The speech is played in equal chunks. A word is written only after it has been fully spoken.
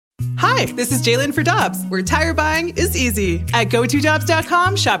Hi, this is Jalen for Dobbs, where tire buying is easy. At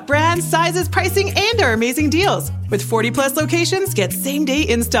GoToDobbs.com, shop brands, sizes, pricing, and our amazing deals. With 40-plus locations, get same-day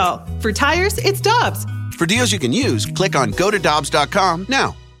install. For tires, it's Dobbs. For deals you can use, click on GoToDobbs.com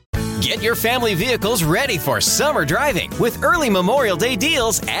now. Get your family vehicles ready for summer driving with early Memorial Day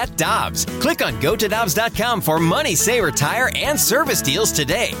deals at Dobbs. Click on GoToDobbs.com for money saver tire and service deals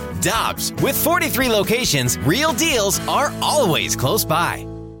today. Dobbs, with 43 locations, real deals are always close by.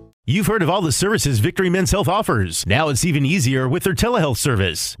 You've heard of all the services Victory Men's Health offers. Now it's even easier with their telehealth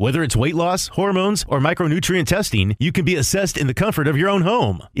service. Whether it's weight loss, hormones, or micronutrient testing, you can be assessed in the comfort of your own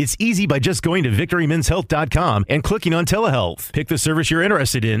home. It's easy by just going to victorymenshealth.com and clicking on telehealth. Pick the service you're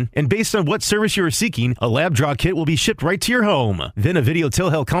interested in, and based on what service you are seeking, a lab draw kit will be shipped right to your home. Then a video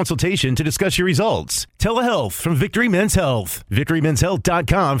telehealth consultation to discuss your results. Telehealth from Victory Men's Health.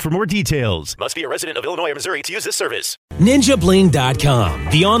 victorymenshealth.com for more details. Must be a resident of Illinois or Missouri to use this service. NinjaBling.com,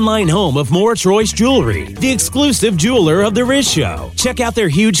 the online home of Moritz Royce Jewelry, the exclusive jeweler of the Riz Show. Check out their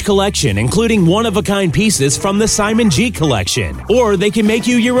huge collection, including one-of-a-kind pieces from the Simon G collection. Or they can make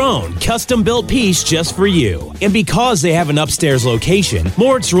you your own custom-built piece just for you. And because they have an upstairs location,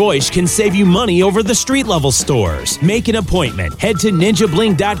 Moritz Royce can save you money over the street-level stores. Make an appointment. Head to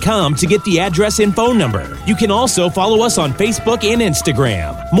NinjaBling.com to get the address and phone number. You can also follow us on Facebook and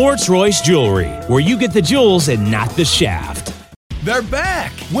Instagram. Moritz Royce Jewelry, where you get the jewels and not the shaft. They're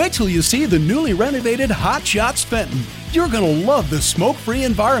back! Wait till you see the newly renovated Hot Shots Fenton. You're going to love the smoke-free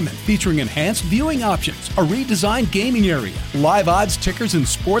environment featuring enhanced viewing options, a redesigned gaming area, live odds tickers and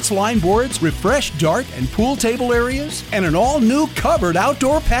sports line boards, refreshed dart and pool table areas, and an all-new covered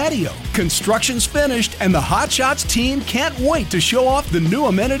outdoor patio. Construction's finished, and the Hot Shots team can't wait to show off the new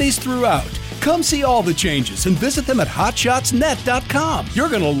amenities throughout. Come see all the changes and visit them at hotshotsnet.com. You're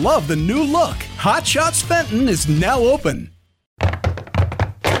going to love the new look. Hot Shots Fenton is now open.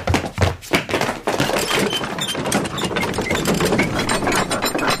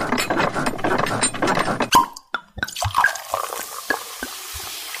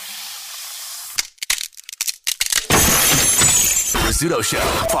 Rizzuto Show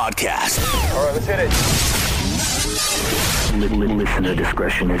podcast. All right, let's hit it. Listener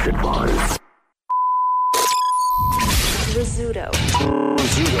discretion is advised. Rizzuto.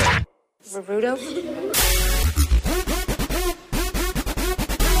 Rizzuto.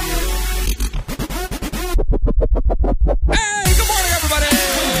 Hey, good morning, everybody.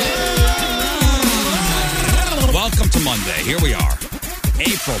 Welcome to Monday. Here we are.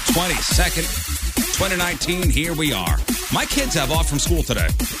 April 22nd, 2019. Here we are. My kids have off from school today.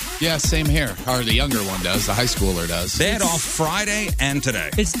 Yeah, same here. Or the younger one does. The high schooler does. They had off Friday and today.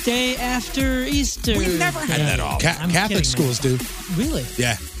 It's day after Easter. We never had that off. Catholic schools do. Really?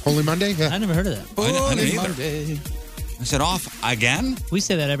 Yeah. Holy Monday? Yeah. I never heard of that. I didn't either. Monday. Is it off again? We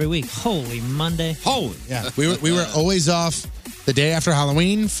say that every week. Holy Monday. Holy. Yeah. We were always off the day after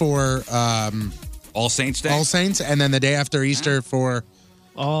Halloween for All Saints Day. All Saints, and then the day after Easter for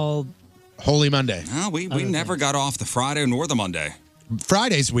all Holy Monday. No, we never got off the Friday nor the Monday.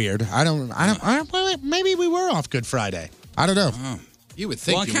 Friday's weird. I don't maybe we were off Good Friday. I don't know. You would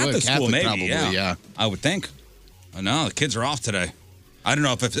think you Catholic would. school, Catholic maybe, probably, yeah. I would think. No, the kids are off today. I don't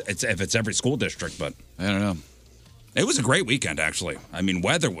know if it's every school district, but I don't know. It was a great weekend, actually. I mean,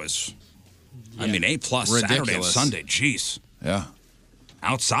 weather was, A+ Ridiculous. Saturday and Sunday. Jeez. Yeah.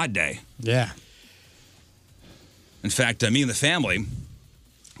 Outside day. Yeah. In fact, me and the family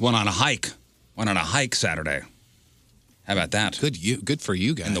went on a hike Saturday. How about that? Good for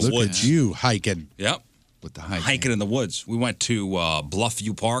you guys. In the Look woods. at you hiking. Yep. With the hike. Hiking in the woods. We went to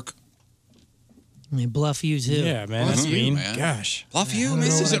Bluffview Park. I mean, Bluffview, too. Yeah, man. That's mean. Man. Gosh. Bluffview?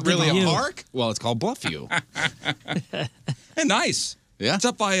 This isn't really a Bluffview. park? Well, it's called Bluffview. Hey, nice. Yeah. It's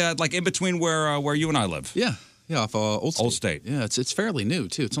up by, like, in between where you and I live. Yeah. Yeah, off Old State. Old State. Yeah, it's fairly new,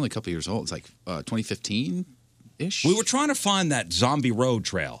 too. It's only a couple years old. It's like 2015-ish. We were trying to find that Zombie Road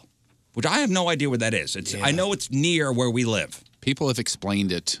Trail, which I have no idea where that is. I know it's near where we live. People have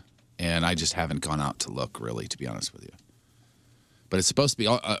explained it, and I just haven't gone out to look, really, to be honest with you. But it's supposed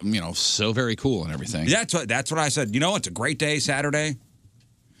to be, so very cool and everything. Yeah, that's what I said. You know, it's a great day, Saturday.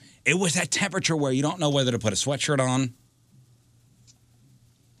 It was that temperature where you don't know whether to put a sweatshirt on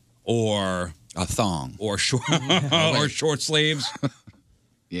or a thong or short or short sleeves.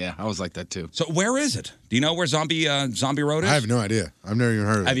 Yeah, I was like that too. So where is it? Do you know where Zombie Road is? I have no idea. I've never even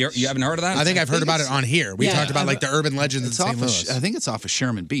heard of it. You haven't heard of that? I think I've heard about it on here. We talked about like the urban legends in St. Louis. I think it's off of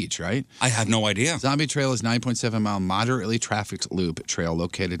Sherman Beach, right? I have no idea. Zombie Trail is 9.7-mile moderately trafficked loop trail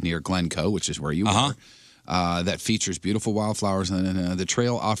located near Glencoe, which is where you were. That features beautiful wildflowers, and the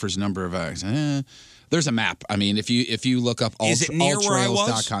trail offers a number of there's a map. I mean, if you look up Is it near where I was?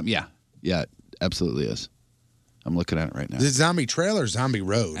 alltrails.com. Yeah. Yeah, it absolutely is. I'm looking at it right now. Is it Zombie Trail or Zombie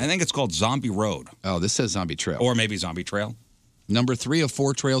Road? I think it's called Zombie Road. Oh, this says Zombie Trail. Or maybe Zombie Trail. Number 3 of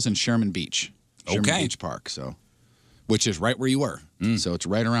 4 trails in Sherman Beach. Sherman Beach Park, which is right where you were. So it's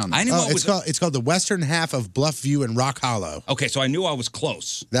right around there. I knew it's called the western half of Bluff View and Rock Hollow. Okay, so I knew I was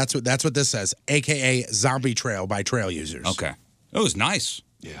close. That's what this says, a.k.a. Zombie Trail by trail users. Okay. It was nice.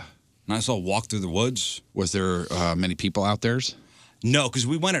 Yeah. Nice little walk through the woods. Was there many people out there? No, because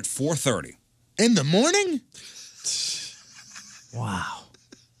we went at 4:30. In the morning? Wow.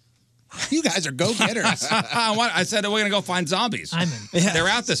 You guys are go-getters. I said we're going to go find zombies. They're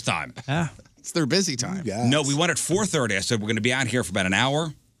out this time. Yeah. It's their busy time. No, we went at 4:30. I said we're going to be out here for about an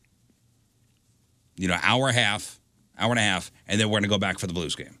hour. Hour and a half, and then we're going to go back for the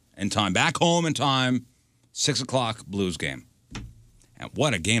Blues game. In time. Back home in time. 6 o'clock, Blues game. And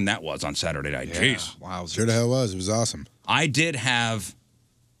what a game that was on Saturday night. Yeah. Jeez. Wow. Sure the hell was. It was awesome. I did have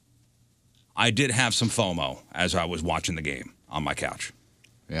some FOMO as I was watching the game on my couch.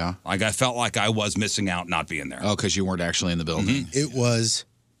 Yeah. Like I felt like I was missing out not being there. Oh, because you weren't actually in the building. It was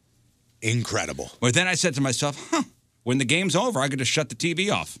incredible. But then I said to myself, when the game's over, I could just shut the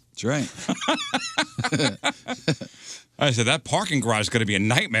TV off. That's right. I said, that parking garage is going to be a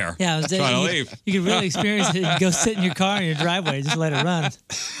nightmare. Yeah, I was trying to leave. You could really experience it. You could go sit in your car in your driveway, just let it run.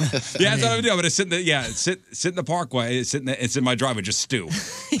 Yeah, that's what I do. I'm going to sit in the parkway, it's in my driveway, just stew.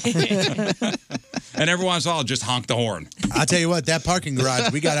 And every once in a while, just honk the horn. I'll tell you what, that parking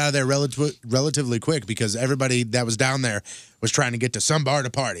garage, we got out of there relatively quick because everybody that was down there was trying to get to some bar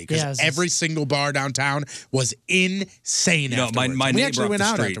to party because every single bar downtown was insane afterwards. We actually went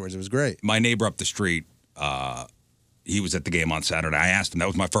out afterwards. It was great. My neighbor up the street, he was at the game on Saturday. I asked him, that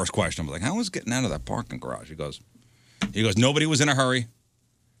was my first question. I was like, how was getting out of that parking garage? He goes, nobody was in a hurry.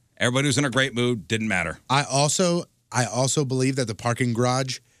 Everybody was in a great mood. Didn't matter. I also believe that the parking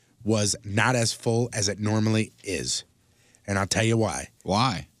garage was not as full as it normally is. And I'll tell you why.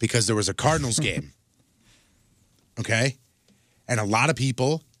 Why? Because there was a Cardinals game. Okay? And a lot of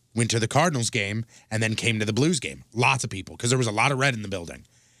people went to the Cardinals game and then came to the Blues game. Lots of people, because there was a lot of red in the building.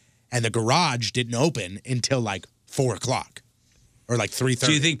 And the garage didn't open until like 4 o'clock or like 3:30.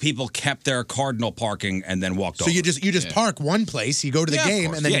 So you think people kept their Cardinal parking and then walked over? So you just park one place, you go to the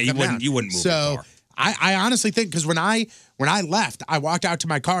game, and then you come down. You wouldn't move your car. I honestly think, because when I left, I walked out to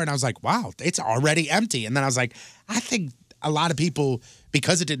my car and I was like, wow, it's already empty. And then I was like, I think a lot of people,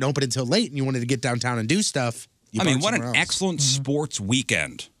 because it didn't open until late and you wanted to get downtown and do stuff. What an excellent sports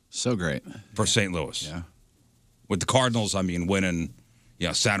weekend. So great. For St. Louis. Yeah. With the Cardinals, winning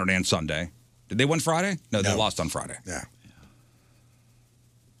Saturday and Sunday. Did they win Friday? No, they lost on Friday. Yeah.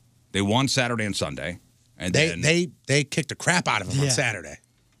 They won Saturday and Sunday. And they kicked the crap out of them on Saturday.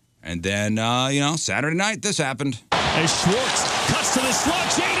 And then, Saturday night, this happened. As Schwartz cuts to the slot,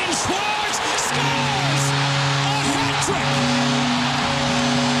 Jaden Schwartz scores a hat trick.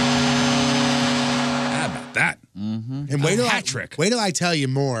 How about that? Mm-hmm. And wait till I tell you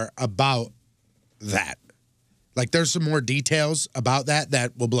more about that. Like, there's some more details about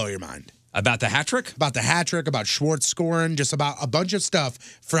that will blow your mind. About the hat trick? About the hat trick, about Schwartz scoring, just about a bunch of stuff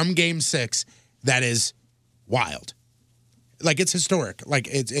from Game 6 that is wild. Like, it's historic. Like,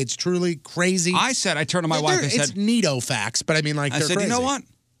 it's truly crazy. I turned to my wife and said... It's neato facts, but they're said, crazy. You know what?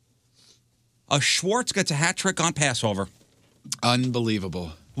 A Schwartz gets a hat trick on Passover.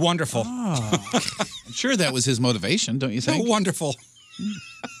 Unbelievable. Wonderful. Oh. I'm sure that was his motivation, don't you think? Wonderful.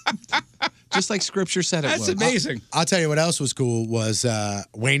 Just like Scripture said it was. That's amazing. I'll tell you what else was cool was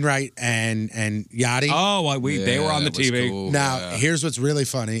Wainwright and Yachty. Oh, they were on the TV. Cool. Now, here's what's really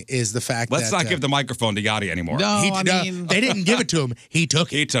funny is the fact Let's that... not give the microphone to Yachty anymore. No, they didn't give it to him. He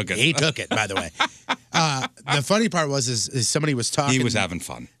took it. He took it. He took it, by the way. The funny part is somebody was talking... He was having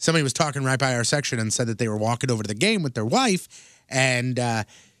fun. Somebody was talking right by our section and said that they were walking over to the game with their wife, and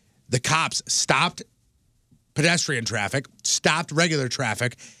the cops stopped pedestrian traffic, stopped regular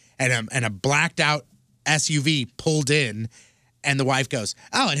traffic, and a blacked out SUV pulled in, and the wife goes,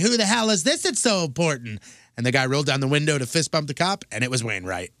 "Oh, and who the hell is this? It's so important." And the guy rolled down the window to fist bump the cop, and it was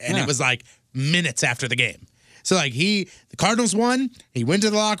Wainwright. And it was like minutes after the game. So like the Cardinals won, he went to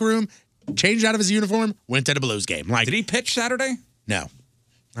the locker room, changed out of his uniform, went to the Blues game. Like, did he pitch Saturday? No.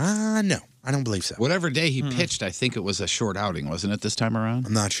 No. I don't believe so. Whatever day he pitched, I think it was a short outing, wasn't it, this time around?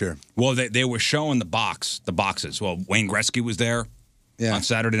 I'm not sure. Well, they were showing the boxes. Well, Wayne Gretzky was there on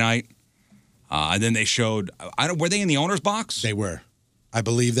Saturday night. And then they showed, were they in the owner's box? They were. I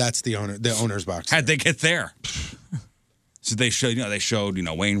believe that's the owner's box. How'd they get there? So they showed,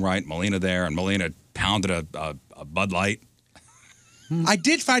 Wainwright, Molina there, and Molina pounded a Bud Light. I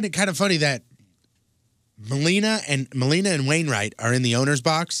did find it kind of funny that Molina and Wainwright are in the owner's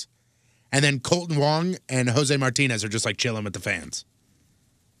box, And then Colton Wong and Jose Martinez are just like chilling with the fans.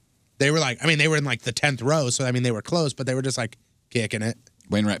 They were like, I mean, they were in like the 10th row, so I mean, they were close, but they were just like kicking it.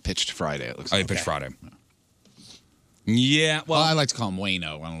 Wainwright pitched Friday, it looks like. Oh, he pitched Friday. Yeah, well, I like to call him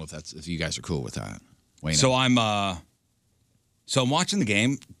Wayno. I don't know if you guys are cool with that. Wayno. So I'm watching the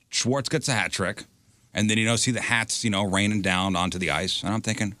game. Schwartz gets a hat trick, and then see the hats raining down onto the ice, and I'm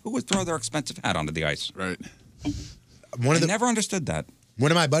thinking, who would throw their expensive hat onto the ice? Right. I never understood that.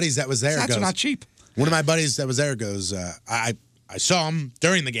 One of my buddies that was there hats goes, are not cheap. One of my buddies that was there goes, I saw him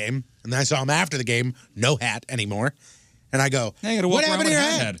during the game, and then I saw him after the game, no hat anymore. And I go, hey, you gotta what walk happened to around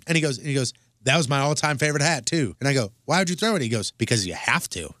your with a hat? hat. And he goes, that was my all-time favorite hat too. And I go, why would you throw it? He goes, because you have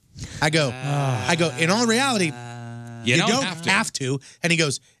to. I go, in all reality, you don't have to. And he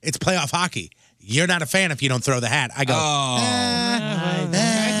goes, it's playoff hockey. You're not a fan if you don't throw the hat. I go,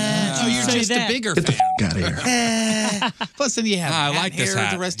 you're just a bigger fan. Get the fuck out of here. Plus, then you have I like this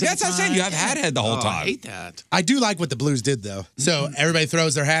hat. the rest Yeah, of the that's what I said. You have hat head the whole time. I hate that. I do like what the Blues did, though. So everybody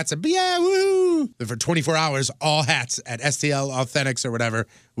throws their hats and, yeah, woo! But for 24 hours, all hats at STL Authentics or whatever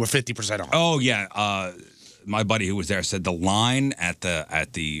were 50% off. Oh, yeah. My buddy who was there said the line at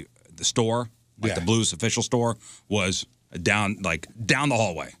the store, like the Blues official store, was down the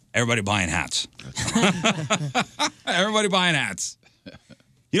hallway. Everybody buying hats. Everybody buying hats.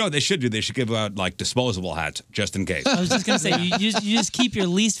 You know what they should do? They should give out like disposable hats just in case. I was just gonna say you just keep your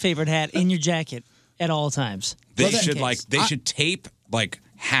least favorite hat in your jacket at all times. They should tape like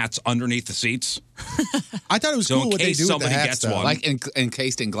hats underneath the seats. I thought it was cool what they do with the hats, gets though. one, Like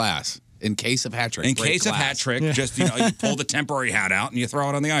encased in glass. In case of hat trick. in case of hat trick, just you pull the temporary hat out and you throw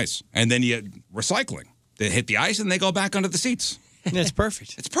it on the ice, and then you recycling. They hit the ice and they go back under the seats. That's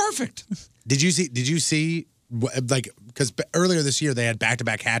perfect. It's perfect. Did you see because earlier this year they had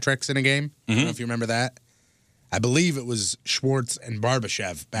back-to-back hat tricks in a game? I don't know if you remember that. I believe it was Schwartz and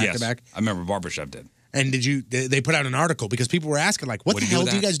Barbashev back-to-back. Yes, I remember Barbashev did. And they put out an article because people were asking, like, what the hell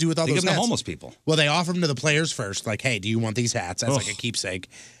do you guys do with all They those give them hats? to homeless people. Well, they offer them to the players first, like, hey, do you want these hats as like a keepsake?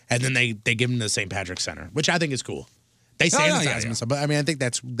 And then they give them to the St. Patrick's Center, which I think is cool. They sanitize them and stuff, but I mean, I think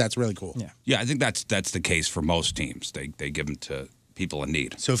that's really cool. Yeah, I think that's the case for most teams. They give them to people in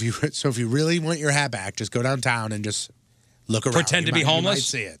need. So if you really want your hat back, just go downtown and just look around. Pretend to be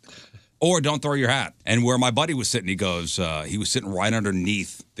homeless. You might see it. Or don't throw your hat. And where my buddy was sitting, he goes, he was sitting right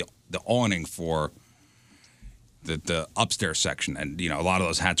underneath the awning for the upstairs section, and a lot of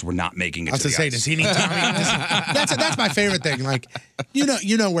those hats were not making it. I was to the to say, ice. does he need Tommy? That's my favorite thing. Like,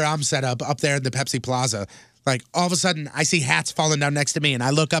 you know where I'm set up there in the Pepsi Plaza. Like all of a sudden, I see hats falling down next to me, and I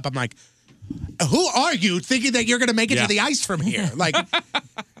look up. I'm like, who are you thinking that you're going to make it to the ice from here? Like,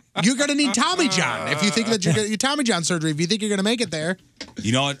 you're going to need Tommy John if you think that you're your Tommy John surgery. If you think you're going to make it there,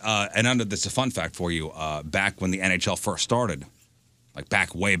 You know what? And this is a fun fact for you. Back when the NHL first started,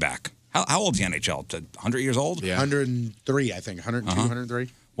 like way back. How old's the NHL? 100 years old? Yeah. 103, I think. 102, 103.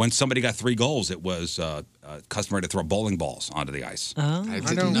 When somebody got 3 goals, it was customary to throw bowling balls onto the ice. I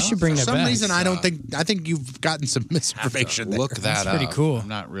didn't know. You should bring For that some back. reason, I think you've gotten some misinformation there. Look that up. pretty cool. I'm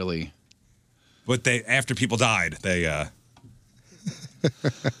not really. But after people died, they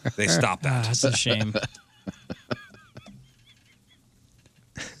stopped that. That's a shame.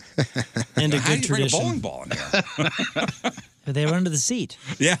 And a How do good you bring a bowling tradition. ball in here? They were under the seat.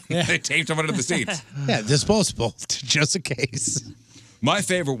 Yeah, they taped them under the seats. Yeah, disposable, just in case. My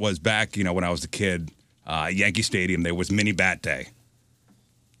favorite was back, when I was a kid, Yankee Stadium. There was Mini Bat Day.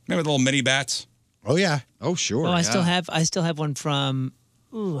 Remember the little mini bats? Oh yeah. Oh sure. I still have one from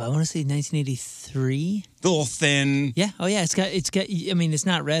I want to say 1983. The little thin. Yeah. Oh yeah. It's got. I mean, it's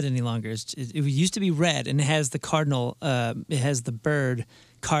not red any longer. It used to be red, and it has the cardinal. It has the bird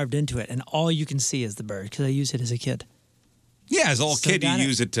carved into it, and all you can see is the bird because I used it as a kid. Yeah, as a little Still kid, you got it.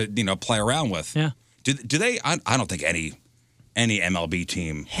 use it to play around with. Yeah. Do they? I don't think any MLB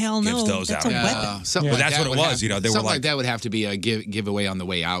team Hell no, gives those that's out. a weapon. Something But like that's that what it would was. have- They were something like, like that would have to be a giveaway on the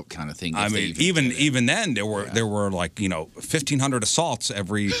way out kind of thing. I if they mean, even then there were like 1,500 assaults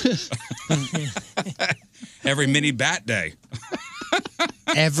every every mini bat day.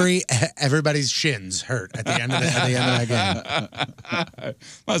 Everybody's shins hurt at the end of that game.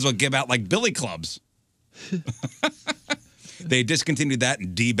 Might as well give out like billy clubs. They discontinued that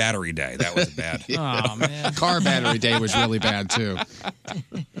in D Battery Day. That was bad. Oh man. Car battery day was really bad too.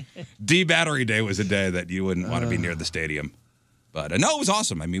 D Battery Day was a day that you wouldn't want to be near the stadium. But no, it was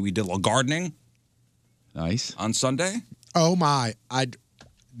awesome. I mean, we did a little gardening Nice. on Sunday. Oh my!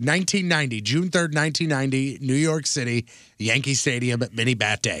 1990, June 3rd, 1990, New York City, Yankee Stadium, mini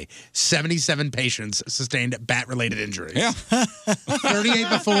bat day. 77 patients sustained bat-related injuries. Yeah. 38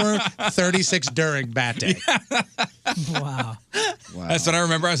 before, 36 during bat day. Wow. That's what I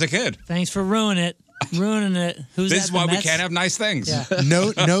remember as a kid. Thanks for ruining it. Who's This is why we can't have nice things. Yeah.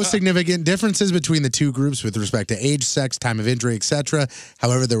 No significant differences between the two groups with respect to age, sex, time of injury, etc.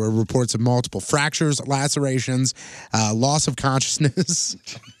 However, there were reports of multiple fractures, lacerations, loss of consciousness,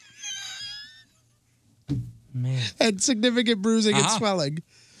 and significant bruising and swelling.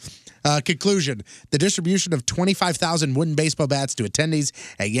 Conclusion. The distribution of 25,000 wooden baseball bats to attendees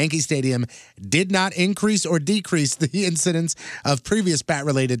at Yankee Stadium did not increase or decrease the incidence of previous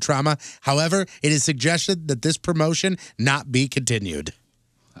bat-related trauma. However, it is suggested that this promotion not be continued.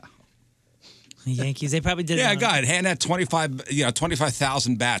 The Yankees, they probably did Yeah, it. go ahead. Hand that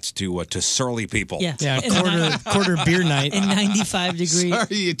 25,000 bats to surly people. Yeah. quarter beer night. In 95 degree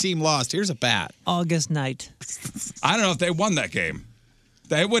Sorry, your team lost. Here's a bat. August night. I don't know if they won that game.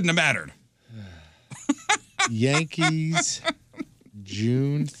 It wouldn't have mattered. Yankees,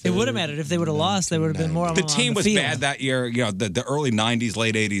 June 3rd. It would have mattered if they would have lost. They would have been more on The team was field. bad that year. You know, the early 90s,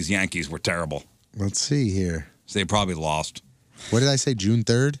 late 80s Yankees were terrible. Let's see here. So they probably lost. What did I say, June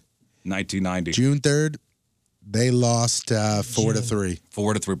 3rd? 1990. June 3rd, they lost 4-3.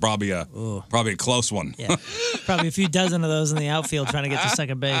 4-3. Probably a close one. Yeah. Probably a few dozen of those in the outfield trying to get to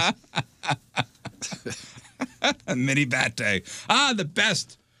second base. A mini bat day. The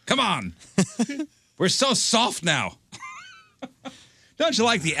best. Come on. We're so soft now. Don't you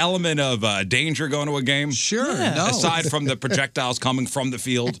like the element of danger going to a game? Sure. Yeah. No. Aside from the projectiles coming from the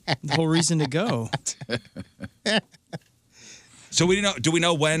field. The whole reason to go. So do we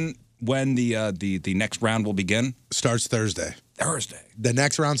know when the next round will begin? Starts Thursday. Thursday. The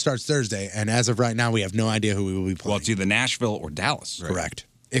next round starts Thursday, and as of right now, we have no idea who we will be playing. Well, it's either Nashville or Dallas. Correct.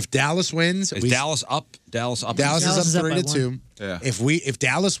 If Dallas wins, Is Dallas up? Dallas up. Dallas is up by 3-2. Yeah. If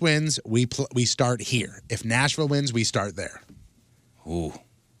Dallas wins, we start here. If Nashville wins, we start there. Ooh.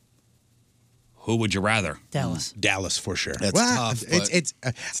 Who would you rather? Dallas. Dallas for sure. That's tough, but It's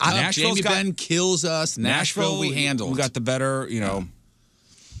Nashville's Jamie got- Benn kills us. Nashville, we handled. We got the better,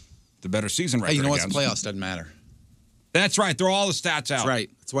 the better season record. Hey, you know what? against. Playoffs doesn't matter. That's right. Throw all the stats out. That's right.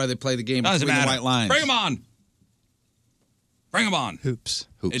 That's why they play the game Doesn't between matter. the white lines. Bring them on. Bring them on. Hoops.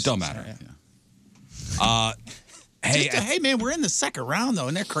 It don't matter. Yeah. Hey, Hey, man, we're in the second round, though.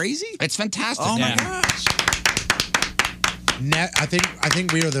 Isn't that crazy? it's fantastic. Oh, my Yeah. gosh. I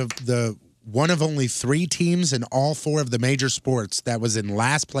think we are the one of only 3 teams in all 4 of the major sports that was in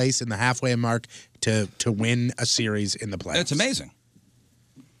last place in the halfway mark to win a series in the playoffs. That's amazing.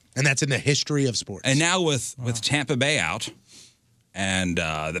 And that's in the history of sports. And now with Tampa Bay out and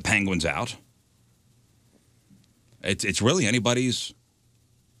the Penguins out, it's really anybody's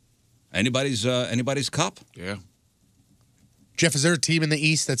cup. Yeah. Jeff, is there a team in the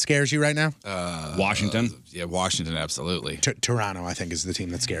East that scares you right now? Washington. Yeah, Washington, absolutely. Toronto, I think, is the team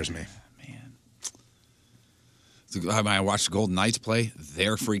that scares me. I watched the Golden Knights play.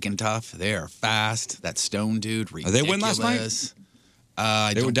 They're freaking tough. They are fast. That Stone dude, ridiculous. They win last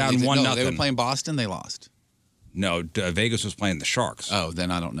night? They were down 1-0. They were playing Boston. They lost. No, Vegas was playing the Sharks. Oh, then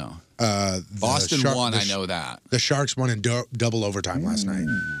I don't know. Boston won. I know that. The Sharks won in double overtime last night.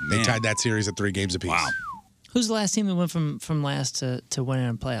 They man. tied that series at 3 games apiece. Wow. Who's the last team that went from last to winning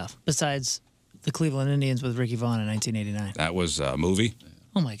a playoff besides the Cleveland Indians with Ricky Vaughn in 1989? That was a movie.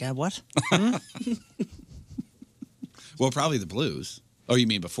 Oh my God! What? Well, probably the Blues. Oh, you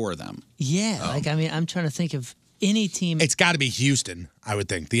mean before them? Yeah, I'm trying to think of any team. It's got to be Houston, I would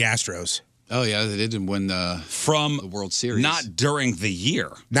think. The Astros. Oh, yeah, they didn't win the World Series. Not during the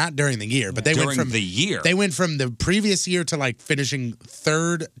year. Not during the year, but they During went from the year. They went from the previous year to like finishing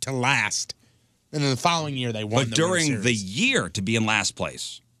 3rd to last, and then the following year they won. But during the year to be in last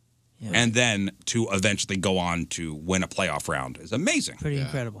place, and then to eventually go on to win a playoff round is amazing. Pretty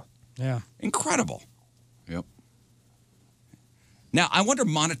incredible. Yeah. Incredible. Yep. Now, I wonder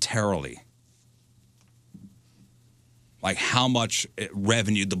monetarily, like how much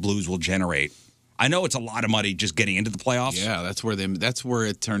revenue the Blues will generate. I know it's a lot of money just getting into the playoffs. Yeah, that's where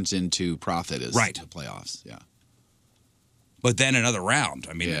it turns into profit is Right. the playoffs. Yeah. But then another round.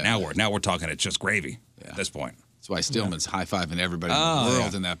 I mean, Yeah. now we're talking it's just gravy at this point. That's why Stillman's high-fiving everybody in Oh, the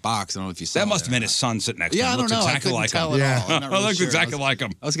world yeah. in that box. I don't know if you saw That must it have or been not. his son sitting next to Yeah, him. I don't Looks know. I exactly couldn't like tell him. at all. I'm not really Looks sure. exactly like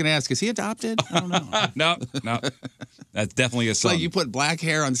him. I was going to ask, is he adopted? I don't know. No. That's definitely his It's like son. you put black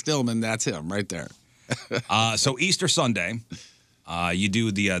hair on Stillman, that's him right there. So Easter Sunday, you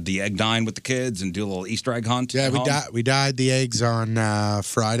do the egg dine with the kids and do a little Easter egg hunt. Yeah, at home? we dyed the eggs on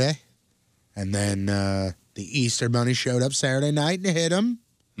Friday, and then the Easter Bunny showed up Saturday night and hit them.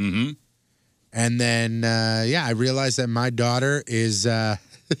 Mm-hmm. And then, I realized that my daughter is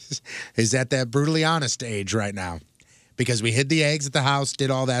is at that brutally honest age right now, because we hid the eggs at the house,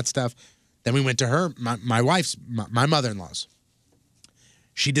 did all that stuff. Then we went to my wife's, my mother-in-law's.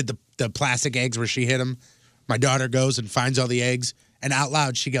 She did the plastic eggs where she hid them. My daughter goes and finds all the eggs, and out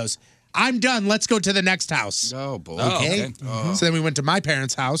loud she goes, "I'm done. Let's go to the next house." Oh, boy. Okay. Oh. So then we went to my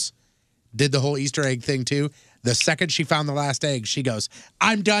parents' house, did the whole Easter egg thing too. The second she found the last egg, she goes,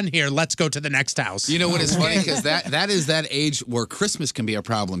 "I'm done here. Let's go to the next house." You know what is funny? Because that is that age where Christmas can be a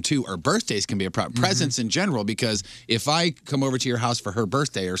problem, too, or birthdays can be a problem. Presents in general, because if I come over to your house for her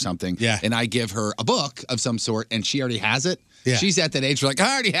birthday or something, and I give her a book of some sort, and she already has it, she's at that age where, like,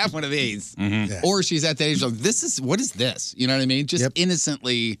 I already have one of these. Or she's at that age like, what is this? You know what I mean? Just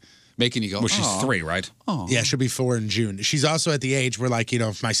innocently making you go, Well, she's 3, right? Oh. Yeah, she'll be 4 in June. She's also at the age where, like,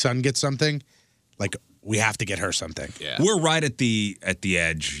 if my son gets something, like, we have to get her something. Yeah. We're right at the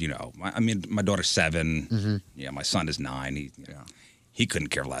edge, I mean, my daughter's 7. Mm-hmm. Yeah, my son is 9. He couldn't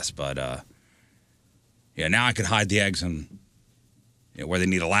care less, but now I could hide the eggs and where they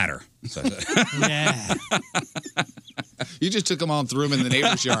need a ladder. So, yeah. You just took them all and threw them in the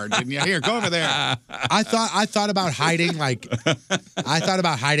neighbor's yard, didn't you? Here, go over there. I thought about hiding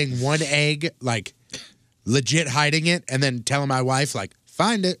one egg, like legit hiding it, and then telling my wife, like,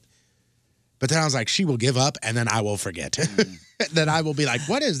 find it. But then I was like, she will give up, and then I will forget. Then I will be like,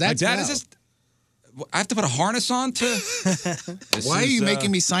 what is that? My dad smell? is just. I have to put a harness on to. Why are you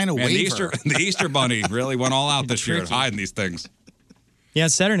making me sign a waiver? The Easter Bunny really went all out this year at hiding these things. Yeah,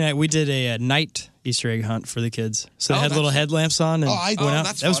 Saturday night we did a night Easter egg hunt for the kids. So they had little headlamps on and went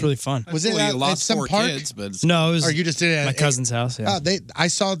out. That was really fun. Was it at some park? No, it was or you just did it my at cousin's house. Yeah. I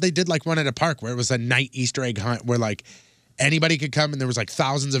saw they did like one at a park where it was a night Easter egg hunt where like anybody could come and there was like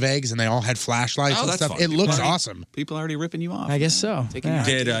thousands of eggs and they all had flashlights and stuff. fun. It looks awesome. People already ripping you off. I guess so.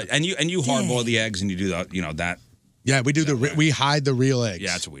 And you hard boil the eggs and you do that. Yeah, we do we hide the real eggs.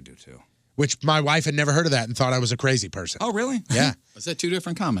 Yeah, that's what we do too. Which my wife had never heard of that and thought I was a crazy person. Oh, really? Yeah. Was that 2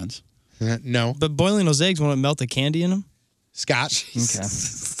 different comments? No. But boiling those eggs, won't it melt the candy in them? Scott. Okay.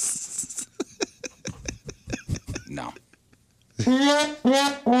 No.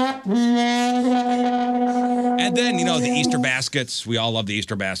 And then, the Easter baskets. We all love the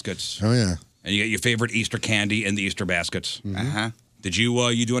Easter baskets. Oh, yeah. And you get your favorite Easter candy in the Easter baskets. Uh-huh. Did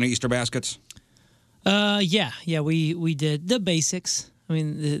you do any Easter baskets? Yeah, we did the basics. I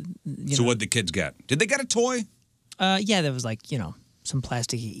mean, So what did the kids get? Did they get a toy? Yeah, there was like, some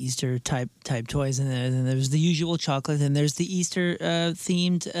plastic Easter type toys in there. And then there's the usual chocolate, and there's the Easter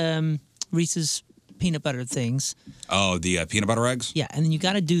themed Reese's peanut butter things. Oh, the peanut butter eggs? Yeah, and then you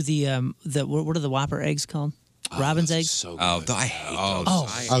got to do the what are the Whopper eggs called? Robin's eggs? So good. I hate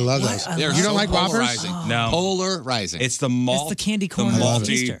those. I love those. They're You don't so like Whoppers? polarizing. No. Polarizing. It's the malt. It's the candy corn the of malty,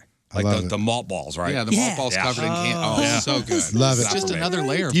 Easter. like the malt balls, right? Yeah, the malt balls covered in candy. Oh, Yeah. so good. Love it. It's just another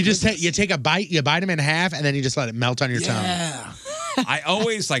layer. You just take a bite, you bite them in half, and then you just let it melt on your tongue. Yeah. I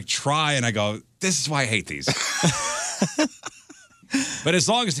always try and I go, this is why I hate these. But as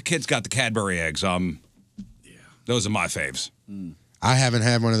long as the kids got the Cadbury eggs, those are my faves. I haven't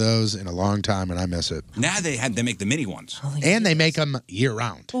had one of those in a long time, and I miss it. Now they make the mini ones. And they make them year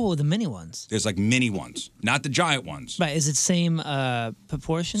round. Oh, the mini ones. There's like mini ones, not the giant ones. Right, is it same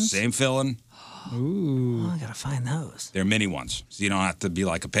proportions? Same filling. Ooh. Oh, I gotta find those. They're mini ones, so you don't have to be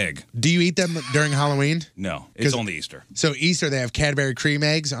like a pig. Do you eat them during Halloween? No, it's only Easter. So Easter, they have Cadbury cream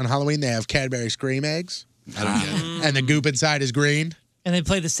eggs. On Halloween, they have Cadbury scream eggs. I don't get it. And the goop inside is green. And they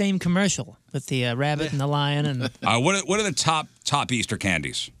play the same commercial with the rabbit and the lion and. What are the top Easter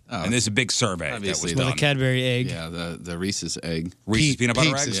candies? And there's a big survey that was With done. a Cadbury egg. Yeah, the Reese's egg. Reese's peanut butter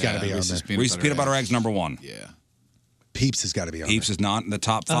Peeps eggs. has got to be on Reese's there. Reese's peanut butter eggs #1. Yeah. Peeps has got to be on Peeps is not in the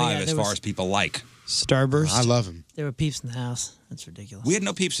top 5 yeah, as there far was- as people like. Starburst. I love them. There were peeps in the house. That's ridiculous. We had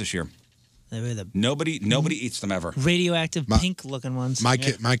no Peeps this year. They were the Nobody eats them ever. radioactive pink looking ones. My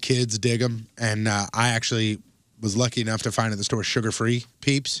kids dig them, and I actually was lucky enough to find at the store sugar-free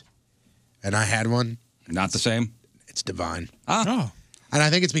Peeps, and I had one. Not the same. It's divine. Oh. And I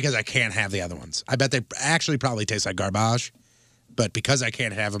think it's because I can't have the other ones. I bet they actually probably taste like garbage, but because I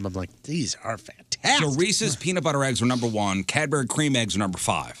can't have them, I'm like, these are fantastic. So Reese's peanut butter eggs were #1. Cadbury cream eggs were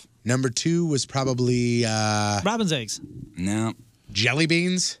 #5. Number 2 was probably Robin's eggs. No. jelly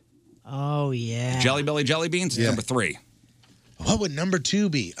beans. Oh yeah. Jelly Belly jelly beans is Yeah. #3. What would number 2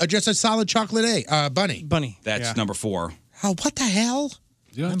 be? Just a solid chocolate egg, bunny. Bunny. That's #4. Oh, what the hell?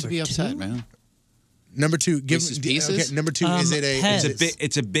 You don't have to be upset, man. Number 2, give Reese's Pieces? Okay, number 2 is it a? Pez. Is it,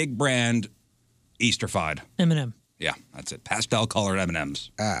 It's a big brand Easter-fied. M&M. Yeah, that's it. Pastel colored M&Ms.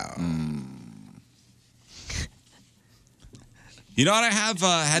 oh. You know what I have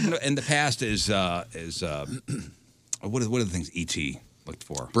had in the past is what are the things E.T. looked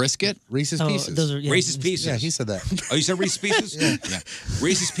for? Brisket? Reese's Pieces. Those are, Reese's Pieces. Yeah, he said that. Oh, you said Reese's Pieces? Yeah.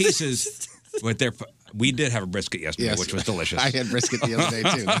 Reese's Pieces. With their, we did have a brisket yesterday, which was delicious. I had brisket the other day,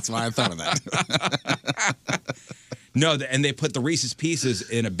 too. That's why I thought of that. No, and they put the Reese's Pieces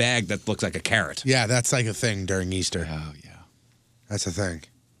in a bag that looks like a carrot. Yeah, that's like a thing during Easter. Oh, yeah. That's a thing.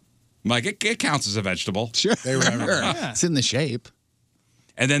 Like, it counts as a vegetable. Sure. They were everywhere. Yeah. It's in the shape.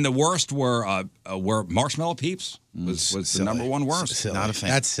 And then the worst were Marshmallow Peeps was the number one worst. Silly. Not a fan.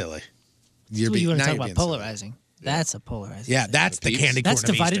 That's silly. You want to talk about polarizing. That's a polarizing. Yeah, that's the candy corn That's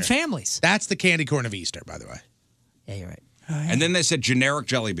of divided Easter. families. That's the candy corn of Easter, by the way. Yeah, you're right. And then they said generic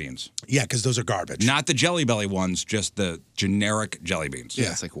jelly beans. Yeah, because those are garbage. Not the Jelly Belly ones, just the generic jelly beans.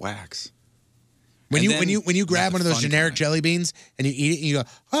 Yeah, it's like wax. When you grab one of those generic jelly beans and you eat it, and you go,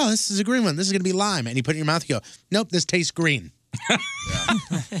 "Oh, this is a green one. This is going to be lime," and you put it in your mouth, you go, "Nope, this tastes green."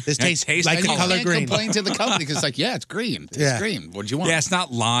 This tastes like the color green. green. Complain to the company because it's like, yeah, it's green. It's green. What do you want? Yeah, it's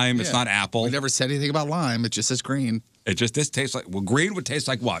not lime. It's not apple. We never said anything about lime. It just says green. This tastes like, green would taste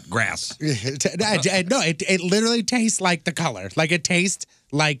like what? Grass. No, it literally tastes like the color. Like it tastes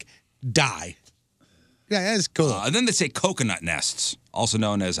like dye. Yeah, that's cool. And then they say coconut nests, also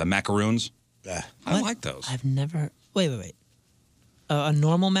known as macaroons. I like those. I've never. Wait. A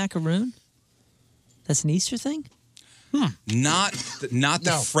normal macaroon? That's an Easter thing? Not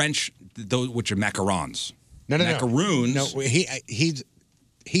the French, those which are macarons. No. Macaroons. No,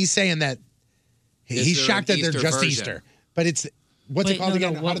 he's saying that he's shocked that they're just version? Easter. But it's what's it called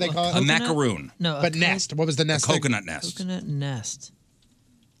again? How do they call it? A macaroon. No, but nest. What was the nest? Coconut nest. Coconut nest.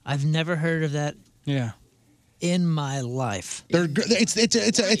 I've never heard of that. Yeah. In my life,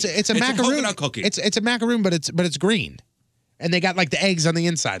 it's a macaroon. Coconut cookie. It's a macaroon, but it's green, and they got like the eggs on the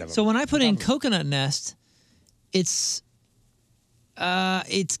inside of them. So when I put in coconut nest, it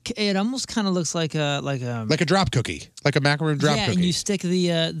almost kind of looks like a drop cookie, like a macaroon drop cookie. Yeah, and you stick the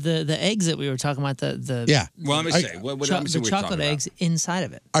eggs that we were talking about the Well, let me say what the chocolate eggs inside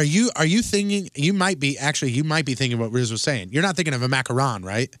of it. Are you thinking you might be thinking what Riz was saying? You're not thinking of a macaron,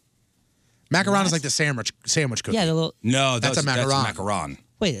 right? Macaron is like the sandwich cookie. Yeah, the little. No, that's a macaron. macaron.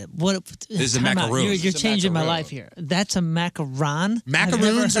 Wait, what? This is a time out. macaroon. You're changing my life here. That's a macaron.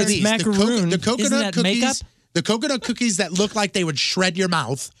 Macaroons are these. Macaroon. The coconut Isn't that cookies. makeup? The coconut cookies that look like they would shred your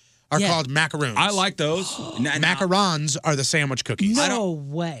mouth are called macaroons. I like those. Macarons are the sandwich cookies. No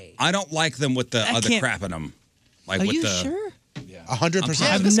way. I don't like them with the other crap in them. Like Are with you the, sure? 100%.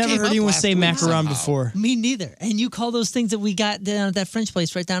 I've never heard anyone say macaron before. Me neither. And you call those things that we got down at that French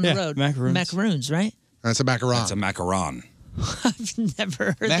place right down the road macaroons, right? That's a macaron. That's a macaron. I've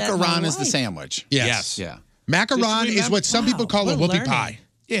never heard that. Macaron is the sandwich. Yes. Yeah. Macaron is what some people call a whoopie pie.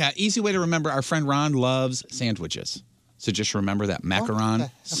 Yeah, easy way to remember. Our friend Ron loves sandwiches. So just remember that macaron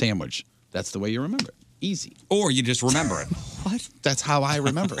sandwich. That's the way you remember it. Easy. Or you just remember it. What? That's how I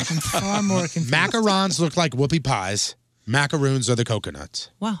remember it. I'm far more confused. Macarons look like whoopie pies. Macaroons are the coconuts.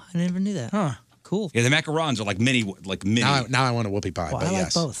 Wow, I never knew that. Huh. Cool. Yeah, the macarons are like mini. Now I want a whoopie pie. Well, but I like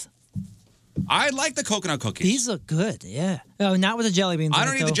yes. both. I like the coconut cookies. These look good, yeah. Oh, not with the jelly beans. I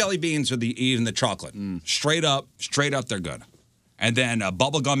don't eat the jelly beans or even the chocolate. Straight up, they're good. And then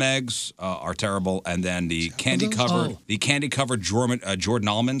bubblegum eggs are terrible. And then the candy covered Jordan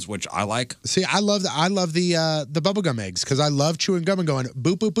almonds, which I like. See, I love the bubblegum eggs because I love chewing gum and going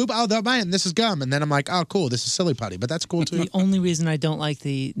boop boop boop. Oh, man, this is gum, and then I'm like, oh, cool, this is silly putty, but that's cool too. The only reason I don't like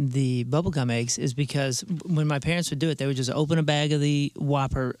the bubblegum eggs is because when my parents would do it, they would just open a bag of the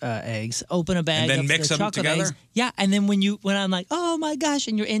Whopper eggs, open a bag and then of mix the them chocolate together. eggs. Yeah, and then when I'm like, oh my gosh,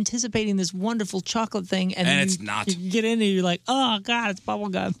 and you're anticipating this wonderful chocolate thing, and then it's not. You get in there, you're like, oh god, it's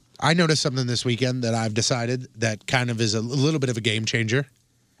bubblegum. I noticed something this weekend that I've decided that kind of is a little bit of a game changer.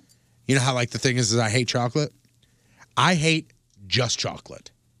 You know how like the thing is I hate chocolate? I hate just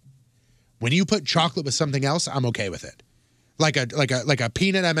chocolate. When you put chocolate with something else, I'm okay with it. Like a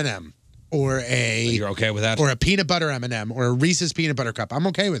peanut M&M or You're okay with that? Or a peanut butter M&M or a Reese's peanut butter cup. I'm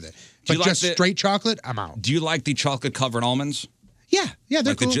okay with it. But just straight chocolate, I'm out. Do you like the chocolate covered almonds? Yeah, they're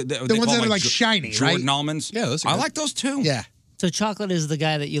like cool. The ones that are like shiny, Jordan right? almonds? Yeah, those are I good. like those too. Yeah. So chocolate is the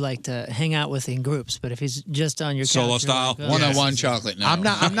guy that you like to hang out with in groups, but if he's just on your Solo couch, style? you're like, One-on-one chocolate. No. I'm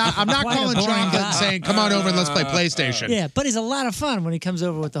not Quite a calling boring chocolate guy. and saying, come on over and let's play PlayStation. Yeah, but he's a lot of fun when he comes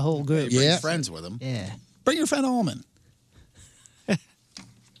over with the whole group. Bring Yeah. friends with him. Yeah. Bring your friend Almond. And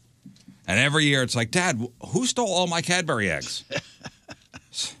every year it's like, Dad, who stole all my Cadbury eggs?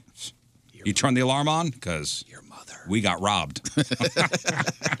 You turn the alarm on? Because Your mother. we got robbed.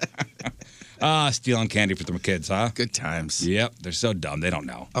 Stealing candy from the kids, huh? Good times. Yep, they're so dumb. They don't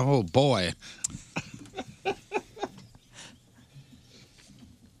know. Oh, boy.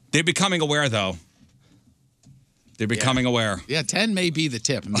 They're becoming aware, though. They're becoming aware. Yeah, 10 may be the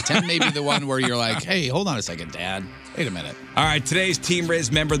tip. I mean, 10 may be the one where you're like, hey, hold on a second, Dad. Wait a minute. All right, today's Team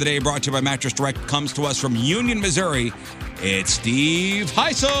Riz Member of the Day brought to you by Mattress Direct comes to us from Union, Missouri. It's Steve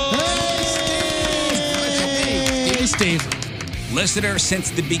Heisel. Hey, Steve. Listener since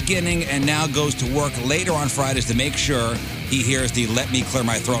the beginning and now goes to work later on Fridays to make sure he hears the Let Me Clear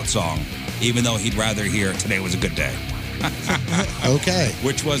My Throat song, even though he'd rather hear Today Was a Good Day. Okay.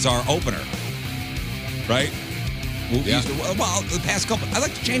 Which was our opener, right? Yeah. Well, the past couple, I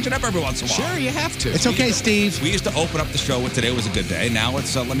like to change it up every once in a while. Sure, you have to. It's okay, Steve. We used to open up the show with Today Was a Good Day. Now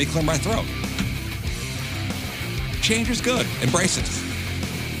it's Let Me Clear My Throat. Change is good. Embrace it.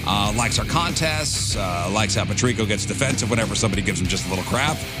 Likes our contests. Likes how Patrico gets defensive whenever somebody gives him just a little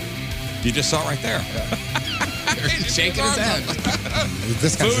crap. You just saw it right there. He's shaking his head.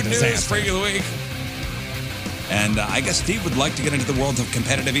 This guy's Food a news, disaster. freak of the week. And I guess Steve would like to get into the world of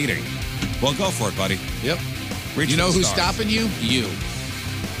competitive eating. Well, go for it, buddy. Yep. Reach You for know the who's stars. stopping you? You.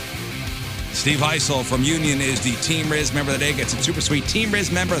 Steve Heisel from Union is the Team Riz Member of the Day. Gets a super sweet Team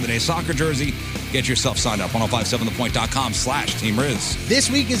Riz Member of the Day soccer jersey. Get yourself signed up. 1057thepoint.com/Team Riz. This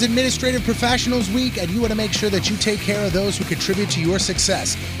week is Administrative Professionals Week, and you want to make sure that you take care of those who contribute to your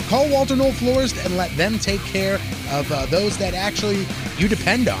success. Call Walter Knoll Florist and let them take care of those that actually you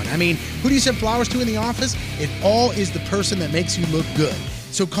depend on. I mean, who do you send flowers to in the office? It all is the person that makes you look good.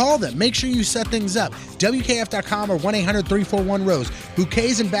 So call them. Make sure you set things up. WKF.com or 1-800-341-ROSE.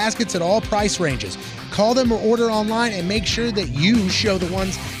 Bouquets and baskets at all price ranges. Call them or order online and make sure that you show the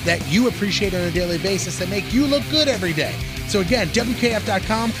ones that you appreciate on a daily basis that make you look good every day. So again,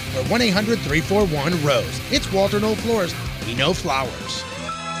 WKF.com or 1-800-341-ROSE. It's Walter Knoll Florist. We know flowers.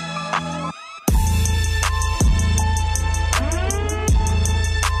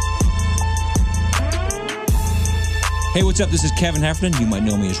 Hey, what's up? This is Kevin Heffernan. You might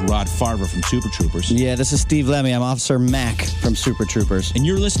know me as Rod Farver from Super Troopers. Yeah, this is Steve Lemmy. I'm Officer Mac from Super Troopers. And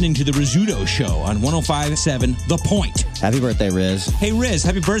you're listening to The Rizzuto Show on 105.7 The Point. Happy birthday, Riz. Hey, Riz,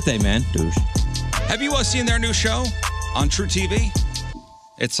 happy birthday, man. Douche. Have you seen their new show on True TV?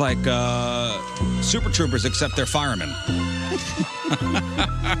 It's like Super Troopers, except they're firemen.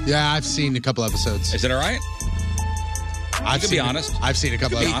 Yeah, I've seen a couple episodes. Is it all right? I can be honest. I've seen a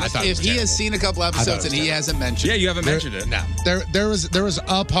couple episodes. If he has seen a couple episodes and he hasn't mentioned Yeah, you haven't mentioned it. No. There was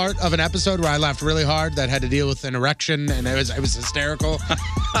a part of an episode where I laughed really hard that had to deal with an erection, and it was hysterical.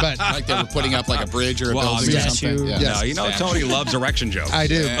 But like they were putting up like a bridge or a Well, building or yes, something. you- Yeah. yes. No, you know Tony loves erection jokes. I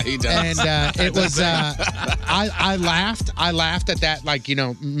do. Yeah, he does. And it was I laughed at that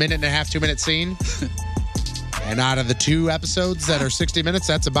minute and a half, 2 minute scene. And out of the two episodes that are 60 minutes,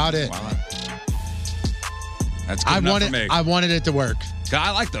 that's about it. Wow. That's good enough for me. I wanted it to work.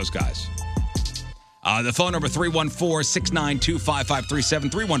 I like those guys. The phone number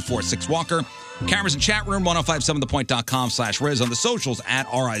 314-692-5537, 314-6-WALKER. Cameras and chat room, 1057thepoint.com/Riz. On the socials at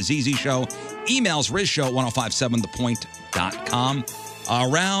RIZZ Show. Emails rizshow1057thepoint.com.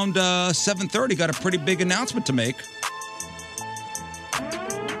 Around 7:30, got a pretty big announcement to make.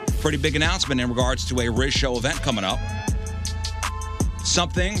 Pretty big announcement in regards to a Riz Show event coming up.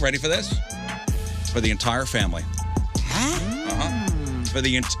 Something, ready for this? For the entire family. For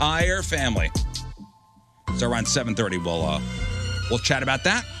the entire family. So around 7:30, we'll chat about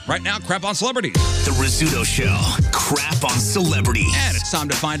that. Right now, Crap on Celebrities. The Rizzuto Show. Crap on Celebrities. And it's time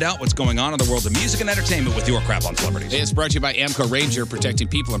to find out what's going on in the world of music and entertainment with your Crap on Celebrities. It's brought to you by Amco Ranger, protecting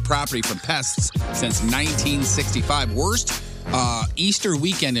people and property from pests since 1965. Worst Easter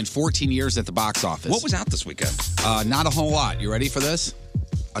weekend in 14 years at the box office. What was out this weekend? Not a whole lot. You ready for this?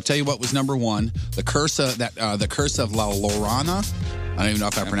 I'll tell you what was number one. The Curse of La Llorona. I don't even know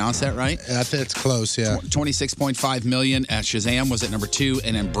if I pronounced that right. It's close, yeah. 26.5 million. Shazam was at number 2,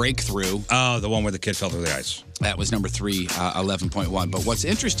 and then Breakthrough. Oh, the one where the kid fell through the ice. That was number 3, 11.1. But what's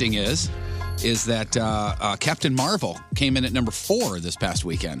interesting is that Captain Marvel came in at number 4 this past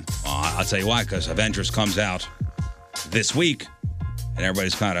weekend. I'll tell you why, because Avengers comes out this week, and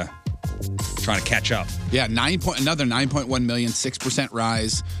everybody's kind of trying to catch up. Yeah, another 9.1 million, 6%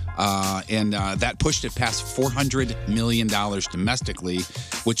 rise. And that pushed it past $400 million domestically,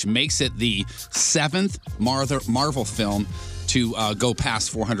 which makes it the 7th Marvel film to go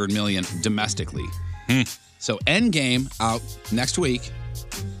past $400 million domestically. So Endgame, out next week,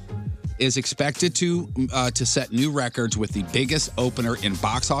 is expected to set new records with the biggest opener in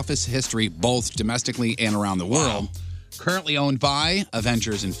box office history, both domestically and around the world. Wow. Currently owned by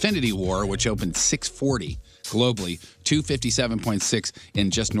Avengers Infinity War, which opened 640 globally, 257.6 in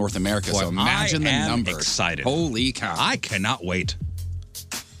just North America. Boy, so imagine the number. Excited. Holy cow. I cannot wait.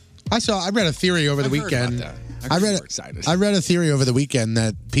 I read a theory over the weekend I read a theory over the weekend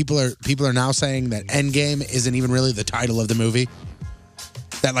that people are now saying that Endgame isn't even really the title of the movie.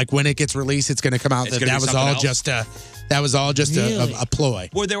 That like when it gets released, it's going to come out that was all just a ploy.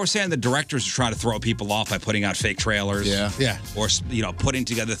 Well, they were saying the directors are trying to throw people off by putting out fake trailers. Yeah. Or, putting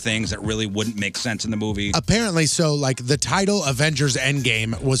together things that really wouldn't make sense in the movie. Apparently, so like the title Avengers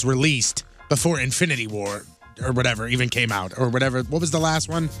Endgame was released before Infinity War or whatever even came out or whatever. What was the last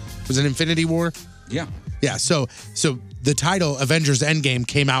one? Was it Infinity War? Yeah. Yeah. So the title Avengers Endgame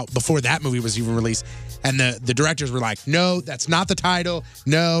came out before that movie was even released. And the directors were like, no, that's not the title.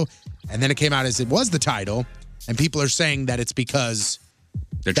 No. And then it came out as it was the title. And people are saying that it's because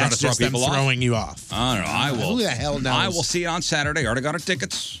they're trying to throw people off. Throwing you off. I don't know. I will. Who the hell knows? I will see it on Saturday. Already got our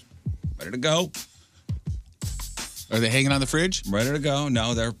tickets. Ready to go. Are they hanging on the fridge? Ready to go.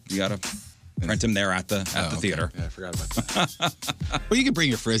 No, you got to print them there at the theater. Yeah, I forgot about that. Well, you can bring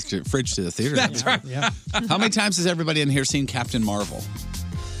your fridge to the theater. That's right. Yeah. How many times has everybody in here seen Captain Marvel?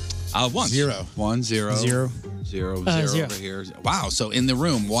 Once. 0. 1 0 0 0 over here. Wow. So in the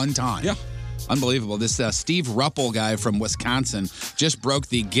room one time. Yeah. Unbelievable. This Steve Ruppel guy from Wisconsin just broke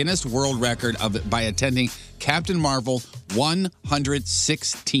the Guinness World Record by attending Captain Marvel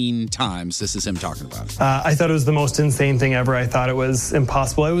 116 times. This is him talking about it. I thought it was the most insane thing ever. I thought it was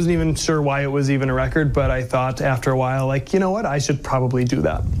impossible. I wasn't even sure why it was even a record, but I thought after a while, like, you know what? I should probably do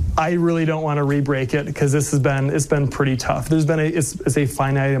that. I really don't want to re-break it because it's been pretty tough. It's a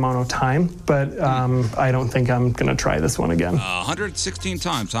finite amount of time, but I don't think I'm going to try this one again. 116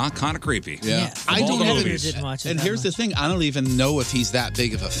 times, huh? Kind of creepy. Yeah. I don't didn't even watch it. And here's the thing, I don't even know if he's that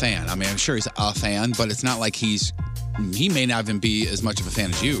big of a fan. I mean, I'm sure he's a fan, but it's not like he may not even be as much of a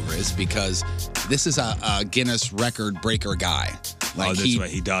fan as you, Riz, because this is a Guinness record breaker guy. Like this is what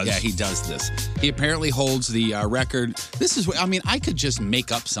he does? Yeah, he does this. He apparently holds the record. This is what, I mean, I could just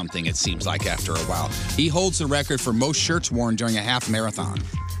make up something, it seems like, after a while. He holds the record for most shirts worn during a half marathon.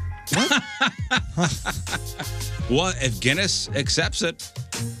 What? Well, if Guinness accepts it.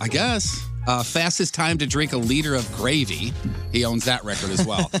 I guess. Fastest time to drink a liter of gravy. He owns that record as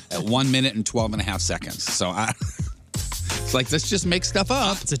well at 1 minute and 12 and a half seconds. So it's like, let's just make stuff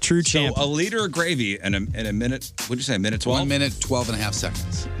up. It's a true champ. So a liter of gravy in a minute, what'd you say, a minute 12? 1 minute, 12 and a half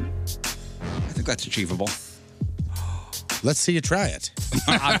seconds. I think that's achievable. Let's see you try it.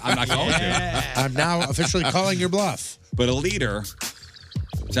 I'm not calling you. I'm now officially calling your bluff. But a liter,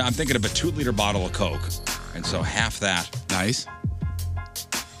 so I'm thinking of a 2-liter bottle of Coke. And so half that. Nice.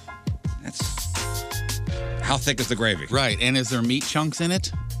 How thick is the gravy? Right. And is there meat chunks in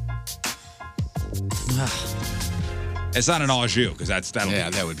it? It's not an au jus, because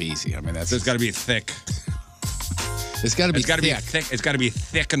that would be easy. I mean, there's got to be thick. It's got to be thick. It's got to be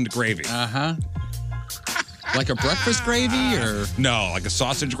thickened gravy. Like a breakfast gravy, or no, like a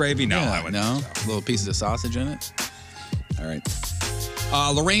sausage gravy? No, yeah, I wouldn't. No, think so. Little pieces of sausage in it. All right.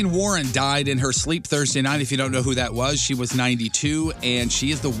 Lorraine Warren died in her sleep Thursday night. If you don't know who that was, she was 92, and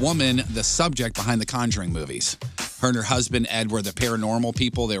she is the woman, the subject behind the Conjuring movies. Her and her husband, Ed, were the paranormal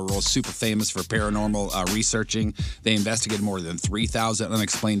people. They were real super famous for paranormal researching. They investigated more than 3,000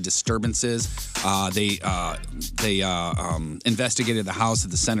 unexplained disturbances. They investigated the house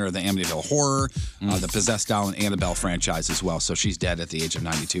at the center of the Amityville Horror, the Possessed Doll and Annabelle franchise as well. So she's dead at the age of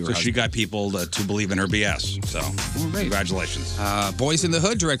 92. So she got people to believe in her BS. So congratulations. Boys in the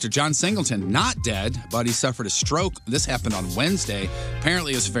Hood director John Singleton, not dead, but he suffered a stroke. This happened on Wednesday.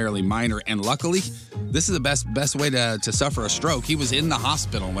 Apparently it was fairly minor, and luckily, this is the best way to suffer a stroke. He was in the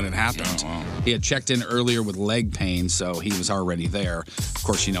hospital when it happened. Oh. He had checked in earlier with leg pain, so he was already there. Of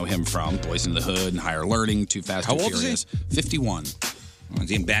course, you know him from Boys in the Hood and Higher Learning, Too Fast and Furious. How old is he? 51. Is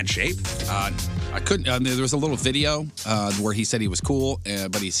he in bad shape? I couldn't. There was a little video where he said he was cool,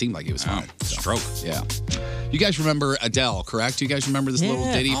 but he seemed like he was fine. Stroke. Yeah. You guys remember Adele, correct? You guys remember this little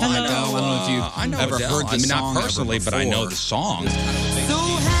ditty from Adele? I don't know if you ever heard the song. Not personally, but I know the song.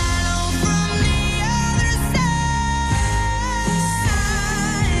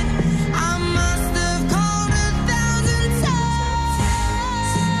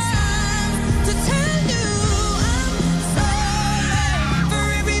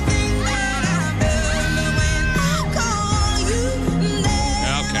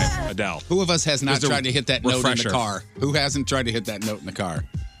 Adele. Who of us has not tried to hit that note in the refresher. car? Who hasn't tried to hit that note in the car?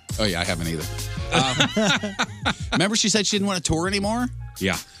 Oh, yeah, I haven't either. Remember she said she didn't want to tour anymore?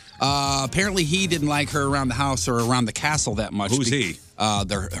 Yeah. Apparently he didn't like her around the house or around the castle that much. Who's he?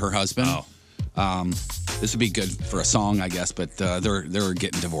 Her husband. Oh. This would be good for a song, I guess, but they're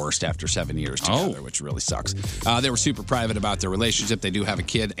getting divorced after 7 years together, which really sucks. They were super private about their relationship. They do have a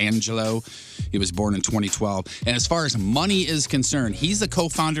kid, Angelo. He was born in 2012. And as far as money is concerned, he's the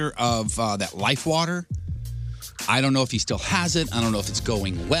co-founder of that Life Water. I don't know if he still has it. I don't know if it's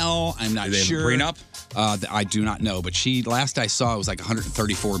going well. I'm not sure. Bring up? I do not know. But last I saw, it was like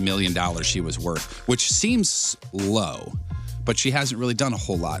 $134 million she was worth, which seems low. But she hasn't really done a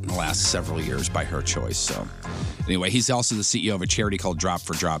whole lot in the last several years by her choice. So anyway, he's also the CEO of a charity called Drop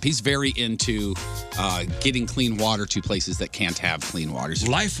for Drop. He's very into getting clean water to places that can't have clean water.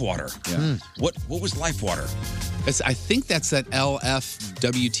 Life Water. Yeah. What was Life Water? I think that's that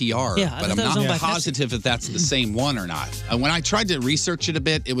LFWTR, Yeah, I but I'm thought it was owned by not positive if that's the same one or not. When I tried to research it a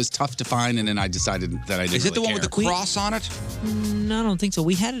bit, it was tough to find, and then I decided that I didn't. Is it the really one with the care. cross on it? No, I don't think so.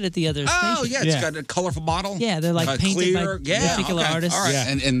 We had it at the other Oh, station. yeah, it's got a colorful bottle. Yeah, they're like painted clear, by particular artists. All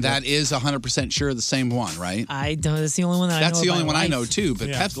right. And that is 100% sure the same one, right? I don't. That's the only one that I know. That's the only one I life. know too. But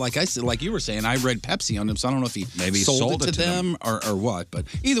Pepsi, like I said, like you were saying, I read Pepsi on him, so I don't know if he Maybe he sold it to them or what. But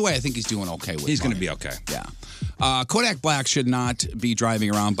either way, I think he's doing okay with it. He's going to be okay. Yeah. Kodak Black should not be driving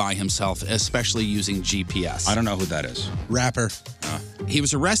around by himself, especially using GPS. I don't know who that is. Rapper. He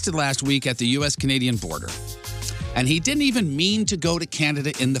was arrested last week at the U.S.-Canadian border. And he didn't even mean to go to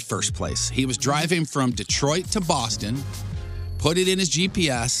Canada in the first place. He was driving from Detroit to Boston, put it in his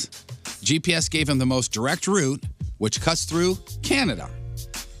GPS. GPS gave him the most direct route, which cuts through Canada.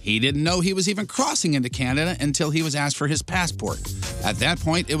 He didn't know he was even crossing into Canada until he was asked for his passport. At that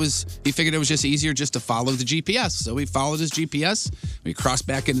point, he figured it was just easier just to follow the GPS. So he followed his GPS. We crossed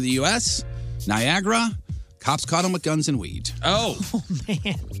back into the U.S., Niagara. Cops caught him with guns and weed. Oh. Oh,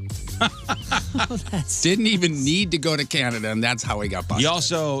 man. Didn't even need to go to Canada, and that's how he got busted. You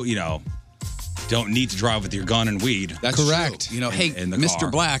also, don't need to drive with your gun and weed. That's correct. True. In the Mr. car.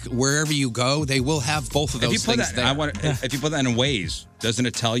 Black, wherever you go, they will have both of those things there. If you put that in Waze, doesn't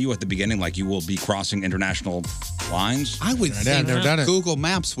it tell you at the beginning, like you will be crossing international lines? I would I've think never done it. Google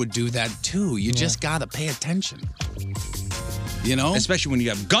Maps would do that too. You just got to pay attention. Especially when you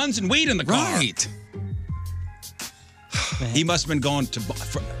have guns and weed in the car. Right. He must have been going to.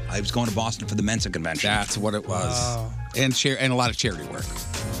 I was going to Boston for the Mensa convention. That's what it was. And a lot of charity work.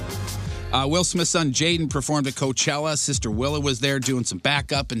 Will Smith's son Jaden performed at Coachella. Sister Willa was there doing some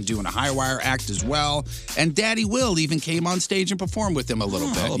backup and doing a high wire act as well. And Daddy Will even came on stage and performed with him a little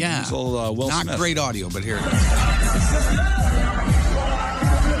bit. Yeah. Will Not Smith. great audio, but here it is.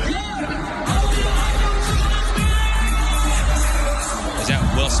 Is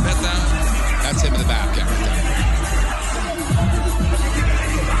that Will Smith now? That's him in the back. Yeah.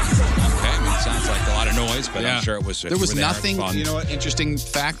 Sounds like a lot of noise, but I'm sure it was. There was nothing. Fun. You know what? Interesting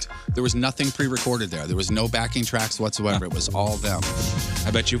fact. There was nothing pre-recorded there. There was no backing tracks whatsoever. It was all them.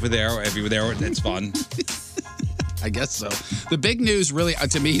 I bet you were there. If you were there, it's fun. I guess so. The big news, really,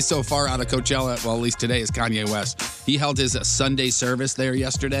 to me, so far out of Coachella, well, at least today, is Kanye West. He held his Sunday service there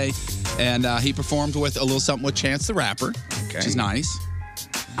yesterday, and he performed with a little something with Chance the Rapper, which is nice.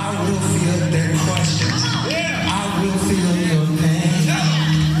 I will feel their questions. I will feel your pain.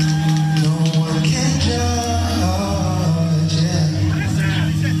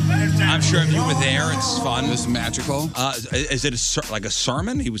 I'm sure if you were there, it's fun. It was magical. Is it like a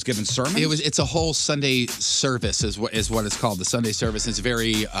sermon? He was giving sermons? It's a whole Sunday service is what it's called. The Sunday service is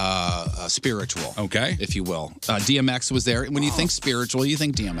very spiritual. Okay. If you will. DMX was there. When you think spiritual, you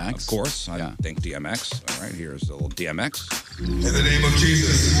think DMX. Of course. I think DMX. All right, here's a little DMX. In the name of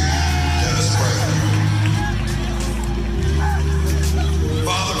Jesus, let us pray.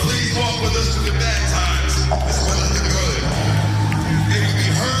 Father, please walk with us through the bad times as well as the good. May we be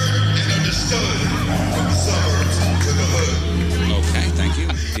heard and understood from the suburbs to the hood. Okay, thank you.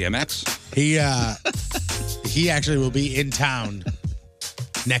 DMX. He actually will be in town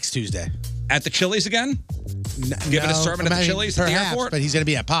next Tuesday. At the Chili's again? Giving a sermon at the Chili's at the airport? But he's going to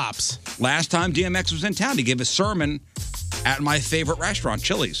be at Pops. Last time DMX was in town, he gave a sermon at my favorite restaurant,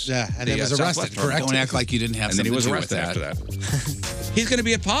 Chili's. Yeah, and then was arrested, correct? Don't act like you didn't have and then he was something to do arrested with after that. He's going to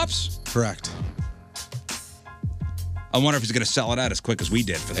be at Pops? Correct. I wonder if he's going to sell it out as quick as we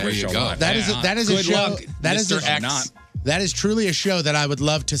did for the show live. That is a Good show. luck, That is Mr. a X. That is truly a show that I would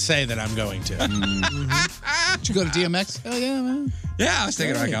love to say that I'm going to. Did you go to DMX? Oh, yeah, man. Yeah, I was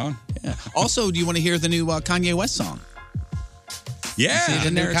thinking about going. Yeah. Also, do you want to hear the new Kanye West song? Yeah.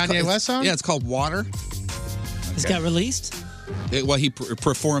 The new Kanye West song? Yeah, it's called Water. It's got released? Well, he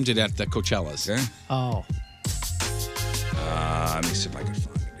performed it at the Coachellas. Okay. Oh. Let me see if I can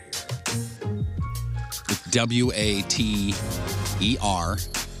find it here. It's W-A-T-E-R.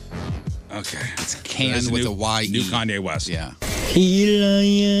 Okay. It's can with a Y-E. New Kanye West. Yeah. Here I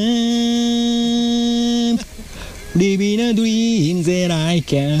am, living a dream that I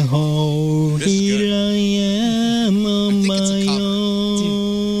can hold. Here I am on my own.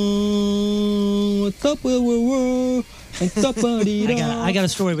 Top of the world. I got a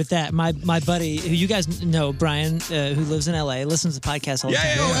story with that. My buddy, who you guys know, Brian, who lives in L.A., listens to the podcast all the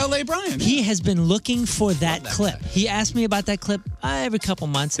time. Oh, L.A. Brian. He has been looking for that clip. He asked me about that clip every couple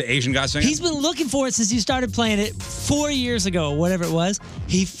months. The Asian guy singing? He's been looking for it since he started playing it 4 years ago, whatever it was.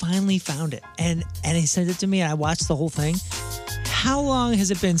 He finally found it, and he sent it to me, and I watched the whole thing. How long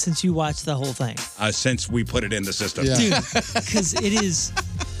has it been since you watched the whole thing? Since we put it in the system. Yeah. Dude, because it is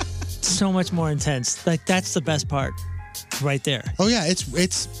so much more intense. Like, that's the best part right there. Oh, yeah, it's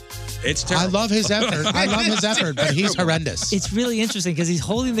terrible. I love his effort. But he's horrendous. It's really interesting because he's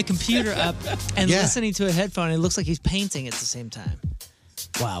holding the computer up and listening to a headphone. It looks like he's painting at the same time.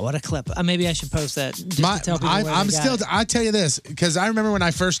 Wow, what a clip. Maybe I should post that just to tell people where they got it. I'll tell you this, because I remember when I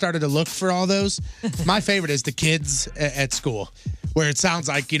first started to look for all those, my favorite is the kids at school, where it sounds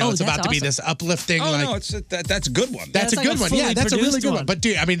like, it's about to be this uplifting. That's a good one. That's a like good a one. fully Yeah, that's a really produced good one. one. But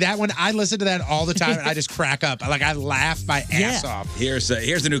dude, I mean, that one, I listen to that all the time and I just crack up. Like, I laugh my ass off. Here's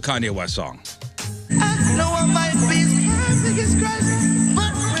the new Kanye West song. I know I might be as perfect as Christ,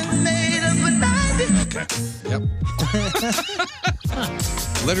 but we're made of a 90. Yep.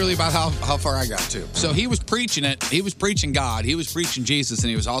 Literally about how far I got to. So he was preaching it. He was preaching God. He was preaching Jesus, and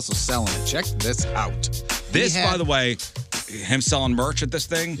he was also selling it. Check this out. By the way, him selling merch at this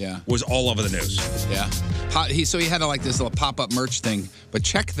thing was all over the news. Yeah. So he had this little pop-up merch thing. But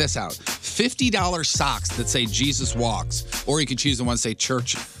check this out. $50 socks that say Jesus walks. Or you could choose the ones that say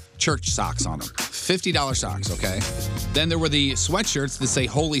church socks on them. $50 socks, okay? Then there were the sweatshirts that say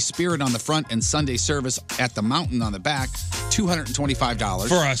Holy Spirit on the front and Sunday service at the mountain on the back. $225.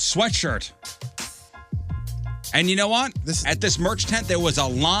 For a sweatshirt. And you know what? At this merch tent, there was a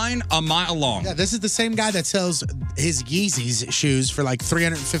line a mile long. Yeah, this is the same guy that sells his Yeezys shoes for like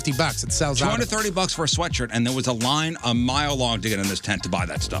 $350. It sells out. $230 for a sweatshirt, and there was a line a mile long to get in this tent to buy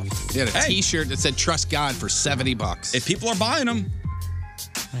that stuff. He had a T-shirt that said Trust God for $70. If people are buying them,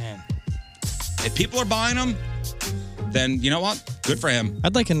 Man. If people are buying them, then you know what? Good for him.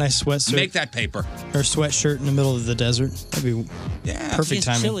 I'd like a nice sweatshirt. Make that paper. Or sweatshirt in the middle of the desert. That'd be perfect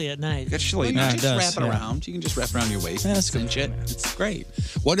timing. It's chilly at night. It's chilly. Well, you can just wrap it around. You can just wrap it around your waist. Yeah, that's cinch it. It's great.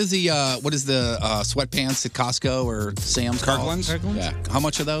 What is the sweatpants at Costco or Sam's? Kirkland's? Yeah. How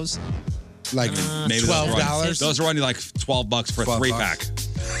much are those? Like maybe $12. Those are only like $12 for a 3-pack.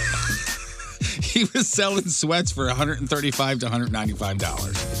 He was selling sweats for $135 to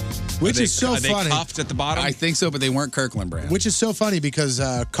 $195. Which is so funny. Are they cuffed at the bottom? I think so, but they weren't Kirkland brand. Which is so funny because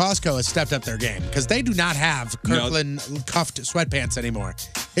Costco has stepped up their game because they do not have Kirkland cuffed sweatpants anymore.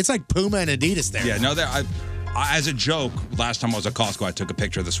 It's like Puma and Adidas there. Yeah, no, as a joke, last time I was at Costco, I took a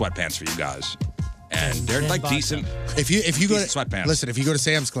picture of the sweatpants for you guys. And they're like decent. If you go to sweatpants. Listen, if you go to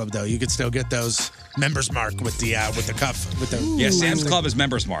Sam's Club though, you could still get those members mark with the cuff with the Sam's Club is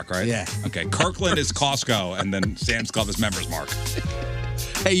members mark, right? Yeah. Okay, Kirkland is Costco, and then Sam's Club is members mark.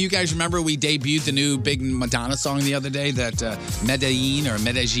 Hey, you guys remember we debuted the new big Madonna song the other day, that Medellin,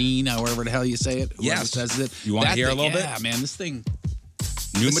 however the hell you say it. Yes. Says it. You want to hear a little bit? Yeah, man, this thing.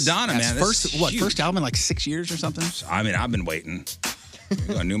 New Madonna, man. First album in like 6 years or something? I mean, I've been waiting.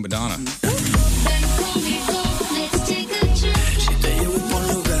 We got new Madonna.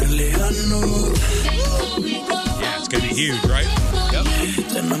 Yeah, it's going to be huge, right? Yep.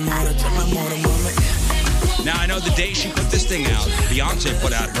 Now, I know the day she put this thing out, Beyonce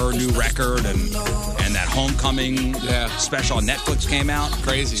put out her new record, and that Homecoming special on Netflix came out.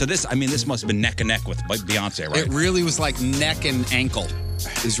 Crazy. So this must have been neck and neck with Beyonce, right? It really was like neck and ankle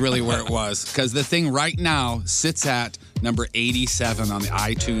is really where it was. Because the thing right now sits at number 87 on the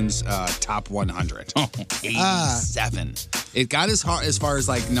iTunes Top 100. 87. It got as far as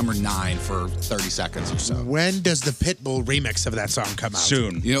like number 9 for 30 seconds or so. When does the Pitbull remix of that song come out?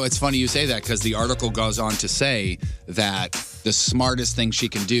 Soon. You know, it's funny you say that because the article goes on to say that the smartest thing she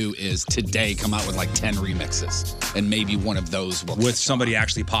can do is today come out with like 10 remixes. And maybe one of those will with somebody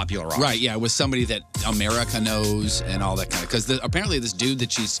actually popular on. Right, yeah, with somebody that America knows and all that kind of. Because apparently this dude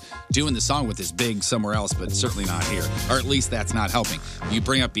that she's doing the song with is big somewhere else, but certainly not here. Or at least that's not helping. You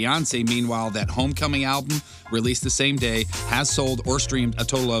bring up Beyonce, meanwhile, that Homecoming album released the same day has sold or streamed a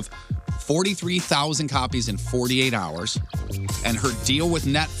total of 43,000 copies in 48 hours. And her deal with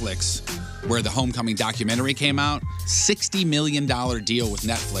Netflix, where the Homecoming documentary came out, $60 million deal with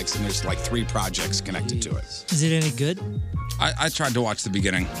Netflix, and there's like 3 projects connected to it. Is it any good? I tried to watch the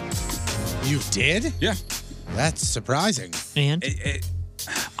beginning. You did? Yeah. That's surprising. And?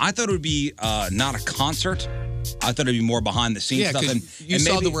 I thought it would be not a concert. I thought it'd be more behind the scenes stuff. And you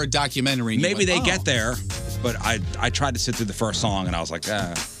saw the word documentary. And maybe you went, they get there, but I tried to sit through the first song and I was like,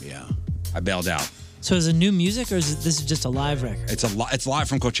 yeah. I bailed out. So is it new music or is this just a live record? It's live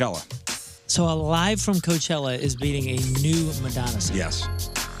from Coachella. So Alive from Coachella is beating a new Madonna song. Yes.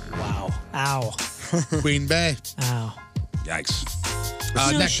 Wow. Ow. Queen Bey. Ow. Yikes.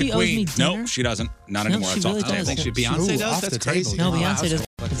 You know, she owes me dinner? No, she doesn't. Not No, anymore. she It's really off the does. table. I think Beyonce does. That's crazy. No, Beyonce does.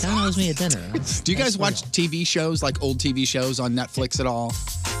 Madonna owes me a dinner. Do you guys watch TV shows, like old TV shows on Netflix at all?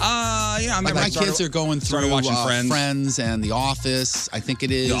 Yeah, I like remember my I started- kids are going started through watching Friends. and The Office. I think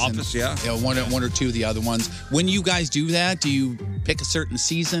it is. The Office, yeah. You know, one or two of the other ones. When you guys do that, do you pick a certain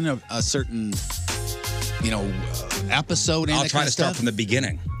season, a certain, episode? I'll try to start from the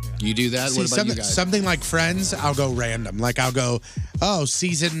beginning. You do that? See, What about you guys? something like Friends, I'll go random. Like I'll go,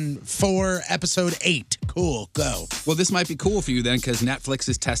 season 4, episode 8. Cool, go. Well, this might be cool for you then, because Netflix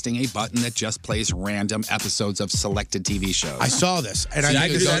is testing a button that just plays random episodes of selected TV shows. I saw this, and So I you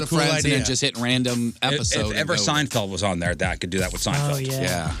think could it's go a to cool Friends idea. and then just hit random episode. If ever and go. Seinfeld was on there, that could do that with Seinfeld. Oh, yeah.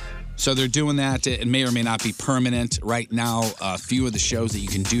 Yeah. So they're doing that. It may or may not be permanent. Right now, a few of the shows that you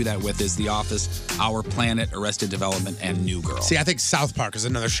can do that with is The Office, Our Planet, Arrested Development, and New Girl. See, I think South Park is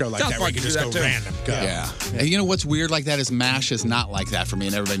another show like South that where Park you can can just do go that, too. random. Go. Yeah. And you know what's weird like that is MASH is not like that for me,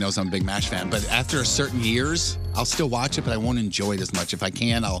 and everybody knows I'm a big MASH fan. But after certain years, I'll still watch it, but I won't enjoy it as much. If I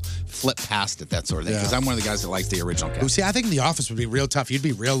can, I'll flip past it, that sort of thing. Because I'm one of the guys that likes the original Well, cast. see, I think The Office would be real tough. You'd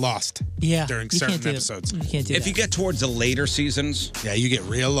be real lost. Yeah. During you certain can't do it. episodes. You can't do If that. you get towards the later seasons, Yeah, you get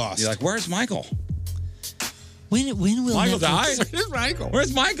real lost. you're like, "Where's Michael? When will Michael Netflix, died. Where's Michael?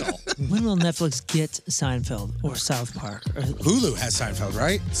 Where's Michael?" When will Netflix get Seinfeld or South Park? Or, Hulu has Seinfeld,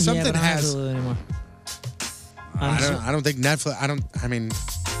 right? yeah, Something but I don't have has. Hulu anymore. I don't think Netflix. I mean,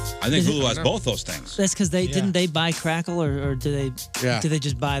 I think Is it- Hulu has both those things. That's because didn't they buy Crackle or do they Yeah. do they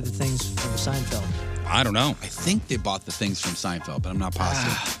just buy the things from Seinfeld? I don't know. I think they bought the things from Seinfeld, but I'm not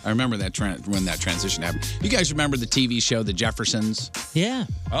positive. I remember that when that transition happened. You guys remember the TV show The Jeffersons? Yeah.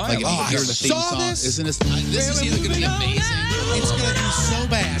 Like if you I hear the theme saw song, this. isn't this? This is either going to be amazing. it's going to be so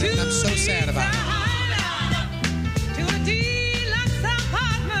bad, and I'm so sad about it.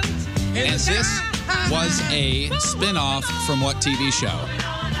 And this was a spin-off from what TV show?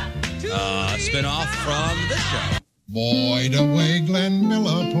 Spin-off from this show. Boy, the way Glenn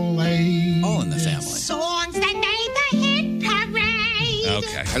Miller played. All in the Family. Songs that made the hit parade.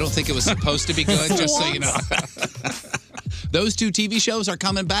 Okay. I don't think it was supposed to be good, just so you know. Those two TV shows are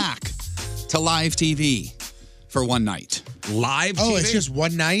coming back to live TV for one night. Live Oh, TV? it's just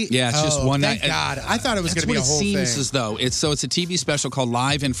one night? Yeah, it's just one thank night. God. I thought it was going That's to be a what whole it seems thing. as though. It's a TV special called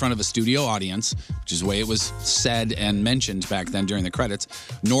Live in front of a studio audience, which is the way it was said and mentioned back then during the credits.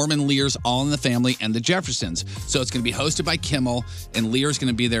 Norman Lear's All in the Family and the Jeffersons. So it's going to be hosted by Kimmel, and Lear's going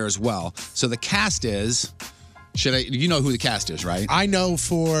to be there as well. So the cast is... You know who the cast is, right? I know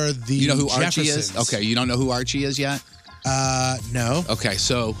for the You know who Archie is? Jeffersons. Okay, you don't know who Archie is yet? No. Okay,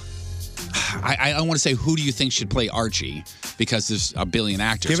 so I don't want to say who do you think should play Archie because there's a billion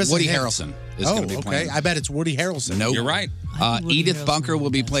actors. Give us a Woody hint. Harrelson is Oh, going to be playing. okay. I bet it's Woody Harrelson. Nope. You're right. Woody Edith Harrelson Bunker will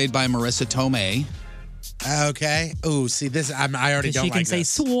be would be played by Marissa Tomei. Okay. Ooh, see this. I already Because don't she can like say this.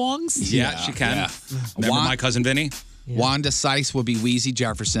 swongs. Yeah, she can. yeah. Remember Wa- My Cousin Vinny? Wanda Sykes will be Wheezy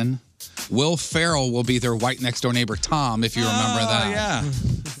Jefferson. Will Ferrell will be their white next door neighbor Tom, if you remember that. Yeah.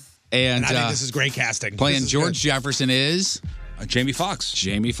 And And I think this is great casting. playing This is George good. Jefferson is Jamie Foxx.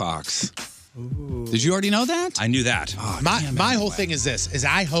 Jamie Foxx. Did you already know that? I knew that. My whole thing is this: is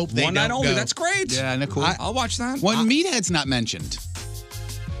I hope they One night don't only. go- That's great. Yeah, isn't it cool? I'll watch that. When Meathead's not mentioned.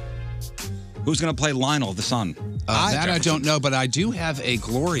 Who's going to play Lionel, the son? That I don't know, but I do have a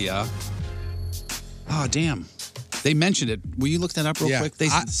Gloria. Oh, damn. They mentioned it. Will you look that up real Yeah. quick?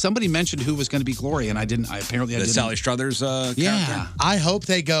 Somebody mentioned who was going to be Gloria, and I didn't. I didn't. Sally Struthers character? Yeah. I hope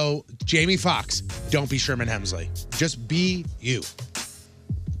they go Jamie Foxx. Don't be Sherman Hemsley. Just be you.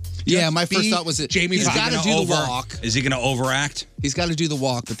 Yeah, my be first thought was that Jamie he's Foxx. got to Gonna do the over- walk. Is he going to overact? He's got to do the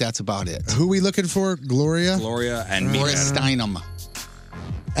walk, but that's about it. Who we looking for? Gloria? Gloria and Gloria Meathead. Steinem.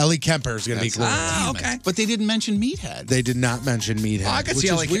 Ellie Kemper is going to be Gloria. Ah, Damn it. okay. But they didn't mention Meathead. They did not mention Meathead. I could Which see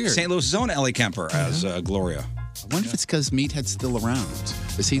is Ellie, weird. St. Louis' own Ellie Kemper as Gloria. I wonder if it's because Meathead's still around.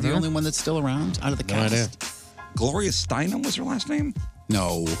 Is he the only one that's still around out of the No cast? idea. Gloria Steinem was her last name?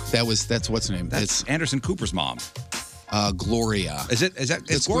 No, that's what's her name. That's Anderson Cooper's mom. Gloria. Is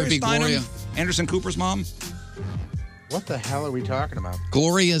It's Gloria gonna be Steinem Gloria. Anderson Cooper's mom? What the hell are we talking about?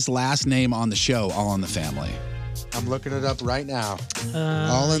 Gloria's last name on the show, All in the Family. I'm looking it up right now.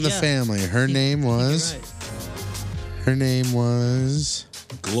 All in the yeah. Family. Her name was. Right. Her name was.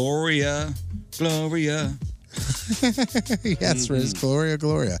 Gloria. Yes, Riz.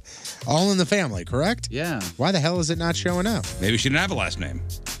 Gloria. All in the Family, correct? Yeah. Why the hell is it not showing up? Maybe she didn't have a last name.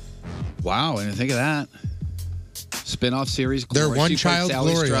 Wow, I didn't think of that. Spin-off series. Their Gloria. one She played child,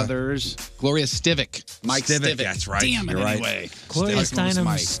 Sally Gloria. Struthers. Gloria Stivic. Mike Stivic. That's right. Damn it, You're right. anyway. Gloria Stivic was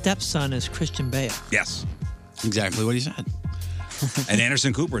Mike. Steinem's stepson is Christian Bale. Yes. Exactly what he said. And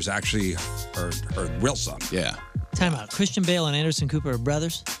Anderson Cooper is actually her real son. Yeah. Time out. Christian Bale and Anderson Cooper are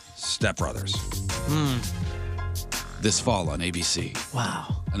brothers? Stepbrothers. This fall on ABC.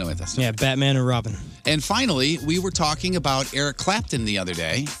 Wow. I know what that's. Yeah, Batman and Robin. And finally, we were talking about Eric Clapton the other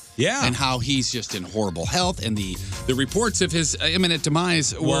day. Yeah. And how he's just in horrible health. And the reports of his imminent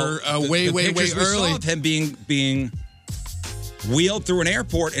demise were way pictures we early. saw of him being wheeled through an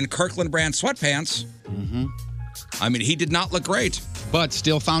airport in Kirkland brand sweatpants. Mm-hmm. I mean, he did not look great. But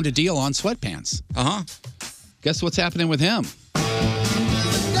still found a deal on sweatpants. Uh-huh. Guess what's happening with him?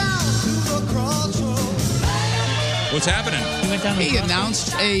 What's happening? He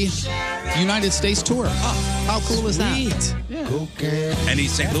announced a United States tour. How cool is that? Yeah. Any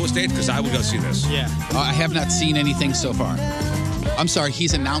St. Louis dates? Because I would go see this. Yeah. I have not seen anything so far. I'm sorry,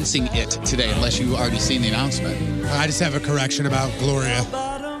 he's announcing it today, unless you've already seen the announcement. I just have a correction about Gloria.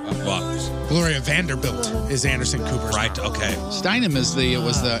 What? Gloria Vanderbilt is Anderson Cooper's Right, okay. Steinem is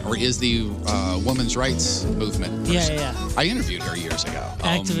the women's rights movement person. Yeah. I interviewed her years ago.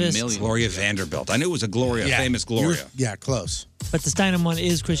 Activist. Gloria Vanderbilt. I knew it was a Gloria, Yeah. famous Gloria. Yeah, close. But the Steinem one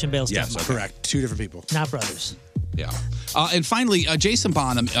is Christian Bale's Yes, stepmom. Correct. Two different people. Not brothers. Yeah. And finally, Jason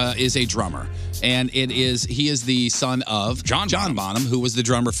Bonham is a drummer. And he is the son of John Bonham, who was the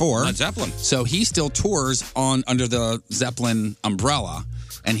drummer for Led Zeppelin. So he still tours under the Zeppelin umbrella.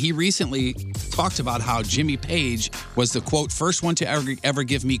 And he recently talked about how Jimmy Page was the, quote, first one to ever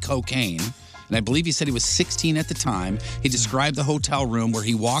give me cocaine. And I believe he said he was 16 at the time. He described the hotel room where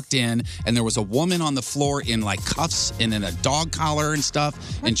he walked in, and there was a woman on the floor in like cuffs and in a dog collar and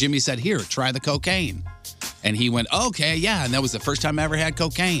stuff. And Jimmy said, "Here, try the cocaine." And he went, "Okay, yeah." And that was the first time I ever had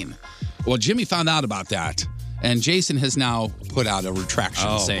cocaine. Well, Jimmy found out about that. And Jason has now put out a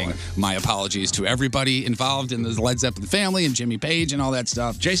retraction saying, my apologies to everybody involved in the Led Zeppelin family and Jimmy Page and all that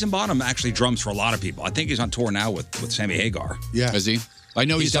stuff. Jason Bonham actually drums for a lot of people. I think he's on tour now with Sammy Hagar. Yeah. Is he? I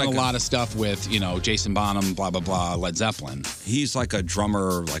know he's done like a lot of stuff with, Jason Bonham, blah, blah, blah, Led Zeppelin. He's like a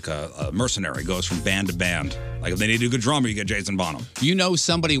drummer, like a mercenary, goes from band to band. Like if they need a good drummer, you get Jason Bonham.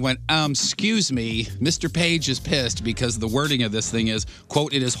 Somebody went, excuse me, Mr. Page is pissed because the wording of this thing is,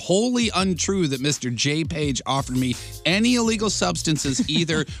 quote, it is wholly untrue that Mr. J. Page offered me any illegal substances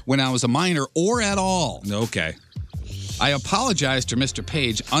either when I was a minor or at all. Okay. I apologize to Mr.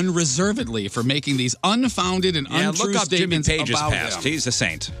 Page unreservedly for making these unfounded and untrue look up statements Jimmy Page's about past. him. He's a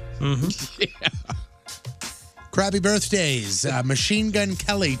saint. Yeah. Crappy birthdays. Machine Gun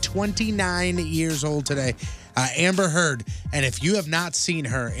Kelly, 29 years old today. Amber Heard. And if you have not seen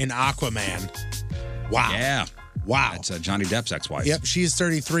her in Aquaman, wow. Yeah. Wow. That's Johnny Depp's ex-wife. Yep, she's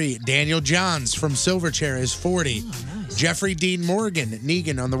 33. Daniel Johns from Silverchair is 40. Oh, nice. Jeffrey Dean Morgan,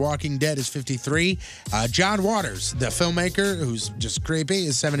 Negan on The Walking Dead, is 53. John Waters, the filmmaker, who's just creepy,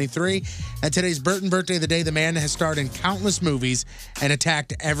 is 73. And today's Burton birthday, the day the man has starred in countless movies and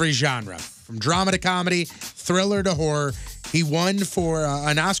attacked every genre. From drama to comedy, thriller to horror. He won for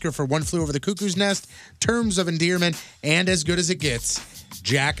an Oscar for One Flew Over the Cuckoo's Nest, Terms of Endearment, and As Good as It Gets.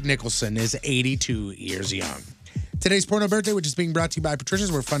 Jack Nicholson is 82 years young. Today's porno birthday, which is being brought to you by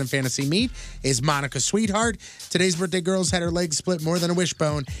Patricia's, where fun and fantasy meet, is Monica Sweetheart. Today's birthday girls had her legs split more than a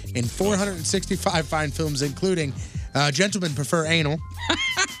wishbone in 465 fine films, including Gentlemen Prefer Anal,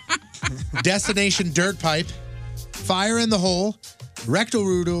 Destination Dirt Pipe, Fire in the Hole, Rectal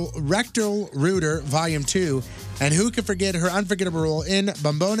Rooter Volume 2, and who can forget her unforgettable role in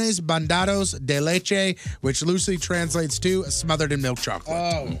Bombones Bandados de Leche, which loosely translates to Smothered in Milk Chocolate.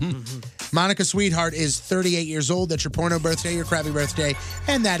 Oh. Monica Sweetheart is 38 years old. That's your porno birthday, your crappy birthday,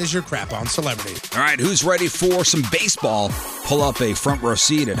 and that is your crap on celebrity. All right, who's ready for some baseball? Pull up a front row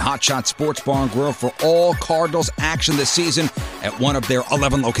seat at Hot Shot Sports Bar and Grill for all Cardinals action this season at one of their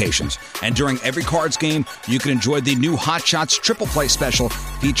 11 locations. And during every Cards game, you can enjoy the new Hot Shots Triple Play Special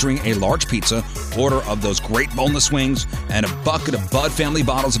featuring a large pizza, order of those great boneless wings, and a bucket of Bud family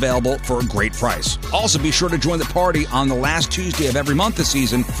bottles available for a great price. Also, be sure to join the party on the last Tuesday of every month this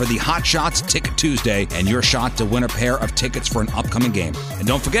season for the Hot Shots Ticket Tuesday and your shot to win a pair of tickets for an upcoming game. And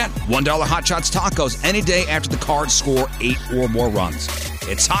don't forget, $1 Hot Shots tacos any day after the Cards score 8 or more runs.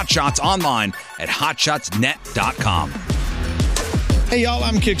 It's Hot Shots online at hotshotsnet.com. Hey, y'all,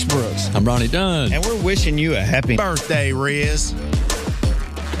 I'm Kix Brooks. I'm Ronnie Dunn. And we're wishing you a happy birthday, Riz.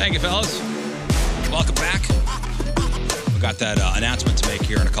 Thank you, fellas. Welcome back. We got that announcement to make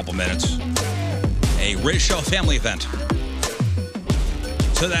here in a couple minutes. A Riz Show family event.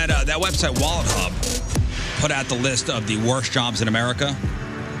 So that website, Wallet Hub, put out the list of the worst jobs in America.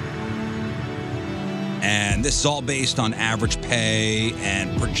 And this is all based on average pay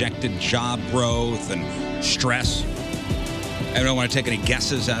and projected job growth and stress. Anyone want to take any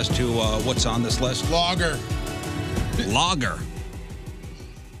guesses as to what's on this list? Logger. Logger.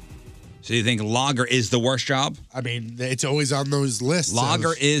 So you think logger is the worst job? I mean, it's always on those lists.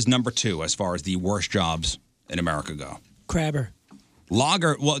 Logger is number 2 as far as the worst jobs in America go. Crabber.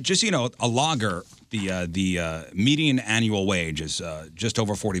 Logger, well, just, you know, a logger, the median annual wage is just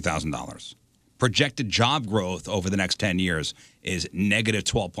over $40,000. Projected job growth over the next 10 years is negative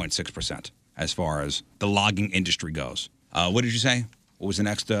 12.6% as far as the logging industry goes. What did you say? What was the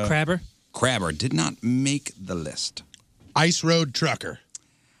next? Crabber. Crabber did not make the list. Ice road trucker.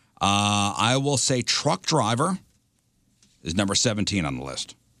 I will say truck driver is number 17 on the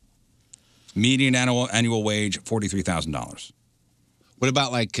list. Median annual wage, $43,000. What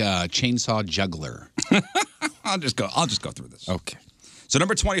about like chainsaw juggler? I'll just go through this. Okay. So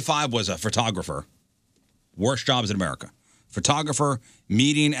number 25 was a photographer. Worst jobs in America. Photographer,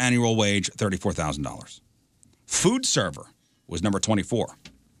 median annual wage, $34,000. Food server was number 24.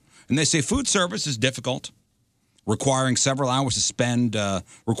 And they say food service is difficult, requiring several hours to spend,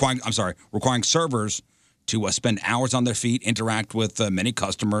 requiring servers to spend hours on their feet, interact with many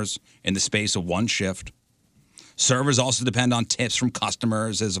customers in the space of one shift. Servers also depend on tips from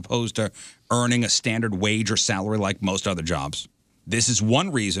customers as opposed to earning a standard wage or salary like most other jobs. This is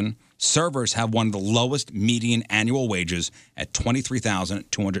one reason servers have one of the lowest median annual wages at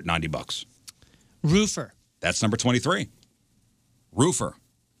 $23,290. Roofer. That's number 23. Roofer.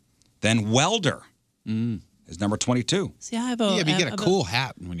 Then welder is number 22. See, I have but you get a cool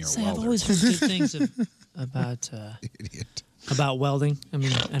hat when you're a welder. I've always heard good things about welding. I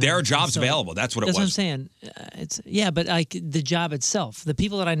mean, there are jobs available. That's what it was. That's what I'm saying. But like the job itself, the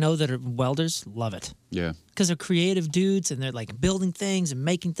people that I know that are welders love it. Yeah. Because they're creative dudes and they're like building things and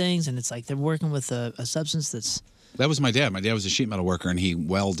making things, and it's like they're working with a substance that's. That was my dad. My dad was a sheet metal worker, and he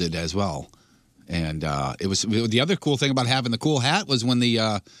welded as well. And it was the other cool thing about having the cool hat was when you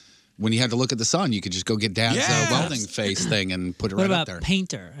had to look at the sun, you could just go get Dad's welding face thing and put it right up there. What about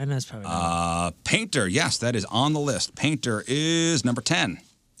painter? And that's probably painter. Yes, that is on the list. Painter is number 10.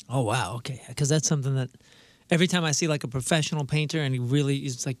 Oh wow, okay, because that's something that every time I see like a professional painter and he really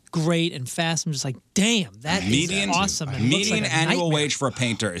is like great and fast, I'm just like, damn, that is awesome. And Median looks like annual nightmare. wage for a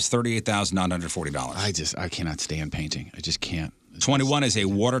painter is $38,940. I cannot stand painting. I just can't. 21 is a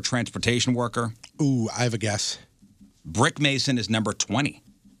water transportation worker. Ooh, I have a guess. Brick mason is number 20.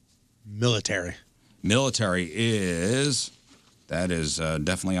 Military. Military is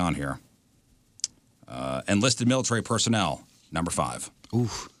definitely on here. Enlisted military personnel, number 5.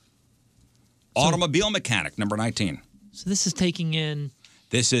 Oof. Automobile mechanic, number 19. So this is taking in.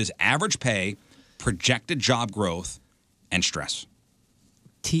 This is average pay, projected job growth, and stress.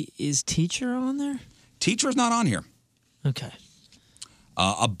 Is teacher on there? Teacher is not on here. Okay.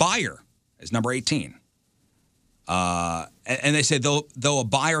 A buyer is number 18. And they say, though a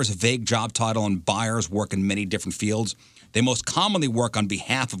buyer is a vague job title and buyers work in many different fields, they most commonly work on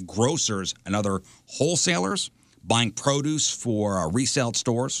behalf of grocers and other wholesalers, buying produce for resale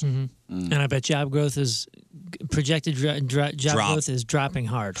stores. And I bet job growth is projected job growth is dropping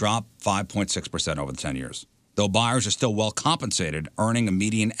hard. Drop 5.6% over the 10 years. Though buyers are still well compensated, earning a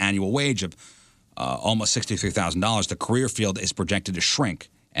median annual wage of almost $63,000, the career field is projected to shrink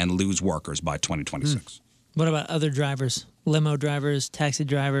and lose workers by 2026. What about other drivers? Limo drivers, taxi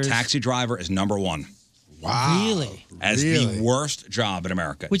drivers? Taxi driver is number 1. Wow. Really? As the worst job in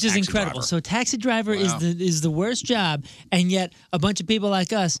America. Which is incredible. Driver. So taxi driver is the worst job, and yet a bunch of people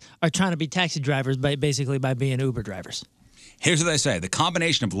like us are trying to be taxi drivers by being Uber drivers. Here's what they say. The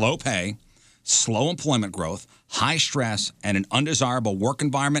combination of low pay, slow employment growth, high stress, and an undesirable work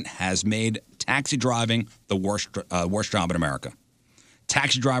environment has made taxi driving the worst job in America.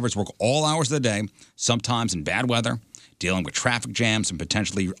 Taxi drivers work all hours of the day, sometimes in bad weather, dealing with traffic jams and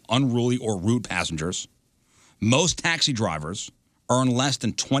potentially unruly or rude passengers. Most taxi drivers earn less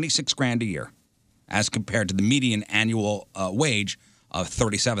than $26,000 a year, as compared to the median annual wage of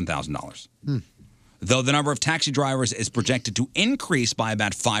 $37,000. Though the number of taxi drivers is projected to increase by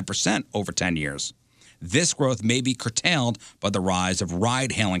about 5% over 10 years, this growth may be curtailed by the rise of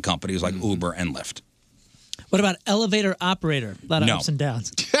ride-hailing companies like Uber and Lyft. What about elevator operator? A lot of ups and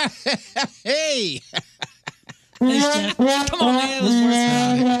downs. Hey! Thanks, Jeff. Come on, man. It was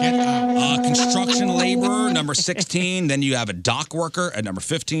worth Construction laborer, number 16. Then you have a dock worker at number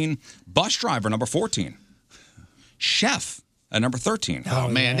 15. Bus driver, number 14. Chef at number 13. Oh,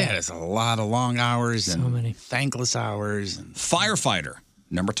 man, that is a lot of long hours and many thankless hours. And Firefighter,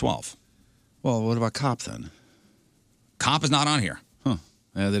 number 12. Well, what about cop then? Cop is not on here. Huh.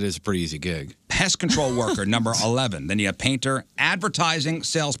 That is a pretty easy gig. Pest control worker, number 11. Then you have painter, advertising,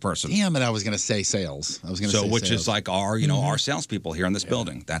 salesperson. Damn it, I was going to say sales. Which is like our, our salespeople here in this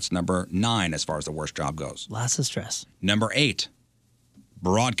building. That's number 9 as far as the worst job goes. Lots of stress. Number 8,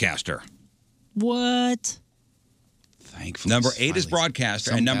 broadcaster. What? Thankfully. Number 8 is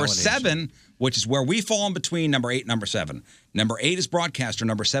broadcaster. And number 7, which is where we fall in between number 8 and number 7. Number 8 is broadcaster.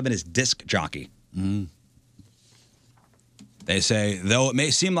 Number 7 is disc jockey. They say, though it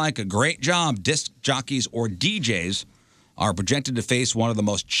may seem like a great job, disc jockeys or DJs are projected to face one of the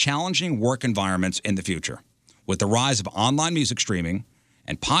most challenging work environments in the future. With the rise of online music streaming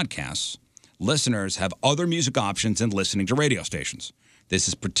and podcasts, listeners have other music options than listening to radio stations. This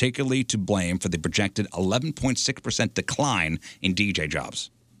is particularly to blame for the projected 11.6% decline in DJ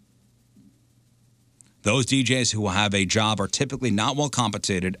jobs. Those DJs who have a job are typically not well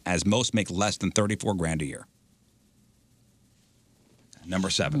compensated, as most make less than $34,000 a year.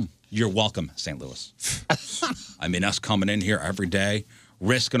 Number 7. You're welcome, St. Louis. I mean, us coming in here every day,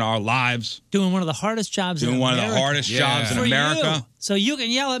 risking our lives. Doing one of the hardest jobs in America. Doing one of the hardest jobs in America. You. So you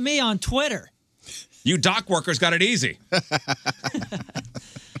can yell at me on Twitter. You dock workers got it easy.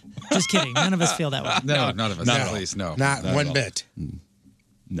 Just kidding. None of us feel that way. No, none of us. Not at least, no. Not one bit.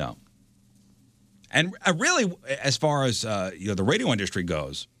 No. And really, as far as the radio industry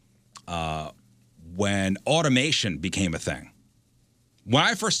goes, when automation became a thing, when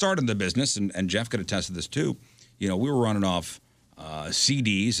I first started in the business, and Jeff could attest to this too, we were running off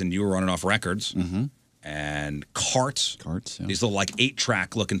CDs and you were running off records and carts. Yeah. These little like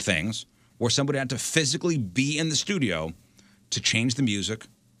 8-track looking things where somebody had to physically be in the studio to change the music,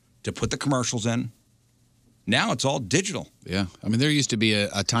 to put the commercials in. Now it's all digital. Yeah. I mean, there used to be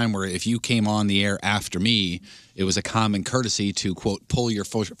a time where if you came on the air after me, it was a common courtesy to, quote, pull your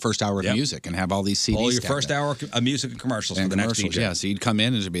first hour of music and have all these CDs. Pull your first hour of music and commercials for the next DJ. Yeah, so you'd come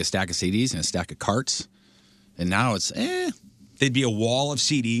in and there'd be a stack of CDs and a stack of carts. And now it's, There'd be a wall of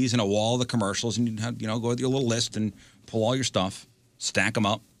CDs and a wall of the commercials, and you'd have, go with your little list and pull all your stuff, stack them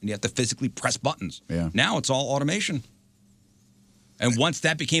up, and you have to physically press buttons. Yeah. Now it's all automation. And once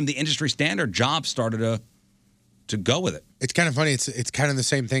that became the industry standard, jobs started to go with it. It's kind of funny. It's kind of the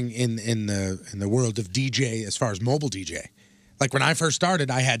same thing in the world of DJ as far as mobile DJ. Like when I first started,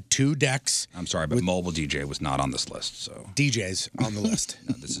 I had 2 decks. I'm sorry, but mobile DJ was not on this list. So DJs on the list.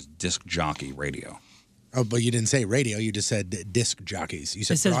 No, this is disc jockey radio. Oh, but you didn't say radio. You just said disc jockeys. You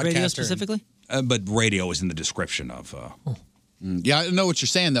said it says radio broadcaster specifically? But radio is in the description of... Yeah, I know what you're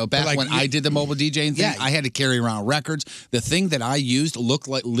saying, though. Back when I did the mobile DJing thing, I had to carry around records. The thing that I used looked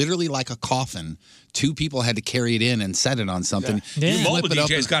literally like a coffin. 2 people had to carry it in and set it on something. Yeah. Your mobile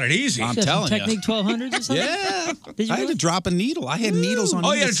DJ's got it easy. I'm telling you. Technique 1200 or something? Yeah. I had to drop a needle. I had needles on Oh,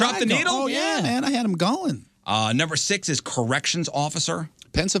 either you had to drop side the needle? Oh, yeah, man. I had them going. Number 6 is corrections officer.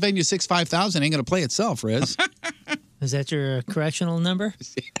 Pennsylvania 65000 ain't going to play itself, Riz. Is that your correctional number?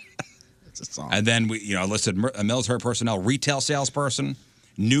 And then we, listed military personnel, retail salesperson,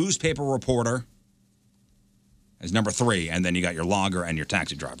 newspaper reporter as number 3, and then you got your logger and your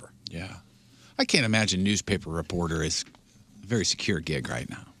taxi driver. Yeah. I can't imagine newspaper reporter is a very secure gig right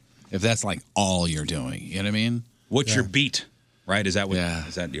now. If that's like all you're doing, you know what I mean? What's your beat? Right? Is that what? Yeah.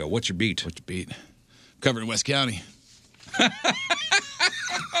 Is that what's your beat? What's your beat? Covered in West County.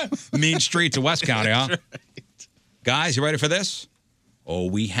 Mean streets of West County, huh? Right. Guys, you ready for this? Oh,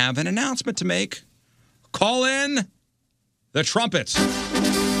 we have an announcement to make. Call in the trumpets.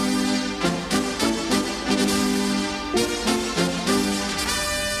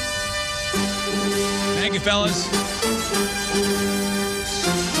 Thank you, fellas. All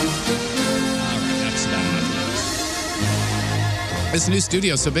right, that's about enough. This new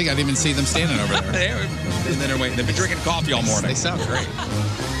studio's so big, I didn't even see them standing over there. They've been drinking coffee all morning. They sound great.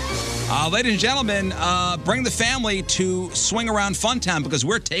 Ladies and gentlemen, bring the family to Swing Around Funtown because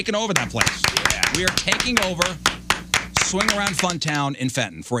we're taking over that place. Yeah. We are taking over Swing Around Funtown in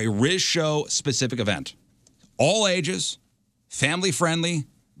Fenton for a Riz Show specific event. All ages, family friendly.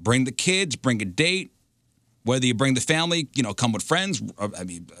 Bring the kids, bring a date. Whether you bring the family, come with friends,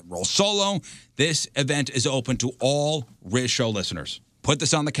 roll solo. This event is open to all Riz Show listeners. Put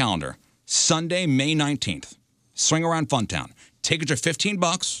this on the calendar. Sunday, May 19th. Swing Around Funtown. Tickets are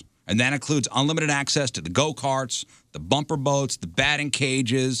 $15. And that includes unlimited access to the go-karts, the bumper boats, the batting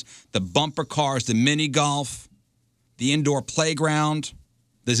cages, the bumper cars, the mini golf, the indoor playground.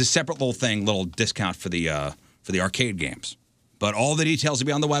 There's a separate little discount for the arcade games. But all the details will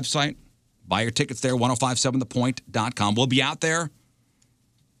be on the website. Buy your tickets there, 1057thepoint.com. We'll be out there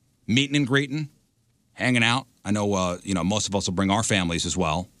meeting and greeting, hanging out. I know, most of us will bring our families as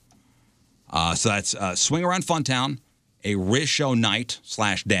well. So that's Swing Around Funtown. a Riz Show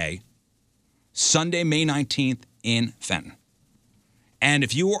night/day, Sunday, May 19th in Fenton. And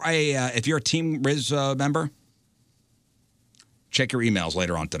if you're a Team Riz member, check your emails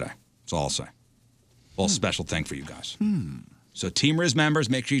later on today. That's all I'll say. A little special thing for you guys. So Team Riz members,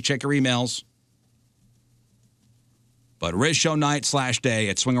 make sure you check your emails. But Riz Show night/day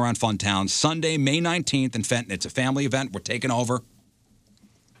at Swing Around Funtown, Sunday, May 19th in Fenton. It's a family event. We're taking over.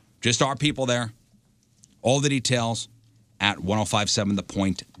 Just our people there. All the details at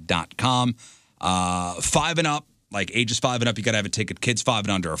 1057thepoint.com. 5 and up, like ages 5 and up, you got to have a ticket. Kids 5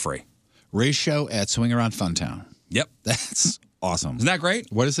 and under are free. Race show at Swing Around Funtown. Yep. That's awesome. Isn't that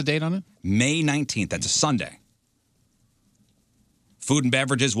great? What is the date on it? May 19th. That's a Sunday. Food and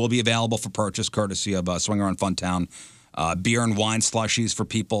beverages will be available for purchase, courtesy of Swing Around Funtown. Beer and wine slushies for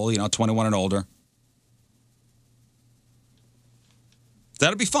people, 21 and older.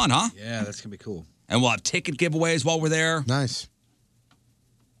 That'll be fun, huh? Yeah, that's going to be cool. And we'll have ticket giveaways while we're there. Nice.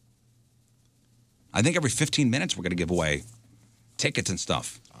 I think every 15 minutes we're going to give away tickets and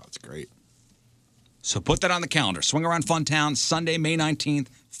stuff. Oh, that's great. So put that on the calendar. Swing Around Funtown, Sunday, May 19th.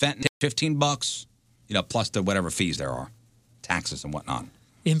 Fenton, $15, plus the whatever fees there are. Taxes and whatnot.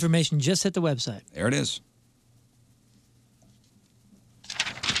 Information just hit the website. There it is.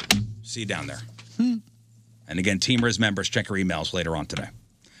 See you down there. And again, Team Riz members, check your emails later on today.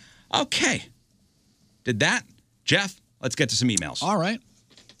 Okay. Did that. Jeff, let's get to some emails. All right.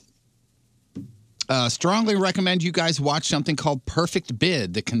 Strongly recommend you guys watch something called Perfect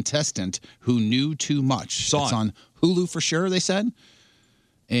Bid, the contestant who knew too much. It's on Hulu for sure, they said.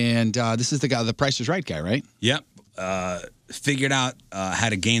 And this is the guy, the Price is Right guy, right? Yep. Figured out how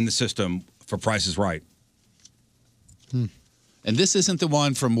to game the system for Price is Right. And this isn't the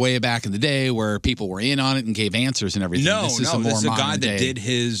one from way back in the day where people were in on it and gave answers and everything. No, this is a guy that did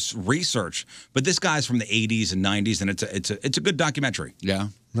his research. But this guy's from the 80s and 90s, and it's a good documentary. Yeah.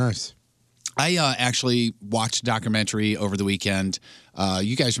 Nice. I actually watched a documentary over the weekend.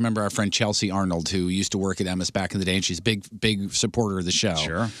 You guys remember our friend Chelsea Arnold, who used to work at Emmis back in the day, and she's a big supporter of the show.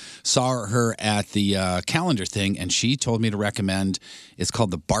 Sure. Saw her at the calendar thing, and she told me to recommend, it's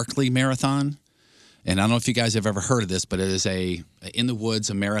called the Barkley Marathon. And I don't know if you guys have ever heard of this, but it is a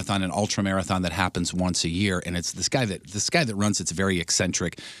marathon, an ultra marathon that happens once a year. And it's this guy that runs it's very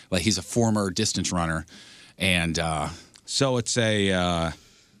eccentric. Like he's a former distance runner. And so it's a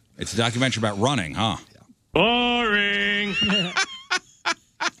documentary about running, huh? Boring.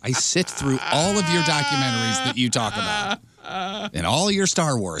 I sit through all of your documentaries that you talk about. And all your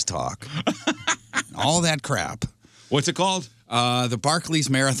Star Wars talk. All that crap. What's it called? The Barclays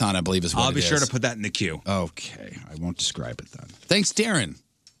Marathon, I believe is what it is. I'll be sure to put that in the queue. Okay. I won't describe it then. Thanks, Darren.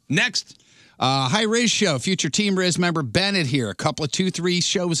 Next. Hi, Riz Show. Future Team Riz member Bennett here. A couple of 2-3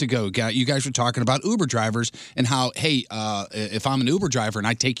 shows ago, you guys were talking about Uber drivers and how, hey, if I'm an Uber driver and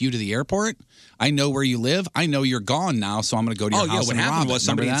I take you to the airport, I know where you live. I know you're gone now, so I'm going to go to your house what and happened rob was it.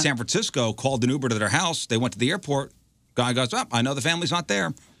 somebody in Remember that? San Francisco called an Uber to their house. They went to the airport. Guy goes, I know the family's not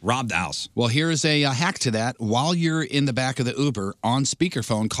there. Robbed the house. Well, here's a hack to that. While you're in the back of the Uber, on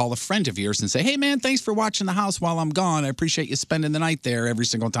speakerphone, call a friend of yours and say, hey, man, thanks for watching the house while I'm gone. I appreciate you spending the night there every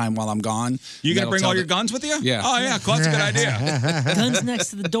single time while I'm gone. You going to bring all your guns with you? Yeah. Oh, yeah, that's a good idea. Guns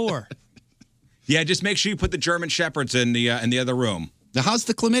next to the door. Yeah, just make sure you put the German Shepherds in the other room. Now, how's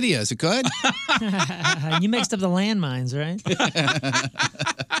the chlamydia? Is it good? You mixed up the landmines, right?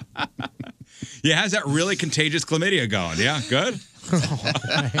 Yeah, how's that really contagious chlamydia going? Yeah, good?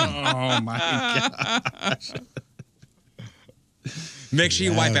 Oh, my gosh. Make sure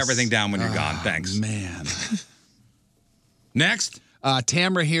you wipe everything down when you're gone. Thanks. Man. Next.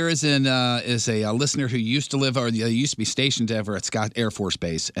 Tamara here is a listener who used to live, or they used to be stationed ever at Scott Air Force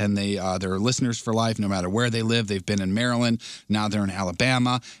Base, and they're listeners for life no matter where they live. They've been in Maryland, now they're in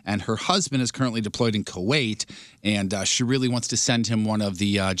Alabama, and her husband is currently deployed in Kuwait, and she really wants to send him one of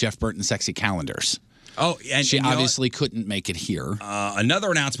the Jeff Burton sexy calendars. Oh, and she obviously couldn't make it here. Another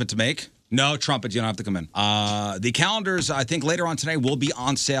announcement to make. No, trumpet, you don't have to come in. The calendars, I think later on today, will be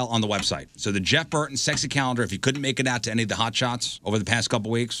on sale on the website. So the Jeff Burton Sexy Calendar, if you couldn't make it out to any of the hot shots over the past couple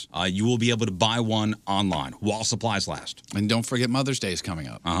weeks, you will be able to buy one online while supplies last. And don't forget Mother's Day is coming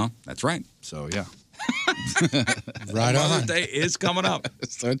up. That's right. So, yeah. Right on. Mother's Day is coming up.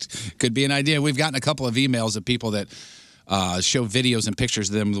 So it could be an idea. We've gotten a couple of emails of people that show videos and pictures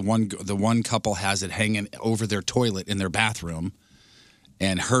of them. The one couple has it hanging over their toilet in their bathroom.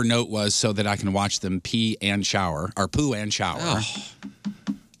 And her note was so that I can watch them pee and shower, or poo and shower. Oh.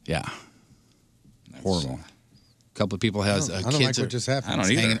 Yeah. Horrible. A couple of people has I don't kids like what just happened. I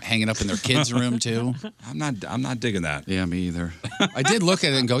don't either. hanging up in their kids' room too. I'm not digging that. Yeah, me either. I did look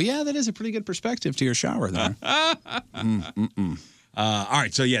at it and go, yeah, that is a pretty good perspective to your shower there. All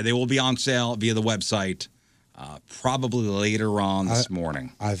right, so yeah, they will be on sale via the website probably later on this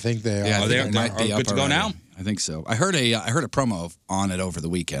morning. I think they are. Yeah, They might be are up good to go already. now? I think so. I heard a promo on it over the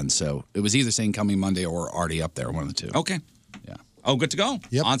weekend, so it was either saying coming Monday or already up there, one of the two. Okay. Yeah. Oh, good to go.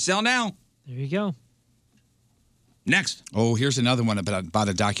 Yep. On sale now. There you go. Next. Oh, here's another one about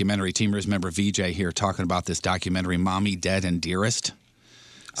a documentary. Teamers member VJ here talking about this documentary, Mommy, Dead, and Dearest.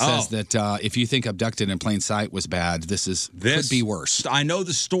 Says that if you think Abducted in Plain Sight was bad, this could be worse. I know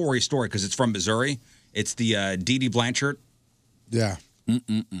the story because it's from Missouri. It's the Dee Dee Blanchard. Yeah.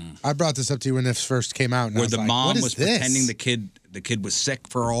 I brought this up to you when this first came out. And Where I was the like, mom what is was this? pretending the kid was sick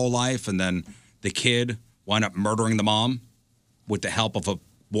for her whole life, and then the kid wound up murdering the mom with the help of a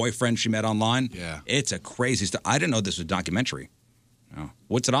boyfriend she met online. Yeah. It's a crazy stuff. I didn't know this was a documentary. Oh.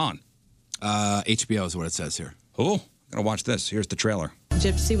 What's it on? HBO is what it says here. Oh, I'm going to watch this. Here's the trailer.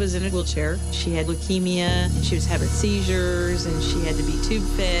 Gypsy was in a wheelchair. She had leukemia, and she was having seizures, and she had to be tube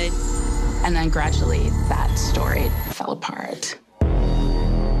fed. And then gradually that story fell apart.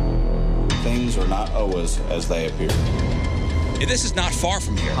 Things are not always as they appear. Yeah, this is not far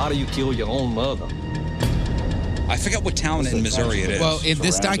from here. How do you kill your own mother? I forget what town in Missouri it is. Well, in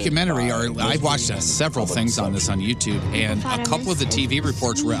this documentary, I've watched several things on this on YouTube, and a couple of the TV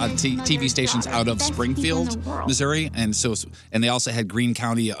reports were on TV stations out of Springfield, Missouri, and they also had Greene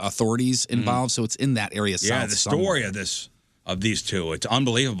County authorities involved, so it's in that area. Yeah, south the somewhere. story of these two, it's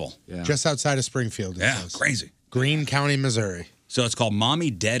unbelievable. Yeah. Just outside of Springfield. Yeah, crazy. Greene County, Missouri. So it's called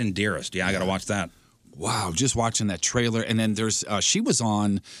Mommy, Dead, and Dearest. Yeah, I got to watch that. Wow, just watching that trailer, and then there's she was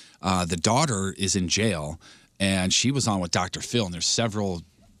on. The daughter is in jail. And she was on with Dr. Phil, and there's several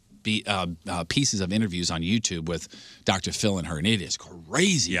pieces of interviews on YouTube with Dr. Phil and her, and it is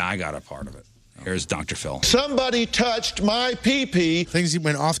crazy. Yeah, I got a part of it. Here's Dr. Phil. Somebody touched my pee-pee. Things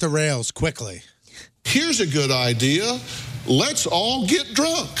went off the rails quickly. Here's a good idea. Let's all get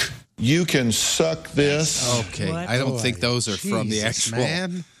drunk. You can suck this. Okay, I don't think those are from the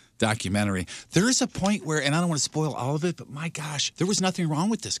actual documentary. There is a point where, and I don't want to spoil all of it, but my gosh, there was nothing wrong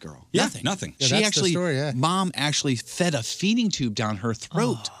with this girl. Yeah, nothing. Yeah, She that's actually, the story, yeah. mom actually fed a feeding tube down her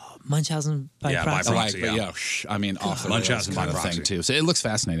throat. Munchausen by Yeah, proxy. by proxy, yeah. I mean, off the Munchausen rails by kind of proxy. thing too. So it looks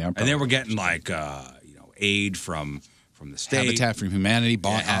fascinating. And they were getting like aid from the state. Habitat for Humanity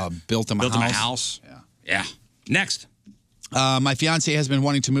built them a house. Yeah. Next. My fiance has been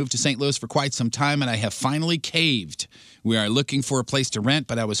wanting to move to St. Louis for quite some time, and I have finally caved. We are looking for a place to rent,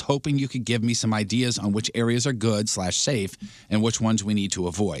 but I was hoping you could give me some ideas on which areas are good/safe and which ones we need to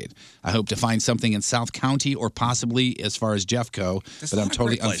avoid. I hope to find something in South County or possibly as far as Jeffco, There's but a I'm lot of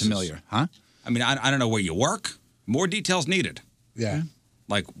totally great places. unfamiliar. Huh? I mean, I don't know where you work. More details needed. Yeah.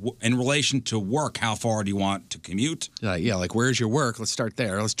 Like in relation to work, how far do you want to commute? Yeah, like where's your work? Let's start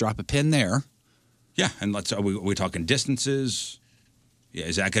there. Let's drop a pin there. Yeah, and are we talking distances? Yeah,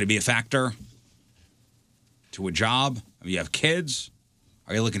 is that going to be a factor to a job? I mean, you have kids.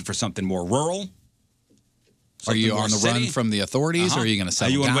 Are you looking for something more rural? Are you Something on the more run city? from the authorities, or are you going to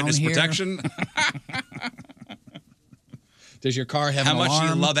settle Are you down in witness here? protection? Does your car have How an much do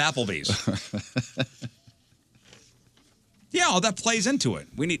you alarm? love Applebee's? Yeah, all that plays into it.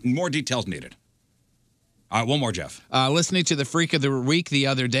 We need more details needed. All right, one more, Jeff. Listening to the Freak of the Week the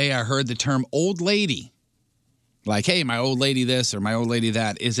other day, I heard the term old lady. Like, hey, my old lady this or my old lady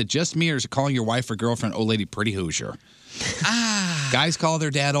that. Is it just me or is it calling your wife or girlfriend old lady pretty Hoosier? Guys call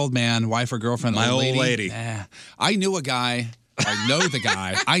their dad old man, wife or girlfriend My old old lady. I knew a guy. I know the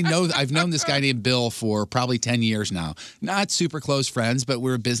guy. I've known this guy named Bill for probably 10 years now. Not super close friends, but we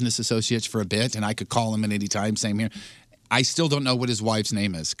were business associates for a bit, and I could call him at any time. Same here. I still don't know what his wife's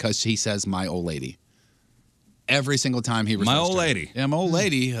name is because he says my old lady. Every single time he refers My to old her. lady. Yeah, my old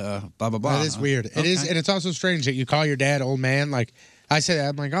lady. Blah, blah, blah. That is weird. It is, and it's also strange that you call your dad old man. Like I say that,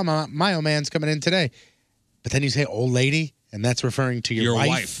 I'm like, oh, my old man's coming in today. But then you say old lady, and that's referring to your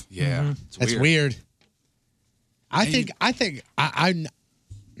wife. Yeah. Mm-hmm. That's weird. I don't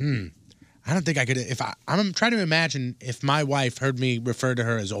think I could, I'm trying to imagine if my wife heard me refer to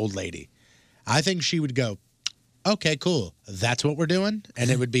her as old lady. I think she would go, okay, cool. That's what we're doing. And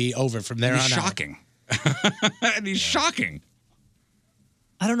it would be over from there on out. Shocking. And he's shocking.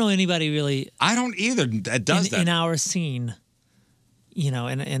 I don't know anybody really. I don't either that does that. In our scene, in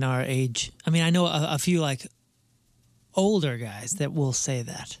our age. I mean, I know a few like older guys that will say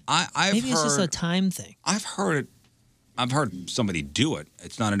that. Maybe it's just a time thing. I've heard somebody do it.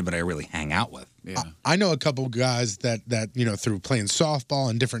 It's not anybody I really hang out with. Yeah. I know a couple guys that through playing softball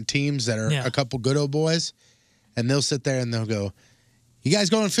and different teams that are a couple good old boys. and they'll sit there and they'll go, "You guys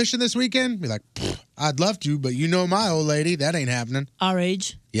going fishing this weekend?" Be like, "I'd love to, but you know my old lady, that ain't happening." Our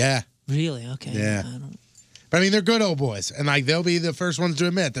age? Yeah. Really? Okay. Yeah. I don't... But I mean, they're good old boys, and like they'll be the first ones to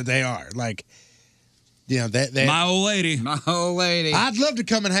admit that they are. Like, you know, they my old lady. My old lady. I'd love to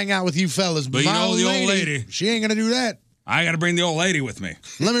come and hang out with you fellas, but you my know old the lady, old lady. she ain't gonna do that. I got to bring the old lady with me.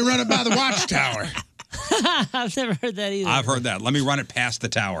 Let me run it by the watchtower. I've never heard that either. I've heard that. Let me run it past the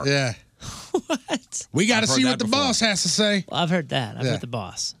tower. Yeah. What? We got to I've heard see that what the before. boss has to say. Well, I've heard that. I've heard the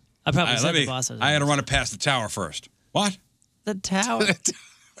boss. I probably said the boss. I had to run it past the tower first. What? The tower.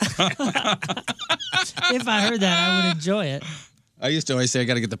 If I heard that, I would enjoy it. I used to always say I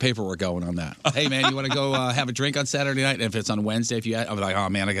got to get the paperwork going on that. Hey man, you want to go have a drink on Saturday night? And if it's on Wednesday, I'm like, oh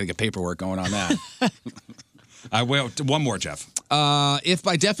man, I got to get paperwork going on that. One more, Jeff. If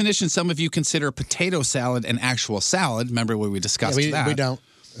by definition some of you consider potato salad an actual salad, remember when we discussed that? We don't.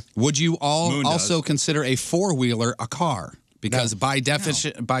 Would you all Moon also does. consider a four-wheeler a car? Because by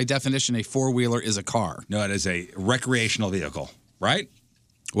definition, a four-wheeler is a car. No, it is a recreational vehicle, right?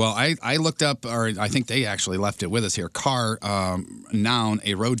 Well, I looked up, or I think they actually left it with us here. Car, noun,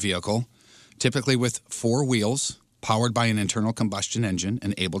 a road vehicle, typically with four wheels, powered by an internal combustion engine,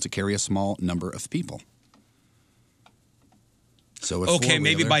 and able to carry a small number of people. So Okay,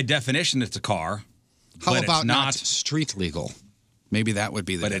 maybe by definition it's a car. How but about it's not street legal? Maybe that would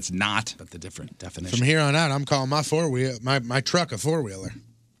be the. But it's not. But the different definition. From here on out, I'm calling my my truck a four-wheeler.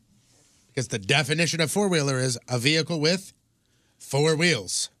 Because the definition of four-wheeler is a vehicle with four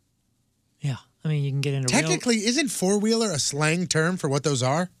wheels. Yeah. I mean, you can get into Technically, isn't four-wheeler a slang term for what those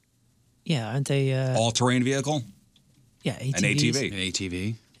are? Yeah, aren't they? All-terrain vehicle? Yeah, ATVs. An ATV. An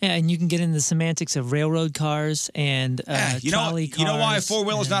ATV. Yeah, and you can get into the semantics of railroad cars and trolley cars. You know why a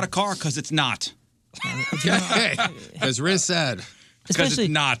four-wheeler is not a car? Because it's not. As Riz said. Especially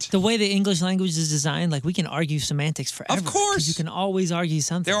it's not. The way the English language is designed, like we can argue semantics forever. Of course. You can always argue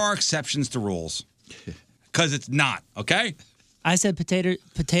something. There are exceptions to rules. Because it's not, okay? I said potato.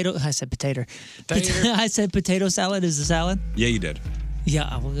 I said potato. I said potato salad is a salad. Yeah, you did.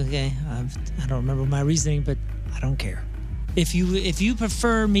 Yeah, well, okay. I don't remember my reasoning, but I don't care. If you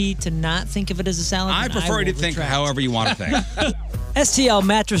prefer me to not think of it as a salad, I prefer you to think however you want to think.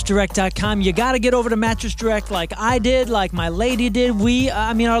 STLMattressDirect.com. You got to get over to Mattress Direct like I did, like my lady did.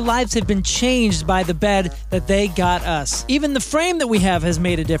 Our lives have been changed by the bed that they got us. Even the frame that we have has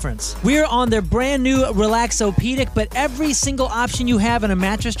made a difference. We're on their brand new Relaxopedic, but every single option you have in a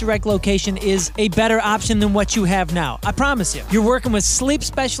Mattress Direct location is a better option than what you have now. I promise you. You're working with sleep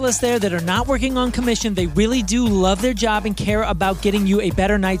specialists there that are not working on commission. They really do love their job and care about getting you a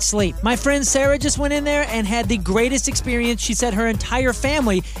better night's sleep. My friend Sarah just went in there and had the greatest experience. She said her entire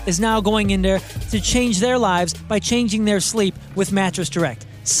family is now going in there to change their lives by changing their sleep with Mattress Direct.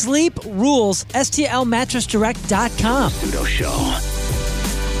 Sleep rules. STLMattressDirect.com. Pseudo Show.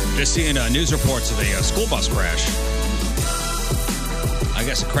 Just seeing news reports of a school bus crash. I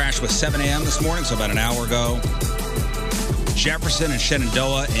guess it crashed with 7 a.m. this morning, so about an hour ago. Jefferson and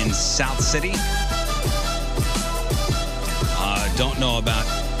Shenandoah in South City. Don't know about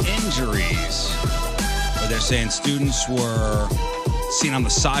injuries, but they're saying students were seen on the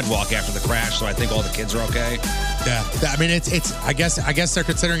sidewalk after the crash, so I think all the kids are okay. Yeah, I mean it's. I guess they're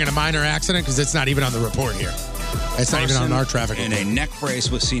considering it a minor accident because it's not even on the report here. It's not even on our traffic report. report. And a neck brace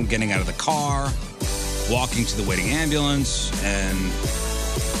was seen getting out of the car, walking to the waiting ambulance, and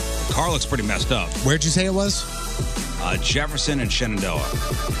the car looks pretty messed up. Where'd you say it was? Jefferson and Shenandoah.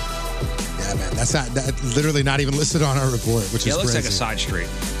 Yeah, man, that's literally not even listed on our report, which is it looks crazy. like a side street.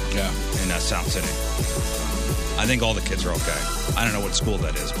 Yeah, in South City. I think all the kids are okay. I don't know what school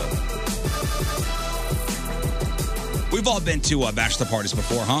that is, but we've all been to bachelor parties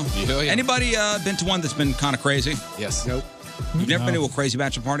before, huh? Yeah. Anybody been to one that's been kind of crazy? Yes. Nope. You've never been to a crazy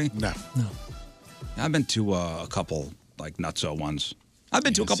bachelor party? No. I've been to a couple like nutso ones. I've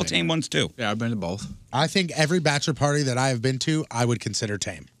been to a couple tame ones too. Yeah, I've been to both. I think every bachelor party that I have been to, I would consider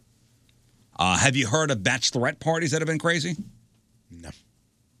tame. Have you heard of bachelorette parties that have been crazy? No.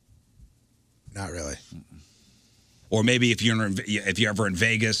 Not really. Or maybe if you're ever in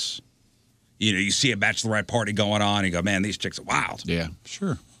Vegas, you see a bachelorette party going on, and you go, man, these chicks are wild. Yeah,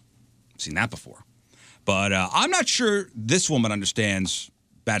 sure. I've seen that before. But I'm not sure this woman understands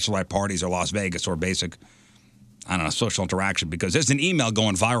bachelorette parties or Las Vegas or basic, I don't know, social interaction, because there's an email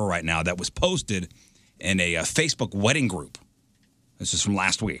going viral right now that was posted in a Facebook wedding group. This is from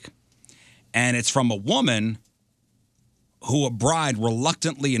last week. And it's from a woman who a bride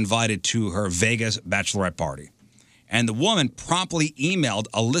reluctantly invited to her Vegas bachelorette party. And the woman promptly emailed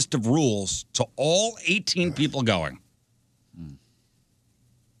a list of rules to all 18 people going.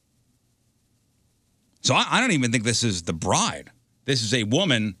 So I don't even think this is the bride. This is a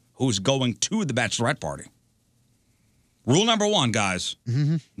woman who's going to the bachelorette party. Rule number 1, guys.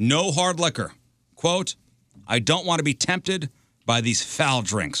 No hard liquor. Quote, I don't want to be tempted by these foul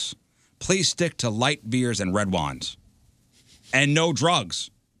drinks. Please stick to light beers and red wines. And no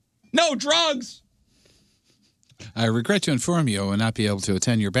drugs. No drugs! I regret to inform you I will not be able to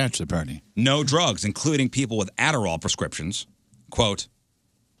attend your bachelor party. No drugs, including people with Adderall prescriptions. Quote,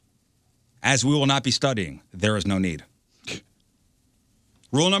 as we will not be studying, there is no need.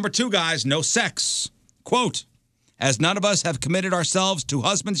 Rule number 2, guys, no sex. Quote, as none of us have committed ourselves to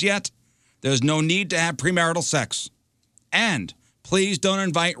husbands yet, there's no need to have premarital sex. And please don't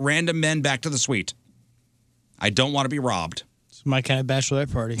invite random men back to the suite. I don't want to be robbed. It's my kind of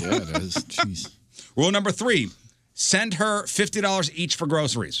bachelorette party. Yeah, it is. Jeez. Rule number 3, send her $50 each for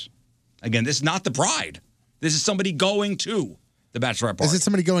groceries. Again, this is not the bride. This is somebody going to the bachelorette party. Is it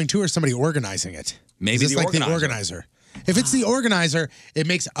somebody going to or somebody organizing it? Maybe is this the like the organizer. If it's the organizer, it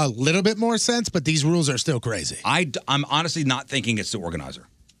makes a little bit more sense, but these rules are still crazy. I'm honestly not thinking it's the organizer.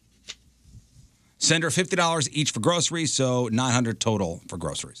 Send her $50 each for groceries, so $900 total for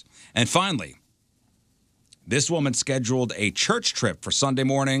groceries. And finally, this woman scheduled a church trip for Sunday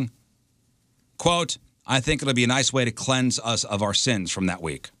morning. Quote, I think it'll be a nice way to cleanse us of our sins from that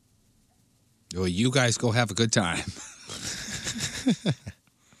week. Well, you guys go have a good time.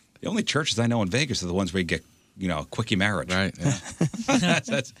 The only churches I know in Vegas are the ones where you get, quickie marriage. Right.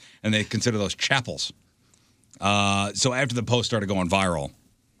 Yeah. And they consider those chapels. So after the post started going viral,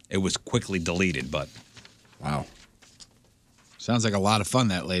 it was quickly deleted, but. Wow. Sounds like a lot of fun,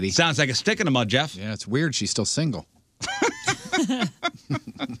 that lady. Sounds like a stick in the mud, Jeff. Yeah, it's weird she's still single.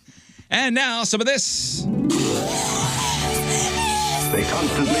 And now, some of this. They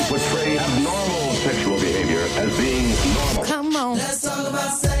constantly portray abnormal sexual behavior as being normal. Come on. Let's talk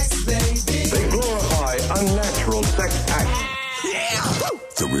about sex, baby. They glorify unnatural sex acts.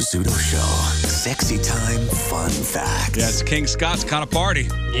 The Rizzuto Show. Sexy time fun facts. Yeah, it's King Scott's kind of party.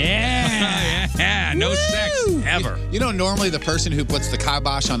 Yeah. Yeah. No sex ever. You know, normally the person who puts the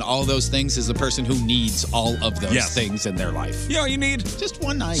kibosh on all those things is the person who needs all of those things in their life. You need just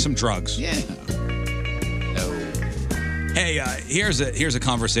one night. Some drugs. Yeah. Hey, here's a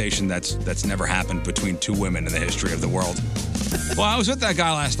conversation that's never happened between two women in the history of the world. Well, I was with that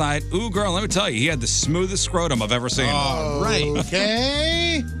guy last night. Ooh, girl, let me tell you, he had the smoothest scrotum I've ever seen. Oh, right.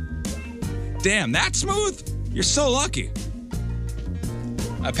 Okay. Damn, that smooth? You're so lucky.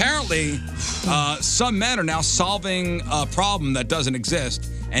 Apparently, some men are now solving a problem that doesn't exist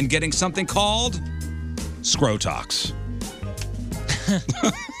and getting something called Scrotox.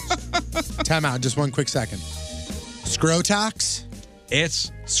 Time out, just one quick second. Scrotox?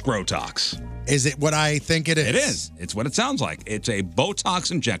 It's Scrotox. Is it what I think it is? It is. It's what it sounds like. It's a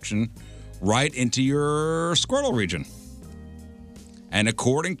Botox injection right into your scrotal region. And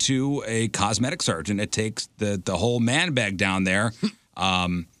according to a cosmetic surgeon, it takes the whole man bag down there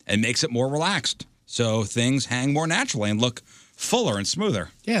and makes it more relaxed. So things hang more naturally and look fuller and smoother.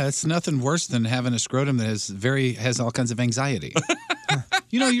 Yeah, it's nothing worse than having a scrotum that has all kinds of anxiety.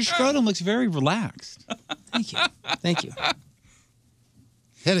 You know, your scrotum looks very relaxed. Thank you.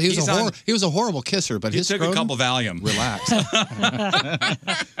 He was a horrible kisser, but his took scrotum, a couple Valium. Relaxed.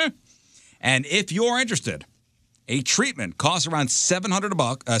 And if you're interested, a treatment costs around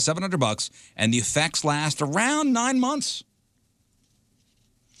 $700, and the effects last around 9 months.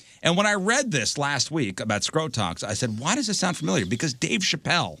 And when I read this last week about Scrotox, I said, why does this sound familiar? Because Dave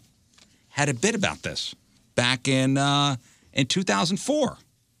Chappelle had a bit about this back in 2004.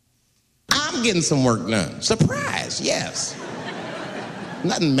 I'm getting some work done. Surprise, yes.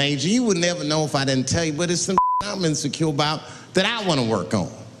 Nothing major. You would never know if I didn't tell you, but it's some I'm insecure about that I want to work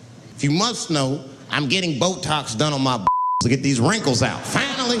on. If you must know, I'm getting Botox done on my to get these wrinkles out.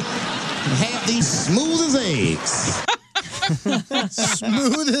 Finally, have these smooth as eggs.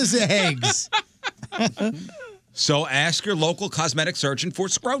 Smooth as eggs. So ask your local cosmetic surgeon for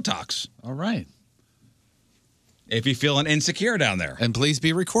Scrotox. All right. If you're feeling insecure down there. And please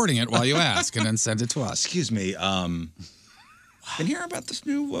be recording it while you ask and then send it to us. Excuse me. Been hearing about this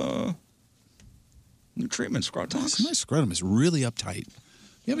new treatment, Scrotox? My scrotum is really uptight.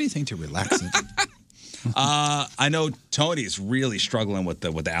 You have anything to relax it? I know Tony's really struggling with the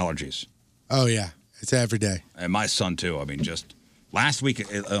allergies. Oh, yeah. It's every day. And my son, too. I mean, just last week,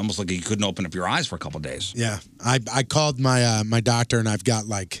 it almost like he couldn't open up your eyes for a couple of days. Yeah. I called my doctor, and I've got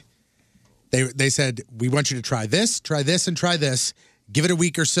like, they said, we want you to try this, and try this. Give it a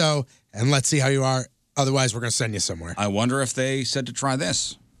week or so, and let's see how you are. Otherwise, we're going to send you somewhere. I wonder if they said to try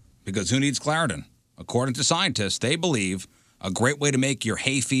this, because who needs Claritin? According to scientists, they believe A great way to make your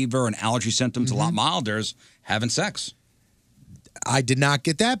hay fever and allergy symptoms a lot milder is having sex. I did not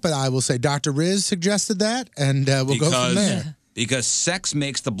get that, but I will say Dr. Riz suggested that, and we'll go from there. Because sex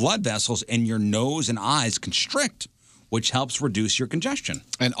makes the blood vessels in your nose and eyes constrict, which helps reduce your congestion.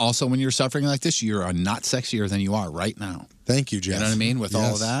 And also, when you're suffering like this, you are not sexier than you are right now. Thank you, Jeff. You know what I mean? With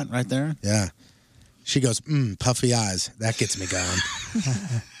all of that right there? Yeah. She goes, puffy eyes. That gets me going.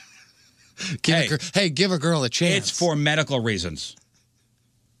 Give a girl a chance. It's for medical reasons.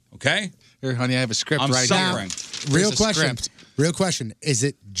 Okay? Here, honey, I have a script I'm right suffering. now. Real question. Is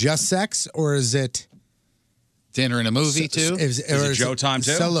it just sex, or is it dinner and a movie too? Is it Joe time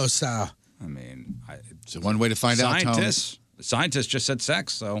too? Solo style. I mean, it's one way to find out. The scientists just said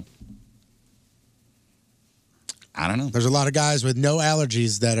sex, so I don't know. There's a lot of guys with no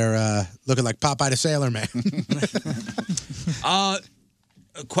allergies that are looking like Popeye the Sailor Man.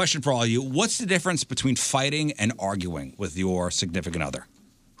 A question for all of you. What's the difference between fighting and arguing with your significant other?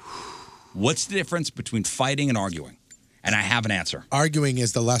 What's the difference between fighting and arguing? And I have an answer. Arguing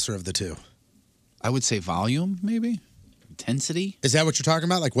is the lesser of the two. I would say volume, maybe? Intensity? Is that what you're talking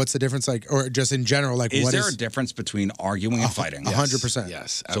about? Like, what's the difference? Like, or just in general, like, Is there a difference between arguing and fighting? 100%.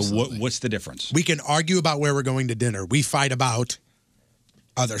 Yes, So what's the difference? We can argue about where we're going to dinner. We fight about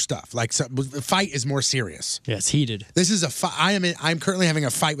other stuff. Like, the fight is more serious. Yeah, it's heated. This is a fight. I'm currently having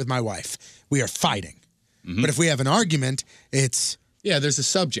a fight with my wife. We are fighting. But if we have an argument, it's... Yeah, there's a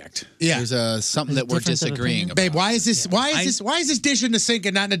subject. Yeah. There's something that we're disagreeing about. Babe, why is this dish in the sink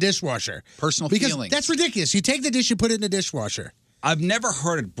and not in the dishwasher? Personal because feelings. That's ridiculous. You take the dish, you put it in the dishwasher. I've never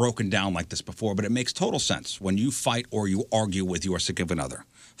heard it broken down like this before, but it makes total sense when you fight or you argue with your significant other.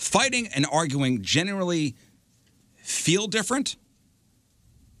 Fighting and arguing generally feel different.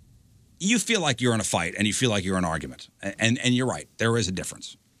 You feel like you're in a fight and you feel like you're in an argument. And you're right. There is a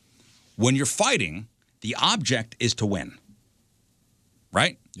difference. When you're fighting, the object is to win.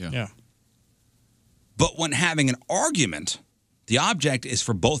 Right? Yeah. But when having an argument, the object is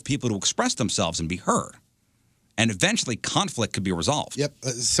for both people to express themselves and be heard. And eventually conflict could be resolved. Yep.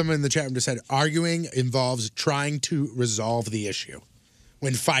 Someone in the chat room just said arguing involves trying to resolve the issue.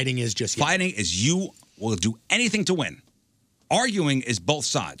 When fighting is just... Fighting is you will do anything to win. Arguing is both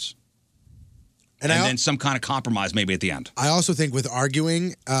sides. And then some kind of compromise maybe at the end. I also think with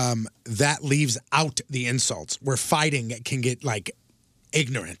arguing, that leaves out the insults. Where fighting can get, like,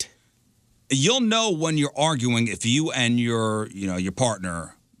 ignorant. You'll know when you're arguing if you and your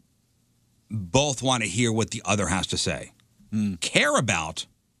partner both want to hear what the other has to say, care about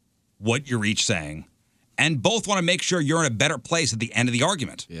what you're each saying, and both want to make sure you're in a better place at the end of the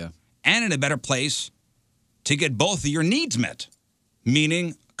argument. Yeah. And in a better place to get both of your needs met,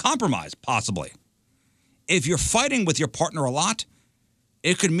 meaning compromise, possibly. If you're fighting with your partner a lot,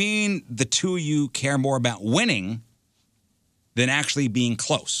 it could mean the two of you care more about winning than actually being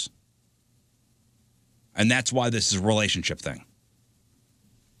close. And that's why this is a relationship thing.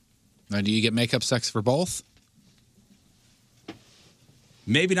 Now, do you get makeup sex for both?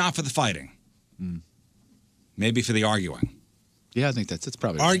 Maybe not for the fighting. Maybe for the arguing. Yeah, I think that's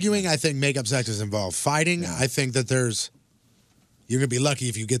probably arguing. I think makeup sex is involved. Fighting, I think that you're gonna be lucky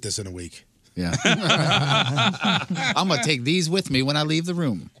if you get this in a week. Yeah. I'm gonna take these with me when I leave the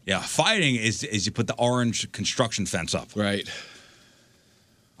room. Yeah, fighting is you put the orange construction fence up. Right.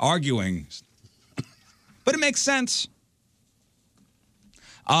 Arguing, but it makes sense.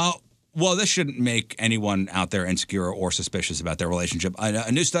 Well, this shouldn't make anyone out there insecure or suspicious about their relationship.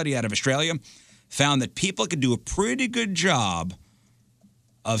 A new study out of Australia found that people can do a pretty good job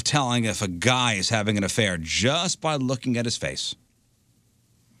of telling if a guy is having an affair just by looking at his face.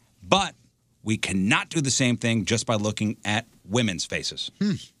 But we cannot do the same thing just by looking at women's faces.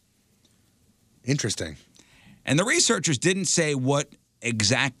 Interesting. And the researchers didn't say what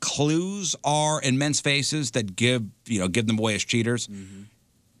exact clues are in men's faces that give them away as cheaters.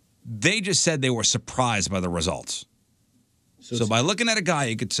 They just said they were surprised by the results. So by looking at a guy,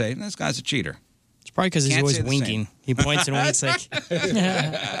 you could say, this guy's a cheater. It's probably because he's Can't always say the winking. same. He points and winks like,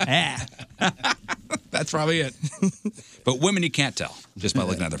 That's probably it. But women, you can't tell just by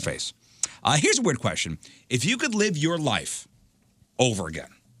looking at their face. Here's a weird question. If you could live your life over again,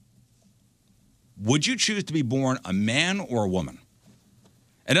 would you choose to be born a man or a woman?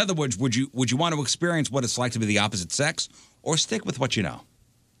 In other words, would you want to experience what it's like to be the opposite sex or stick with what you know?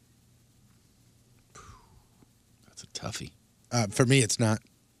 That's a toughie. For me, it's not.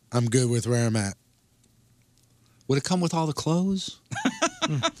 I'm good with where I'm at. Would it come with all the clothes?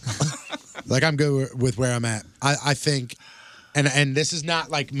 Like, I'm good with where I'm at. I think, and this is not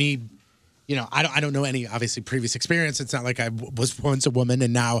like me, I don't know any, obviously, previous experience. It's not like I was once a woman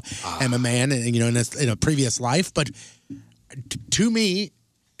and now am a man, and in a previous life. But to me,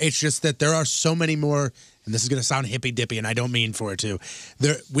 it's just that there are so many more, and this is going to sound hippy-dippy, and I don't mean for it to.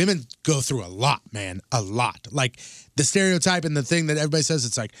 Women go through a lot, man, a lot. Like, the stereotype and the thing that everybody says,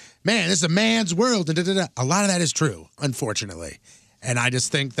 it's like, man, this is a man's world. And da-da-da. A lot of that is true, unfortunately. And I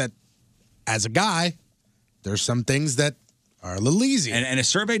just think that as a guy, there's some things that are a little easier. And a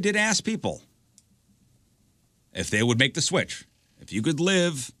survey did ask people if they would make the switch. If you could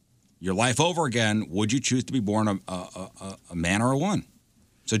live your life over again, would you choose to be born a man or a woman?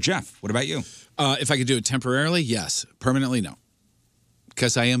 So, Jeff, what about you? If I could do it temporarily, yes. Permanently, no.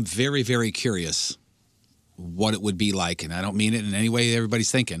 Because I am very, very curious what it would be like, and I don't mean it in any way everybody's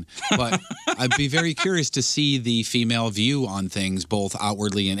thinking, but I'd be very curious to see the female view on things, both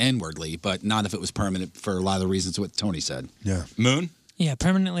outwardly and inwardly, but not if it was permanent for a lot of the reasons what Tony said. Yeah. Moon? Yeah,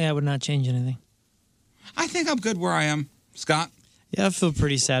 permanently I would not change anything. I think I'm good where I am. Scott? Yeah, I feel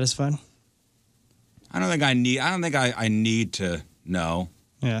pretty satisfied. I don't think I need to know.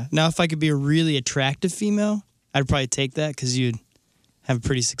 Yeah. Now, if I could be a really attractive female, I'd probably take that because you'd have a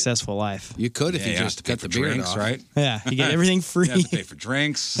pretty successful life. You could if you just cut the beard drinks, off. right? Yeah, you get everything free. You have to pay for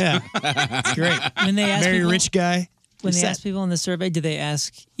drinks. Yeah, it's great. When they ask Marry a people, rich guy. When they Set. ask people in the survey, do they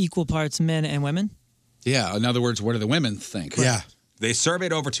ask equal parts men and women? Yeah, in other words, what do the women think? Yeah. They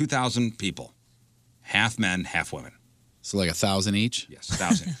surveyed over 2,000 people. Half men, half women. So like 1,000 each? Yes,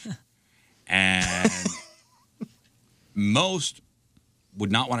 1,000 each. And most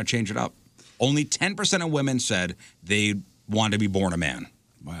would not want to change it up. Only 10% of women said they want to be born a man.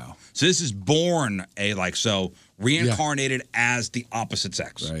 Wow. So this is born reincarnated as the opposite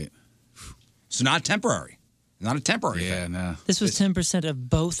sex. Right. So not temporary. Not a temporary Yeah, thing. no. This was 10% of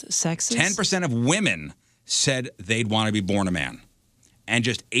both sexes? 10% of women said they'd want to be born a man. And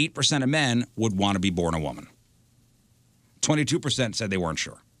just 8% of men would want to be born a woman. 22% said they weren't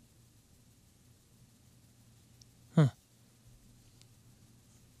sure. Huh.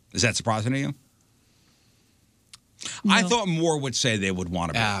 Is that surprising to you? No. I thought more would say they would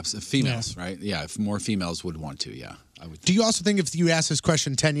want to be. Females, right? Yeah, if more females would want to, yeah. I would. Do you also think if you asked this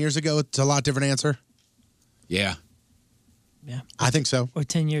question 10 years ago, it's a lot different answer? Yeah. Yeah. I think so. Or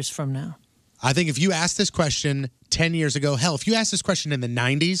 10 years from now. I think if you asked this question 10 years ago, hell, if you asked this question in the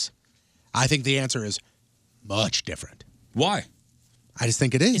 90s, I think the answer is much different. Why? I just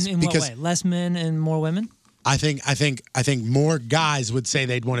think it is. In what way? Less men and more women? I think more guys would say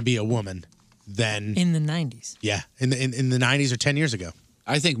they'd want to be a woman than in the 90s. Yeah, in the 90s or 10 years ago.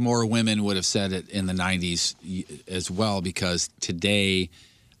 I think more women would have said it in the 90s as well, because today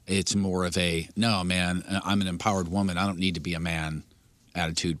it's more of a, no, man, I'm an empowered woman. I don't need to be a man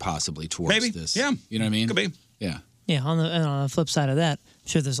attitude possibly towards this. Yeah. You know what I mean? Could be. Yeah. Yeah, on the flip side of that, I'm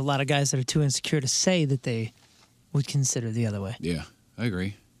sure there's a lot of guys that are too insecure to say that they would consider the other way. Yeah, I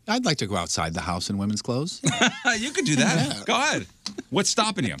agree. I'd like to go outside the house in women's clothes. You could do that. Go ahead. What's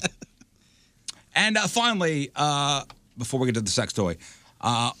stopping you? And finally, before we get to the sex toy,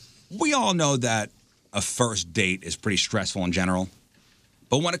 we all know that a first date is pretty stressful in general.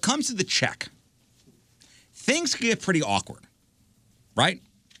 But when it comes to the check, things can get pretty awkward, right?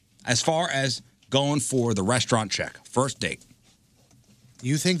 As far as going for the restaurant check, first date.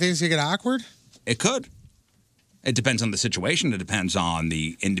 You think things can get awkward? It could. It depends on the situation. It depends on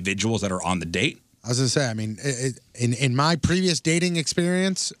the individuals that are on the date. I was going to say, I mean, in my previous dating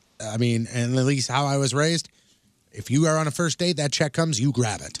experience, I mean, and at least how I was raised, if you are on a first date, that check comes, you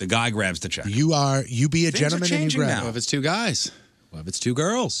grab it. The guy grabs the check. You be a gentleman and you grab it. What if it's two guys? What if it's two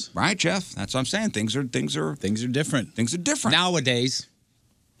girls? Right, Jeff? That's what I'm saying. Things are different. Things are different. Nowadays.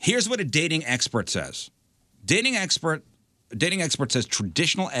 Here's what a dating expert says. Dating expert says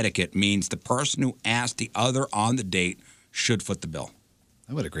traditional etiquette means the person who asked the other on the date should foot the bill.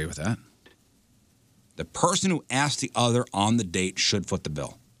 I would agree with that. The person who asked the other on the date should foot the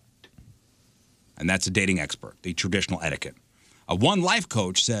bill. And that's a dating expert, the traditional etiquette. One life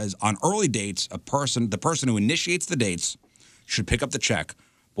coach says on early dates, the person who initiates the dates should pick up the check.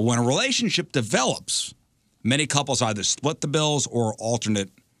 But when a relationship develops, many couples either split the bills or alternate,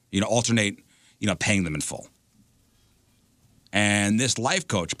 paying them in full. And this life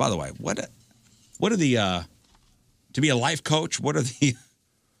coach, by the way, what are the to be a life coach? What are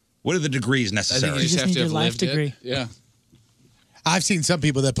the degrees necessary? I think you just have to have lived it. Yeah. I've seen some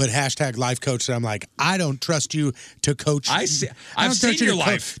people that put hashtag life coach, and I'm like, I don't trust you to coach. I've seen your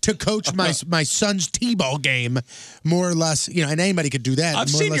life. To coach my son's t-ball game, more or less. And anybody could do that.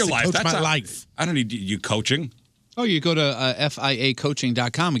 I've more seen or less your to life. Coach That's my life. I don't need you coaching. Oh, you go to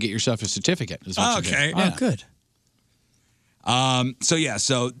FIAcoaching.com and get yourself a certificate. Is what you do. Okay. Yeah. Oh, good.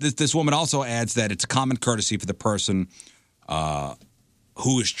 So this woman also adds that it's a common courtesy for the person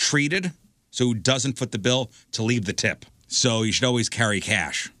who is treated, so who doesn't foot the bill, to leave the tip. So you should always carry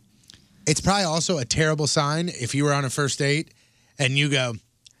cash. It's probably also a terrible sign if you were on a first date and you go,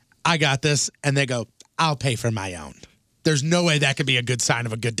 I got this, and they go, I'll pay for my own. There's no way that could be a good sign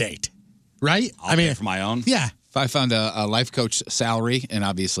of a good date, right? I'll pay for my own? Yeah. If I found a life coach salary, and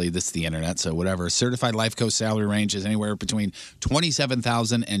obviously this is the internet, so whatever, certified life coach salary range is anywhere between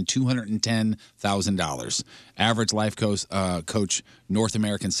 $27,000 and $210,000. Average life coach North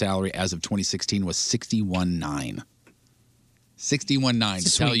American salary as of 2016 was $61,900. $61,900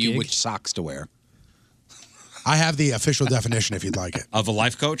 to tell you which socks to wear. I have the official definition if you'd like it. Of a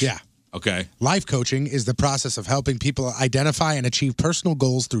life coach? Yeah. Okay. Life coaching is the process of helping people identify and achieve personal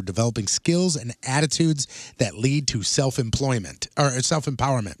goals through developing skills and attitudes that lead to self-employment or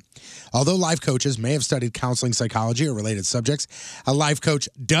self-empowerment. Although life coaches may have studied counseling, psychology, or related subjects, a life coach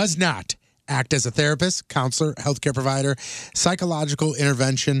does not act as a therapist, counselor, healthcare provider, psychological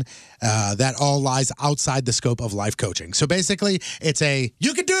intervention. That all lies outside the scope of life coaching. So basically, it's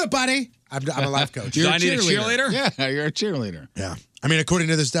you can do it, buddy. I'm a life coach. Do I need a cheerleader? Yeah, you're a cheerleader. Yeah. I mean, according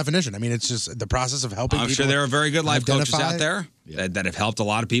to this definition, I mean, it's just the process of helping I'm people. sure there are very good life coaches identify- out there that have helped a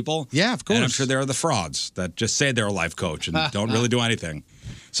lot of people. Yeah, of course. And I'm sure there are the frauds that just say they're a life coach and don't really do anything.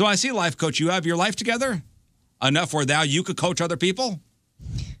 So I see, life coach, you have your life together enough where now you could coach other people?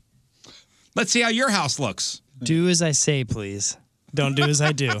 Let's see how your house looks. Do as I say, please. Don't do as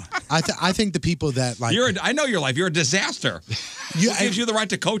I do. I think the people that like I know your life. You're a disaster. Who gives you the right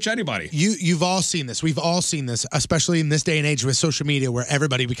to coach anybody? You've all seen this. We've all seen this, especially in this day and age with social media where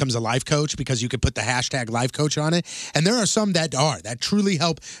everybody becomes a life coach because you could put the hashtag life coach on it. And there are some that truly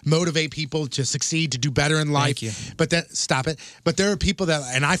help motivate people to succeed, to do better in life. Thank you. But stop it. But there are people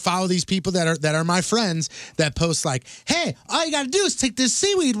and I follow these people that are my friends that post like, hey, all you got to do is take this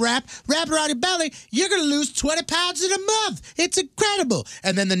seaweed wrap it around your belly. You're going to lose 20 pounds in a month. It's incredible.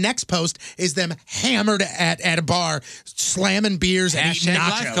 And then the next post is them hammered at a bar, slamming beers and eating nachos.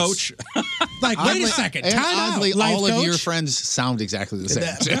 Life coach. Like, wait a second. And Time out. oddly, Life all coach? of your friends sound exactly the same.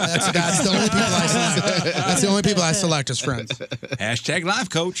 That's the only people I select. That's the only people I select as friends. Hashtag life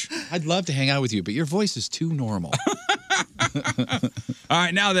coach. I'd love to hang out with you, but your voice is too normal. All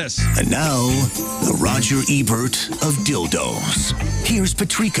right, now this. And now, the Roger Ebert of dildos. Here's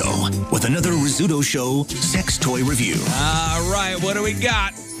Patrico with another Rizzuto Show sex toy review. All right, what do we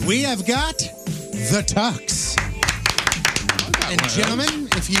got? We have got the tux. And gentlemen,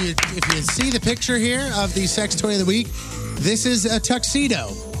 if you see the picture here of the sex toy of the week, this is a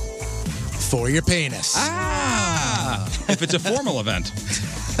tuxedo for your penis. If it's a formal event.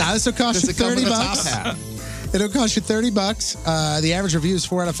 Now this will cost you $30. It'll cost you $30. The average review is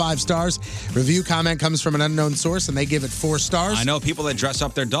 4 out of 5 stars. Review comment comes from an unknown source, and they give it 4 stars. I know people that dress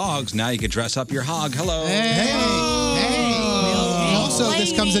up their dogs. Now you can dress up your hog. Hello. Hey. Also,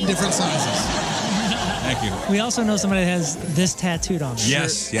 this comes in different sizes. Thank you. We also know somebody that has this tattooed on them.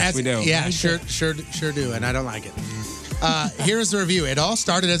 Yes, we do. Yeah, sure do, and I don't like it. Here's the review. It all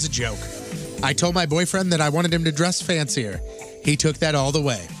started as a joke. I told my boyfriend that I wanted him to dress fancier. He took that all the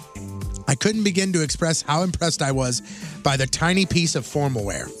way. I couldn't begin to express how impressed I was by the tiny piece of formal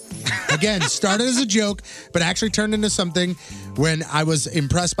wear. Again, started as a joke, but actually turned into something when I was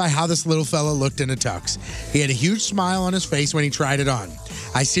impressed by how this little fella looked in a tux. He had a huge smile on his face when he tried it on.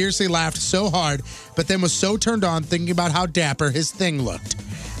 I seriously laughed so hard, but then was so turned on thinking about how dapper his thing looked.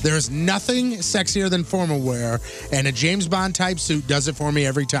 There is nothing sexier than formal wear, and a James Bond type suit does it for me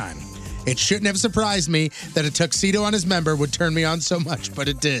every time. It shouldn't have surprised me that a tuxedo on his member would turn me on so much, but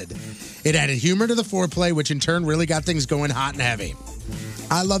it did. It added humor to the foreplay, which in turn really got things going hot and heavy.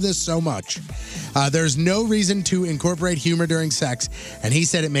 I love this so much. There's no reason to incorporate humor during sex, and he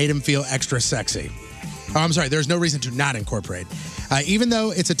said it made him feel extra sexy. Oh, I'm sorry, there's no reason to not incorporate. Even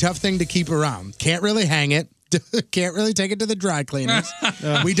though it's a tough thing to keep around. Can't really hang it. Can't really take it to the dry cleaners.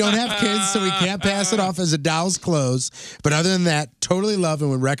 We don't have kids, so we can't pass it off as a doll's clothes. But other than that, totally love and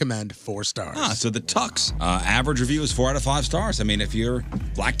would recommend 4 stars. So the tux, average review is 4 out of 5 stars. I mean, if you're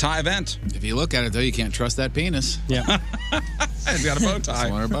black tie event. If you look at it, though, you can't trust that penis. Yeah. He's got a bow tie.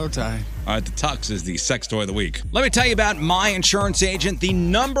 Just want a bow tie. All right, the tux is the sex toy of the week. Let me tell you about My Insurance Agent, the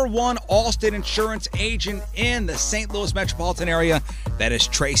 #1 Allstate insurance agent in the St. Louis metropolitan area. That is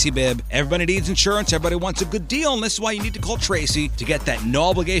Tracy Bibb. Everybody needs insurance. Everybody wants a good deal, and this is why you need to call Tracy to get that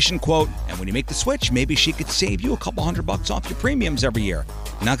no-obligation quote. And when you make the switch, maybe she could save you a couple $100 off your premiums every year.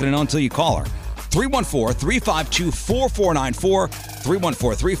 You're not going to know until you call her. 314-352-4494,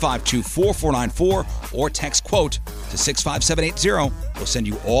 314-352-4494, or text quote to 65780. We'll send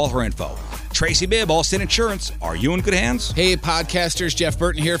you all her info. Tracy Bibb, Allstate Insurance. Are you in good hands? Hey, podcasters. Jeff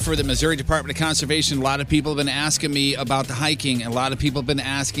Burton here for the Missouri Department of Conservation. A lot of people have been asking me about the hiking, and a lot of people have been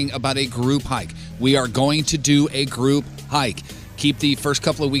asking about a group hike. We are going to do a group hike. Keep the first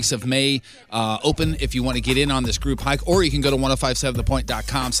couple of weeks of May open if you want to get in on this group hike, or you can go to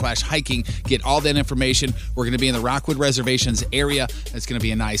 1057thepoint.com/hiking, get all that information. We're going to be in the Rockwood Reservations area. It's going to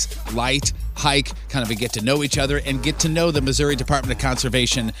be a nice light hike, kind of a get to know each other and get to know the Missouri Department of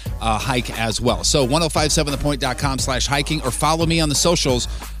Conservation hike as well. So 1057thepoint.com/hiking, or follow me on the socials.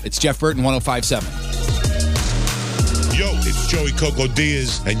 It's Jeff Burton 1057. Yo, it's Joey Coco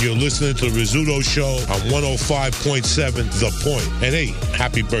Diaz, and you're listening to The Rizzuto Show on 105.7 The Point. And hey,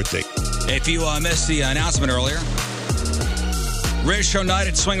 happy birthday. If you missed the announcement earlier, Riz Show Night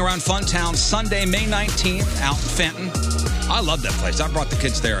at Swing Around Funtown, Sunday, May 19th, out in Fenton. I love that place. I brought the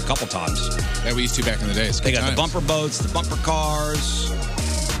kids there a couple times. Yeah, we used to back in the day. They got the bumper boats, the bumper cars,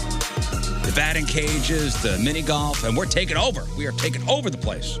 the batting cages, the mini golf, and we're taking over. We are taking over the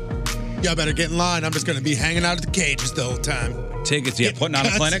place. Y'all better get in line. I'm just going to be hanging out at the cages the whole time. Tickets, yeah, putting on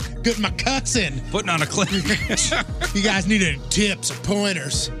a clinic? Getting my cuts in. Putting on a clinic. You guys need any tips or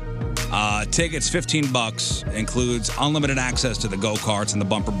pointers? Tickets, $15, includes unlimited access to the go-karts and the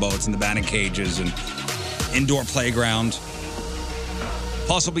bumper boats and the batting cages and indoor playground.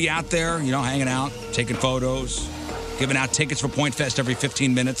 Plus, we'll be out there, hanging out, taking photos, giving out tickets for Point Fest every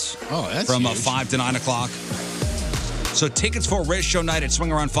 15 minutes. Oh, that's from huge. 5 to 9 o'clock. So tickets for Riz Show Night at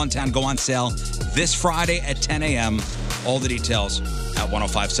Swing Around Funtown go on sale this Friday at 10 a.m. All the details at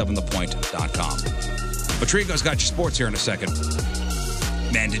 1057thepoint.com. Patrico's got your sports here in a second.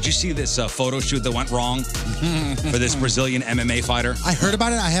 Man, did you see this photo shoot that went wrong for this Brazilian MMA fighter? I heard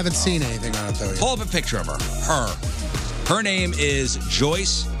about it. I haven't seen anything on it, though. Pull up a picture of her. Her name is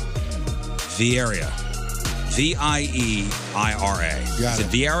Joyce Vieira. Vieira. Is it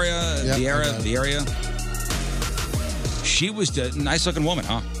Vieira? Yep, Vieira? She was a nice-looking woman,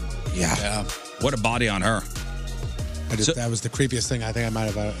 huh? Yeah. What a body on her. That was the creepiest thing I think I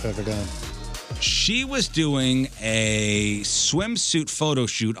might have ever done. She was doing a swimsuit photo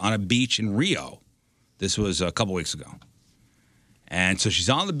shoot on a beach in Rio. This was a couple weeks ago. And so she's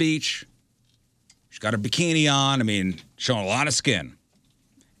on the beach. She's got her bikini on. Showing a lot of skin.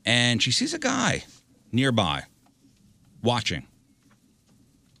 And she sees a guy nearby watching.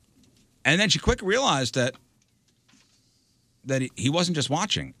 And then she quickly realized that he wasn't just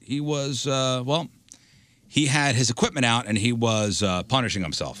watching. He was, he had his equipment out and he was punishing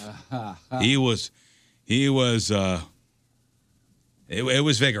himself. It was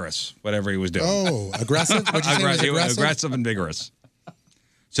vigorous, whatever he was doing. Oh, aggressive? What'd you say was aggressive? Aggressive and vigorous.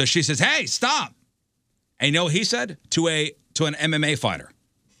 So she says, hey, stop. And you know what he said? To an MMA fighter.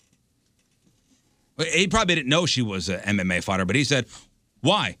 He probably didn't know she was an MMA fighter, but he said,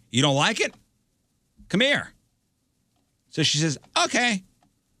 why? You don't like it? Come here. So she says, okay.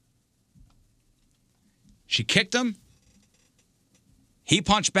 She kicked him. He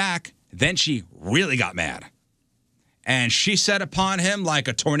punched back. Then she really got mad. And she set upon him like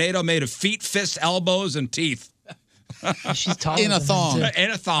a tornado made of feet, fists, elbows, and teeth. She's taller In a than him, thong. too.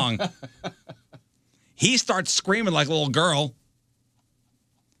 In a thong. He starts screaming like a little girl.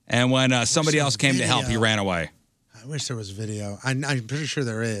 And when somebody else came to help, he ran away. I wish there was video. I'm pretty sure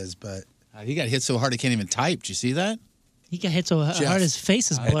there is, but... He got hit so hard he can't even type. Did you see that? He got hit so hard his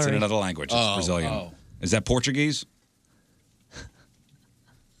face is blurry. It's in another language. It's Brazilian. Is that Portuguese?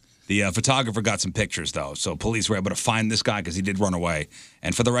 The photographer got some pictures, though, so police were able to find this guy because he did run away.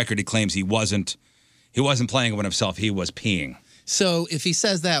 And for the record, he claims he wasn't playing with himself. He was peeing. So if he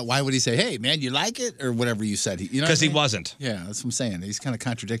says that, why would he say, hey, man, you like it? Or whatever you said. Because he wasn't. Yeah, that's what I'm saying. He's kind of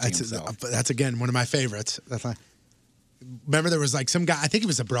contradicting himself. That's, again, one of my favorites. That's like, remember there was like some guy, I think he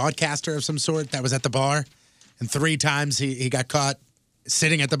was a broadcaster of some sort that was at the bar, and 3 times he got caught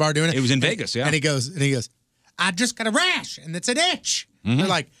sitting at the bar doing it. It was in Vegas, yeah. And he goes, I just got a rash, and it's an itch. Mm-hmm. They're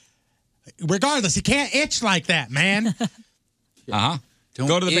like, regardless, he can't itch like that, man. Uh-huh.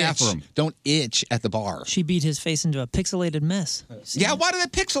 Go to the bathroom. Don't itch at the bar. She beat his face into a pixelated mess. Yeah, why did they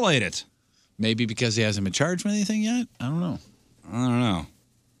pixelate it? Maybe because he hasn't been charged with anything yet? I don't know.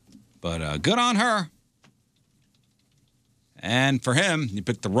 But good on her. And for him, you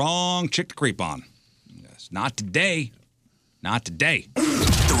picked the wrong chick to creep on. Yes, not today. Not today.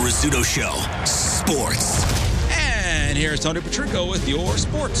 The Rizzuto Show. Sports. And here's Tony Patrico with your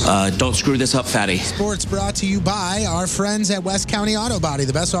sports. Don't screw this up, fatty. Sports brought to you by our friends at West County Auto Body,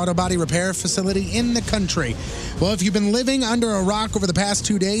 the best auto body repair facility in the country. Well, if you've been living under a rock over the past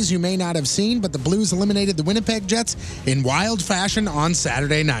 2 days, you may not have seen, but the Blues eliminated the Winnipeg Jets in wild fashion on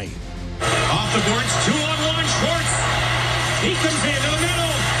Saturday night. Off the boards, 2-on-1, Schwartz. He comes into the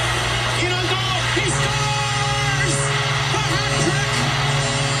middle. In on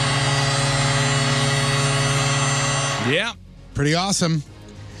Yeah. Pretty awesome.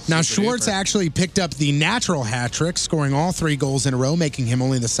 Now, Schwartz actually picked up the natural hat trick, scoring all 3 goals in a row, making him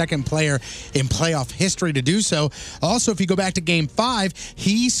only the second player in playoff history to do so. Also, if you go back to Game 5,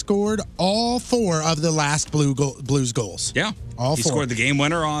 he scored all 4 of the last Blues goals. Yeah. All 4. He scored the game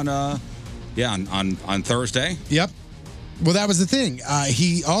winner on Thursday. Yep. Well, that was the thing.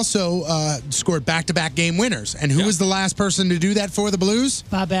 He also scored back-to-back game winners. And who was the last person to do that for the Blues?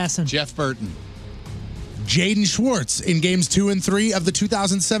 Bob Asson. Jeff Burton. Jaden Schwartz in games 2 and 3 of the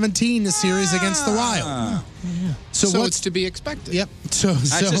 2017 series against the Wild. So it's to be expected. Yep. So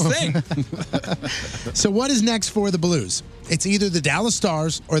what is next for the Blues? It's either the Dallas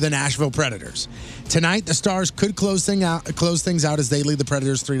Stars or the Nashville Predators. Tonight, the Stars could close things out as they lead the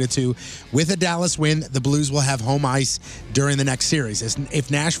Predators 3-2. With a Dallas win, the Blues will have home ice during the next series.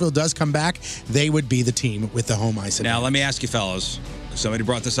 If Nashville does come back, they would be the team with the home ice. Now, let me ask you, fellas. Somebody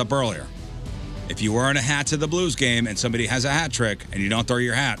brought this up earlier. If you wearing a hat to the Blues game and somebody has a hat trick and you don't throw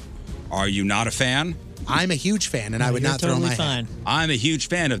your hat, are you not a fan? I'm a huge fan, and I would not throw my hat. I'm a huge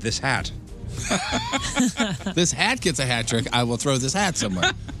fan of this hat. This hat gets a hat trick. I will throw this hat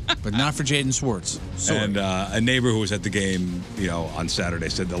somewhere, but not for Jaden Schwartz. Sorry. And a neighbor who was at the game, on Saturday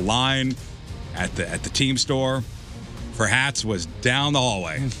said the line at the team store for hats was down the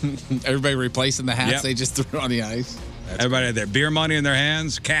hallway. Everybody replacing the hats Yep. they just threw on the ice. Everybody had their beer money in their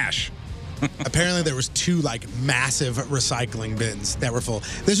hands, cash. Apparently, there was 2 massive recycling bins that were full.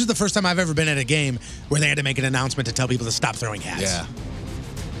 This was the first time I've ever been at a game where they had to make an announcement to tell people to stop throwing hats. Yeah.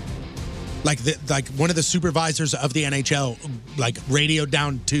 Like one of the supervisors of the NHL radioed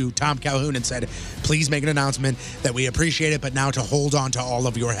down to Tom Calhoun and said, "Please make an announcement that we appreciate it, but now to hold on to all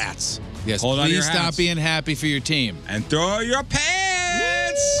of your hats." Yes, Hold on to your please stop hats. being happy for your team. And throw your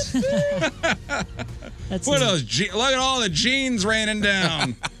pants! Look at all the jeans raining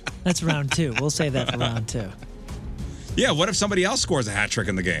down. That's round 2. We'll say that for round 2. Yeah, what if somebody else scores a hat trick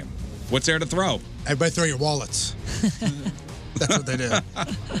in the game? What's there to throw? Everybody throw your wallets. That's what they do.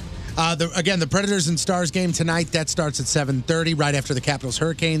 The Predators and Stars game tonight, that starts at 7:30, right after the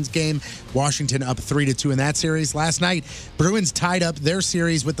Capitals-Hurricanes game. Washington up 3-2 in that series. Last night, Bruins tied up their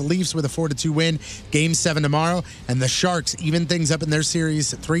series with the Leafs with a 4-2 win. Game 7 tomorrow. And the Sharks even things up in their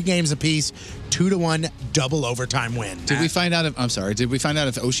series, 3 games apiece, 2-1 double overtime win. Did we find out if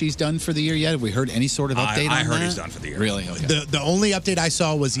Oshie's done for the year yet? Have we heard any sort of update on that? I heard he's done for the year. Really? Okay. The only update I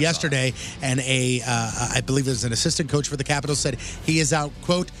saw was yesterday, and I believe it was an assistant coach for the Capitals said he is out,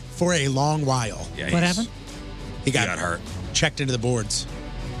 quote, for a long while. Yeah, What happened? He got hurt. Checked into the boards.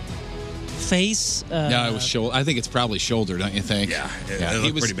 Face? No, it was shoulder. I think it's probably shoulder, don't you think? Yeah, it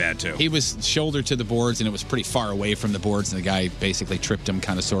looked pretty bad, too. He was shoulder to the boards, and it was pretty far away from the boards, and the guy basically tripped him,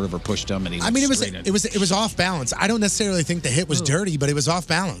 kind of, sort of, or pushed him, and he. It was off balance. I don't necessarily think the hit was dirty, but it was off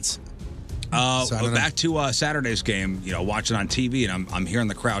balance. Back to Saturday's game, watching on TV, and I'm hearing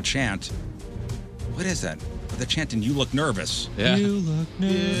the crowd chant. What is that? They're chanting, "You look nervous." Yeah. You look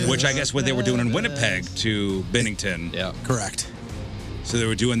nervous. Which I guess what they were doing in Winnipeg to Bennington. Yeah. Correct. So they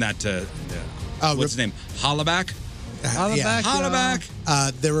were doing that to, what's his name? Hollaback? Hollaback.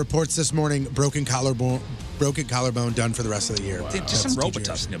 There were reports this morning, broken collarbone done for the rest of the year. Just some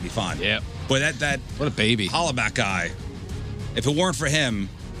Robitussin, he'll be fine. Yeah. Boy, that what a baby. Hollaback guy, if it weren't for him,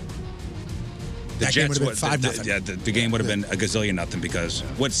 the That game Jets would have been 5-0. the game would have been a gazillion nothing because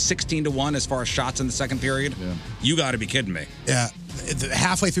what's 16-1 as far as shots in the second period? Yeah. You got to be kidding me. Yeah.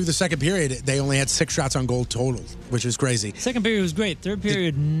 Halfway through the second period, they only had 6 shots on goal total, which is crazy. Second period was great. Third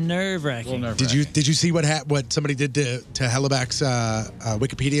period, nerve-wracking. Did you see what somebody did to Hellebuck's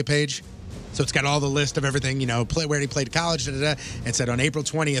Wikipedia page? So it's got all the list of everything, where he played college, and said on April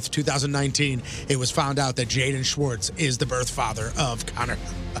 20th, 2019, it was found out that Jaden Schwartz is the birth father of Connor.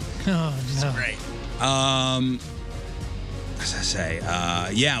 Oh, no. Great. As I say,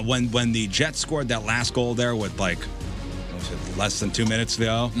 when the Jets scored that last goal there with less than 2 minutes to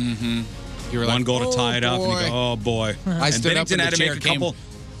go, You were one like, goal to tie it up, boy. and you go, oh boy. I And stood up Bennington in the had to chair, make a couple.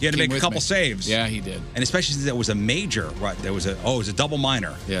 He had to came make a with couple me. saves. Yeah, he did. And especially since it was a major, right? It was a double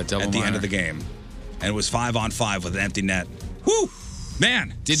minor. Yeah, double at the end minor. of the game, and it was 5-on-5 with an empty net. Whew,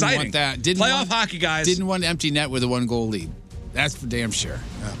 man, Didn't exciting. want that. Playoff hockey, guys. Didn't want an empty net with a 1-goal lead. That's for damn sure.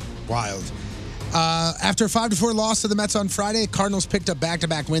 Wild. After a 5-4 loss to the Mets on Friday, Cardinals picked up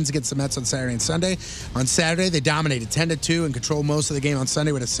back-to-back wins against the Mets on Saturday and Sunday. On Saturday, they dominated 10-2 and controlled most of the game on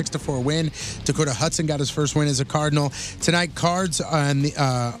Sunday with a 6-4 win. Dakota Hudson got his first win as a Cardinal. Tonight,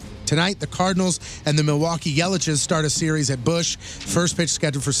 the Cardinals and the Milwaukee Yeliches start a series at Busch. First pitch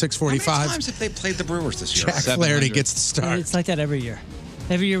scheduled for 6:45. How many times have they played the Brewers this year? Jack Flaherty gets the start. It's like that every year.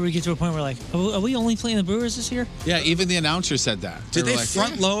 Every year we get to a point where like, are we only playing the Brewers this year? Yeah, even the announcer said that. Did they were like,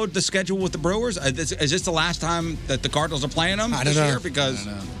 front load the schedule with the Brewers? Is this the last time that the Cardinals are playing them I don't this know. year? Because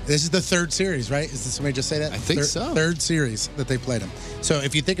this is the third series, right? Is this somebody just say that? I think so. Third series that they played them. So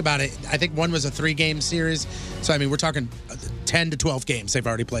if you think about it, I think one was a 3-game series. So I mean, we're talking 10 to 12 games they've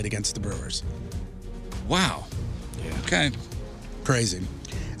already played against the Brewers. Wow. Yeah. Okay. Crazy.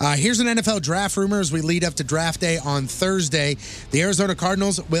 Here's an NFL draft rumor as we lead up to draft day on Thursday. The Arizona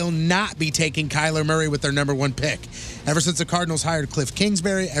Cardinals will not be taking Kyler Murray with their number 1 pick. Ever since the Cardinals hired Cliff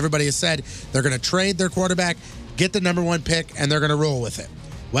Kingsbury, everybody has said they're going to trade their quarterback, get the number 1 pick, and they're going to roll with it.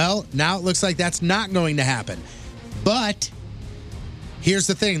 Well, now it looks like that's not going to happen. But here's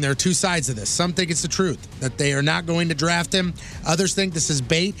the thing. There are two sides of this. Some think it's the truth, that they are not going to draft him. Others think this is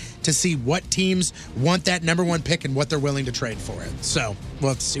bait to see what teams want that number 1 pick and what they're willing to trade for it. So we'll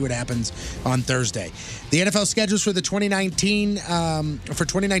have to see what happens on Thursday. The NFL schedules for the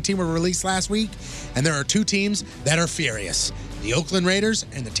 2019 were released last week, and there are 2 teams that are furious: the Oakland Raiders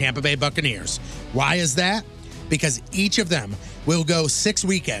and the Tampa Bay Buccaneers. Why is that? Because each of them will go 6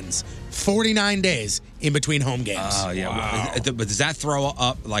 weekends, 49 days in between home games. Oh, yeah. Wow. But does that throw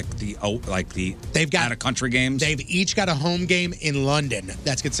up like the they've got out-of-country games? They've each got a home game in London.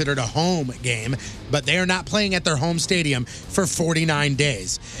 That's considered a home game, but they are not playing at their home stadium for 49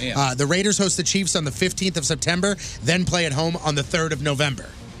 days. The Raiders host the Chiefs on the 15th of September, then play at home on the 3rd of November.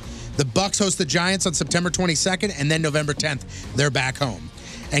 The Bucs host the Giants on September 22nd, and then November 10th, they're back home.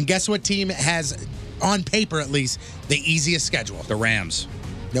 And guess what team has, on paper at least, the easiest schedule? The Rams.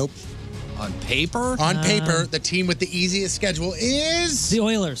 Nope. On paper? On paper, the team with the easiest schedule is the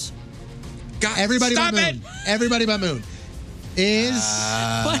Oilers. God, everybody stop but Moon. Everybody but Moon is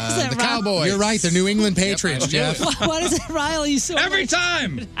Why is that the Riley? Cowboys. You're right, the New England Patriots, Jeff. Why does it rile you so Every much?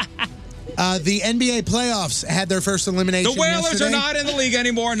 time. The NBA playoffs had their first elimination The Whalers yesterday. are not in the league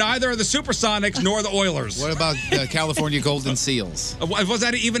anymore. Neither are the Supersonics nor the Oilers. What about the California Golden Seals? Was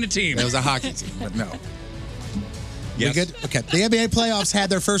that even a team? It was a hockey team, but no. Yes. We good? Okay. The NBA playoffs had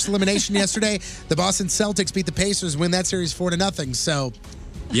their first elimination yesterday. The Boston Celtics beat the Pacers, win that series 4-0. So,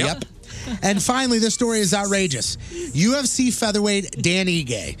 yep. And finally, this story is outrageous. UFC featherweight Dan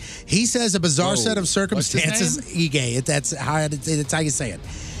Ige. He says a bizarre set of circumstances. Ige, that's how you say it.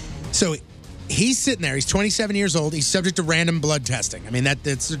 So he's sitting there. He's 27 years old. He's subject to random blood testing. I mean,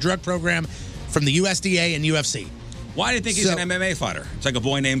 that's a drug program from the USDA and UFC. Why do you think he's an MMA fighter? It's like a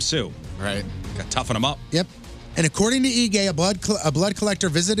boy named Sue. Right. Got to toughen him up. Yep. And according to Ige, a blood collector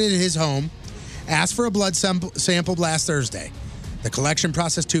visited his home, asked for a blood sample last Thursday. The collection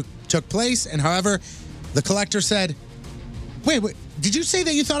process took place, and however, the collector said, wait, did you say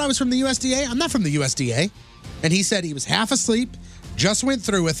that you thought I was from the USDA? I'm not from the USDA. And he said he was half asleep, just went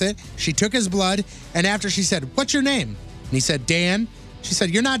through with it. She took his blood, and after she said, what's your name? And he said, Dan. She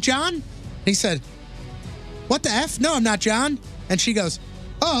said, you're not John? And he said, what the F? No, I'm not John. And she goes,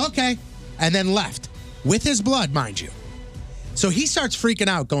 oh, okay. And then left. With his blood, mind you. So he starts freaking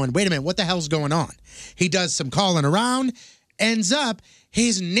out, going, wait a minute, what the hell's going on? He does some calling around, ends up,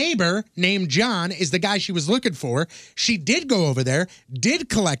 his neighbor named John is the guy she was looking for. She did go over there, did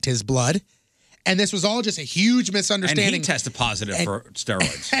collect his blood, and this was all just a huge misunderstanding. And he tested positive for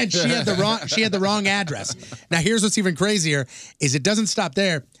steroids. And she had the wrong address. Now, here's what's even crazier, is it doesn't stop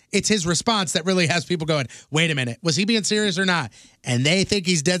there. It's his response that really has people going, wait a minute, was he being serious or not? And they think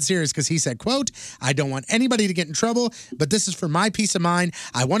he's dead serious because he said, quote, I don't want anybody to get in trouble, but this is for my peace of mind.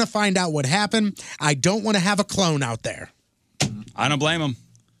 I want to find out what happened. I don't want to have a clone out there. I don't blame him.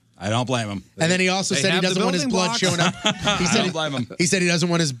 I don't blame him. And then he also said he doesn't want his blood showing up. He said, I don't blame him. He said he doesn't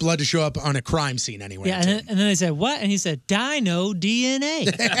want his blood to show up on a crime scene anywhere. Yeah, and then they said, what? And he said, Dino DNA.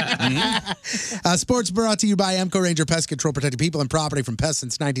 Sports brought to you by Emco Ranger Pest Control, protecting people and property from pests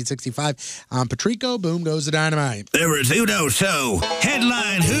since 1965. I'm Patrico. Boom goes the dynamite. The Rizzuto Show.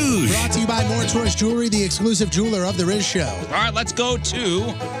 Headline Who's. Brought to you by More Choice Jewelry, the exclusive jeweler of the Riz Show. All right, let's go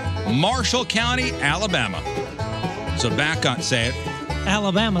to Marshall County, Alabama. So back on, say it.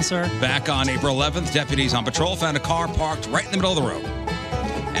 Alabama, sir. Back on April 11th, deputies on patrol found a car parked right in the middle of the road.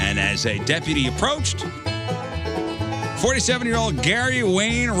 And as a deputy approached, 47-year-old Gary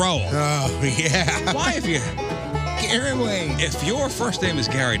Wayne Rowell. Oh, yeah. Why, Gary Wayne. If your first name is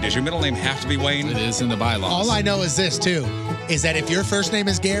Gary, does your middle name have to be Wayne? It is in the bylaws. All I know is this, too, is that if your first name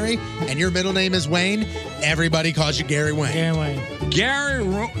is Gary and your middle name is Wayne, everybody calls you Gary Wayne. Gary Wayne.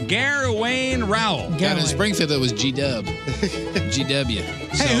 Gary Wayne Rowell. Down in Springfield, it was G-Dub. GW.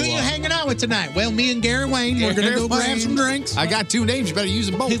 Hey, who you hanging out with tonight? Well, me and Gary Wayne. We're going to go grab some drinks. I got 2 names. You better use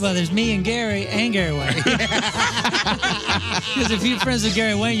them both. Well, there's me and Gary Wayne. Because if you're friends with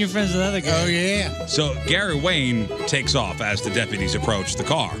Gary Wayne, you're friends with other guys. Oh, yeah. So Gary Wayne takes off as the deputies approach the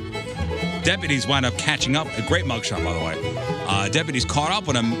car. Deputies wind up catching up. A great mugshot, by the way. Deputies caught up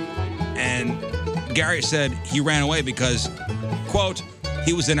with him, and Gary said he ran away because, quote,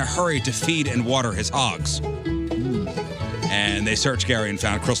 he was in a hurry to feed and water his hogs. And they searched Gary and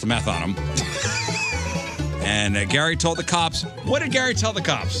found crystal meth on him. And Gary told the cops. What did Gary tell the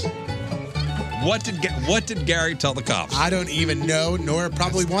cops? What did Gary tell the cops? I don't even know, nor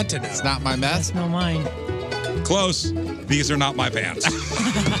probably want to know. It's not my meth. That's not mine. Close. These are not my pants.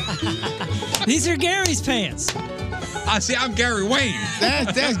 These are Gary's pants. See, I'm Gary Wayne.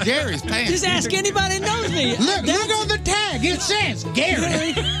 That's Gary's pants. Just ask anybody that knows me. Look on the tag. It says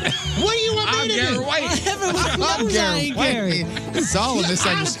Gary. What do you want me to Gary do? Wayne. Everyone knows I ain't Gary. It's all a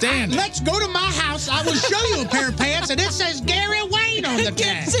misunderstanding. Let's go to my house. I will show you a pair of pants, and it says Gary Wayne on the tag.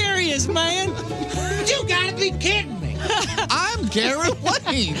 Get serious, man. You gotta be kidding me. I'm Gary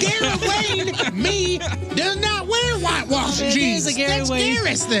Wayne. Gary Wayne, me, does not wear whitewash jeans. There's a Gary That's Wayne.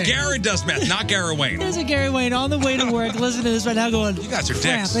 Gary's thing. Gary does meth, not Gary Wayne. There's a Gary Wayne on the way to work. Listen to this right now going, You guys are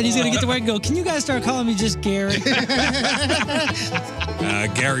crap. dicks. And he's going to get to work and go, can you guys start calling me just Gary?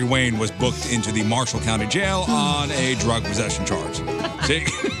 Gary Wayne was booked into the Marshall County Jail on a drug possession charge. See?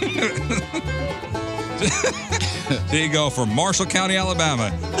 There you go, from Marshall County,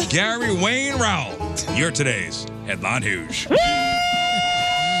 Alabama. Gary Wayne Rowell. You're today's Headline Hoosh.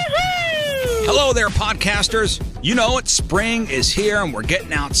 Hello there, podcasters. You know it, spring is here and we're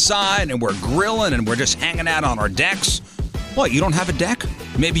getting outside and we're grilling and we're just hanging out on our decks. What, you don't have a deck?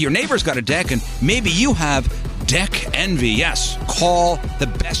 Maybe your neighbor's got a deck and maybe you have deck envy. Yes, call the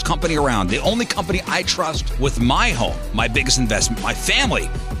best company around. The only company I trust with my home, my biggest investment, my family.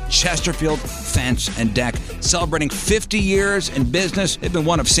 Chesterfield Fence and Deck, celebrating 50 years in business. They've been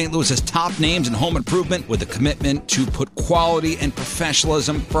one of St. Louis's top names in home improvement with a commitment to put quality and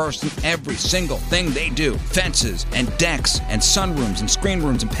professionalism first in every single thing they do. Fences and decks and sunrooms and screen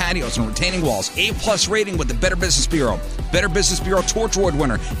rooms and patios and retaining walls. A+ rating with the Better Business Bureau. Better Business Bureau Torch Award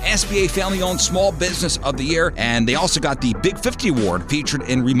winner. SBA Family Owned Small Business of the Year. And they also got the Big 50 Award featured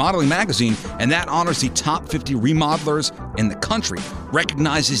in Remodeling Magazine. And that honors the top 50 remodelers in the country.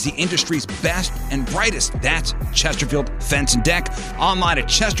 Recognizes the industry's best and brightest. That's Chesterfield Fence and Deck. Online at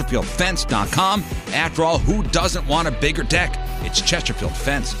chesterfieldfence.com. After all, who doesn't want a bigger deck? It's Chesterfield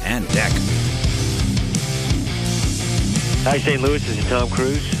Fence and Deck. Hi, St. Louis. This is Tom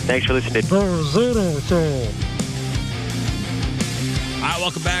Cruise. Thanks for listening to All right,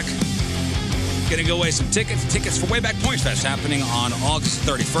 welcome back. Gonna go away some tickets for Wayback Points Fest happening on August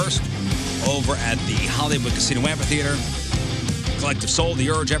 31st over at the Hollywood Casino Amphitheater. Collective Soul, The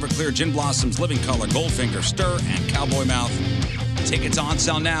Urge, Everclear, Gin Blossoms, Living Color, Goldfinger, Stir, and Cowboy Mouth. Tickets on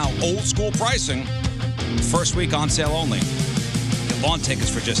sale now. Old school pricing. First week on sale only. Get lawn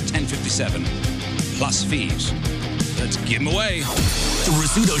tickets for just $10.57 plus fees. Let's give them away. The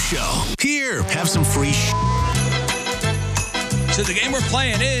Rizzuto Show. Here, have some free So the game we're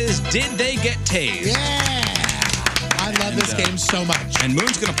playing is Did They Get Tased? Yeah! I love this game so much. And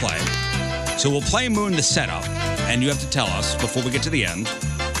Moon's going to play. So we'll play Moon the setup, and you have to tell us before we get to the end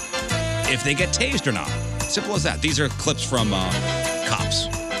if they get tased or not. Simple as that. These are clips from cops.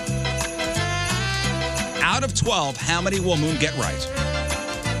 Out of 12, how many will Moon get right?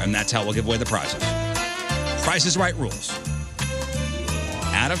 And that's how we'll give away the prizes. Price is Right rules.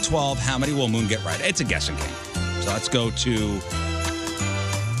 Out of 12, how many will Moon get right? It's a guessing game. So let's go to,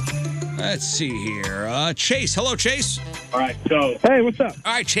 let's see here. Chase. Hello, Chase. All right, so. Hey, what's up?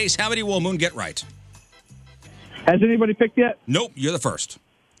 All right, Chase, how many will Moon get right? Has anybody picked yet? Nope, you're the first.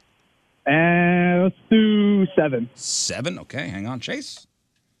 And let's do 7. 7, okay, hang on, Chase.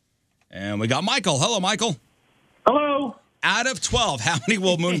 And we got Michael. Hello, Michael. Hello. Out of 12, how many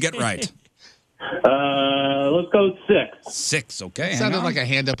will Moon get right? Let's go 6. 6, okay. Sounded like a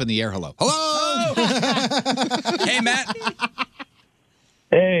hand up in the air. Hello. Hello. Hey, Matt.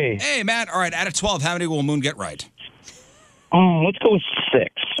 Hey. Hey, Matt. All right, out of 12, how many will Moon get right? Let's go with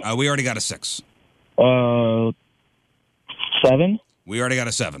 6. We already got a 6. 7. We already got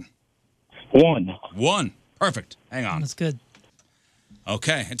a 7. 1. 1. Perfect. Hang on. That's good.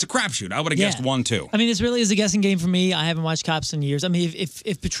 Okay, it's a crapshoot. I would have guessed 1, 2. I mean, this really is a guessing game for me. I haven't watched Cops in years. I mean,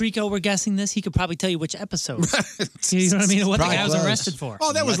 if Patrico were guessing this, he could probably tell you which episode. You know what I mean? What the guy was arrested for.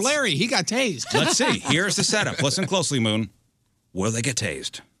 Oh, that was Larry. He got tased. Let's see. Here's the setup. Listen closely, Moon. Will they get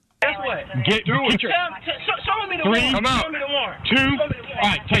tased? Yes, Get it. Show me the one. Come out. 2. All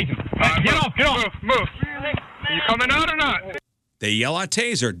right, take him. Get off. Move. Are you coming out or not? They yell out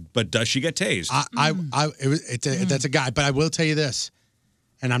taser, but does she get tased? That's a guy, but I will tell you this,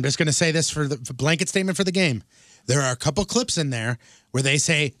 and I'm just going to say this for the blanket statement for the game. There are a couple clips in there where they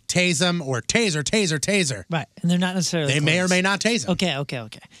say tase them or taser, taser, taser. Right, and they're not necessarily. They may or may not tase them. Okay.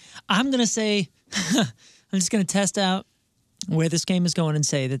 I'm going to say, I'm just going to test out where this game is going and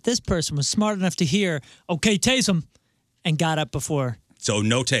say that this person was smart enough to hear, okay, tase them, and got up before. So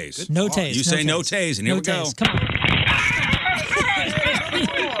no tase. No tase. You say no tase, and here we go. Come on.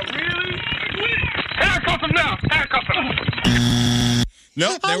 Handcuff him now. Handcuff him.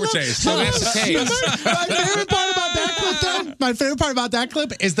 Nope, they were tased. So My favorite part about that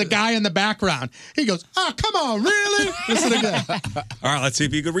clip is the guy in the background. He goes, "Oh, come on, really?" Listen again. All right, let's see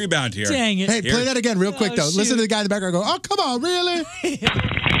if you can rebound here. Dang it. Hey, play that again real quick, though. shoot. Listen to the guy in the background go, "Oh, come on, really?"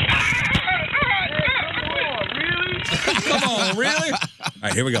 Come on, really? All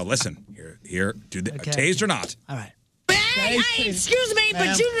right, here we go. Listen. Here. Do the tased or not? All right. Excuse me,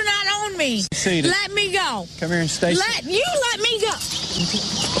 but you do not own me. Seated. Let me go. Come here and stay. Let me go.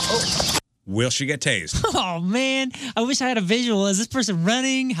 Will she get tased? Oh, man. I wish I had a visual. Is this person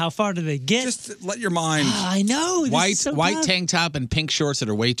running? How far do they get? Just let your mind. I know. This is so White tough. tank top and pink shorts that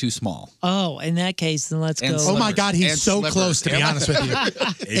are way too small. Oh, in that case, then let's And go. Oh my God, he's And so slippers. close. To be honest with you,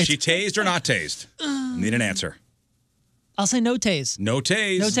 Is she tased or not tased? Need an answer. I'll say no tase. No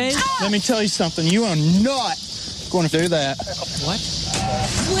tase. No tase? Let me tell you something. You are not going to do that. What?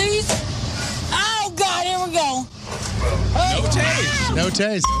 Please. Oh, God, here we go. No tase. no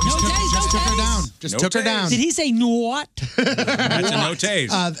tase. Just took her down. Just No took her tase. down. Did he say what? That's a no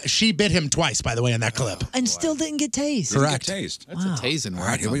tase. She bit him twice, by the way, in that clip. And still didn't get tased. Didn't Correct. get tased. That's a tasing. All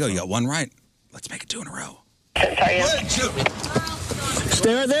right, here we go. You got one right. Let's make it 2 in a row.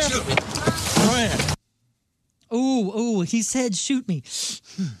 Stay right there. Go ahead. Ooh, he said shoot me.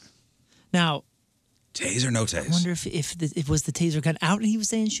 Now, Tase or no I tase? wonder if it was the taser gun out and he was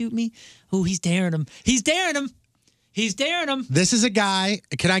saying shoot me. Oh, he's daring him. He's daring him. He's daring him. This is a guy.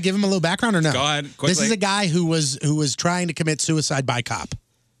 Can I give him a little background or no? Go ahead, quickly. This is a guy who was trying to commit suicide by cop.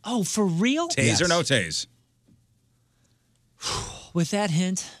 Oh, for real? Tase or no tase? With that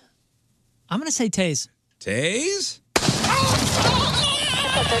hint, I'm going to say tase. Tase?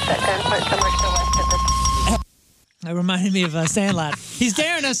 That reminded me of Sandlot. He's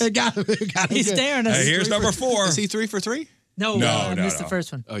daring us. Got him He's good. daring us. Here's number 4. Is he 3 for 3? No, I missed the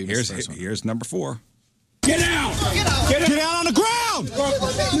first one. Oh, you missed the first one. Here's number 4. Get down. Get down on the ground.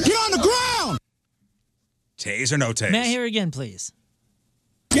 Get on the ground. Tase or no tase? May I hear again, please?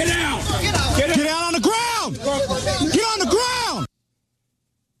 Get down. Get down on the ground. Get on the ground.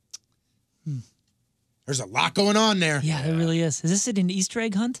 There's a lot going on there. Yeah, there really is. Is this an Easter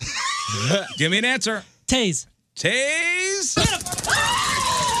egg hunt? Give me an answer. Tase. Tase?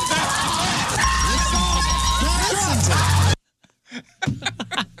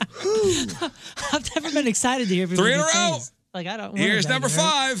 I've never been excited to hear people 3 in a get row. tased. Like, I don't. Here's number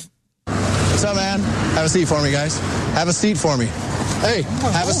 5. What's up, man? Have a seat for me, guys. Have a seat for me. Hey,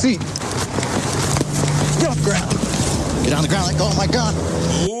 have a seat. Get off the ground. Get on the ground. Let go of my gun.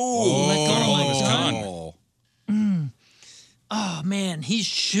 Ooh, let go got of hold my of his gun. gun. Oh man, he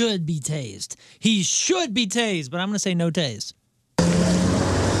should be tased. He should be tased, but I'm going to say no tase.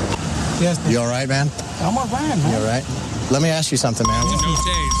 Yes. You all right, man? I'm all right, man. You all right? Let me ask you something, man. That's a no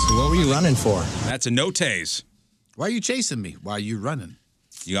tase. What were you running for? That's a no tase. Why are you chasing me? Why are you running?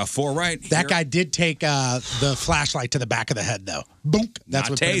 You got 4 right. That Here. guy did take the flashlight to the back of the head, though. Boom. That's Not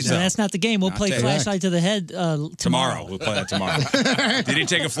what put him tased, down. though. That's not the game. We'll Not play tased. flashlight to the head Tomorrow. We'll play that tomorrow. Did he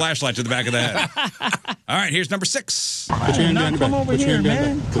take a flashlight to the back of the head? All right, here's number 6. I did not come over here,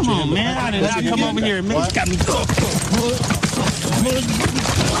 man. Come on, man. I did not come over here, man. You got me.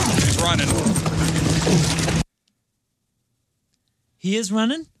 He's running. He is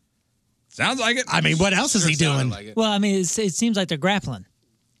running? Sounds like it. I mean, what else is he doing? Like Well, I mean, it seems like they're grappling.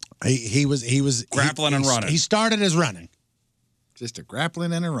 He was Grappling and running. He started as running. Just a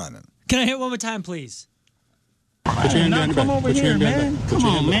grappling and a running. Can I hear it one more time, please? I did not come over here, man. Come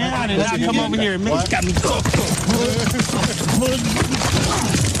on, man. I did not come over here, man. You got me.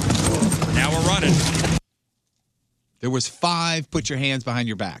 Now we're running. There was 5 put your hands behind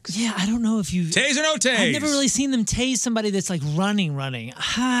your backs. Yeah, I don't know if you... Tase or no tase? I've never really seen them tase somebody that's like running.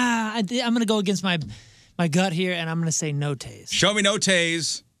 I'm going to go against my gut here, and I'm going to say no tase. Show me no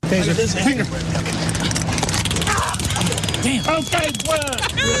tase. Taser. This finger. Damn. Okay, blood.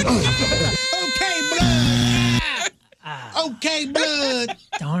 Okay, blood. Okay, blood.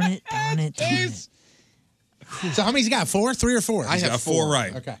 Darn it. So how many's he got? 4? 3 or 4? I have Got 4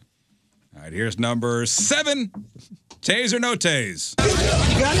 right. Okay. All right, here's number 7. Tase or no tase?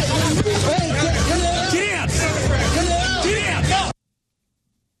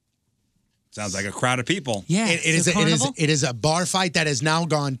 Sounds like a crowd of people. Yeah, it is a bar fight that has now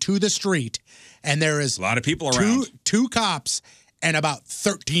gone to the street, and there is a lot of people around. Two cops and about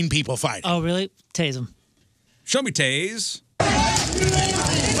 13 people fighting. Oh, really? Tase them. Show me tase. Oh,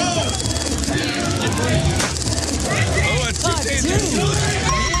 that's two tases.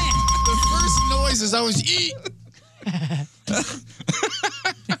 The first noise is always eat. I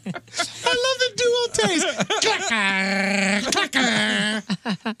love the dual taste. Clacker, clacker.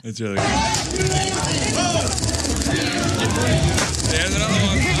 That's really good. There's another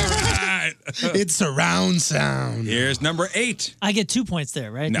one. All right. It's surround sound. Here's number 8. I get 2 points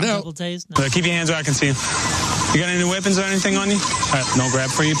there, right? No. Double tase? No. Keep your hands where I can see them. You got any weapons or anything on you? All right, no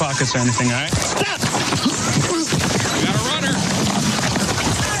grab for your pockets or anything, all right? You got a runner.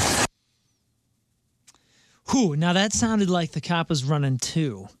 Whew, now that sounded like the cop was running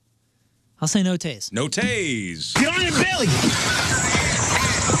too. I'll say no tase. No tase. Get on your belly. Get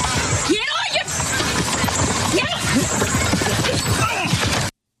on your...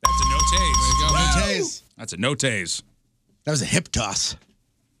 That's a no tase. There you go, no tase. That's a no tase. That was a hip toss.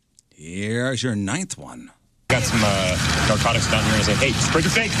 Here's your 9th one. Got some narcotics down here and say, hey, break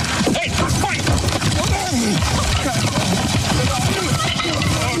your fake. Hey, fight!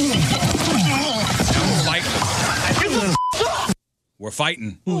 We're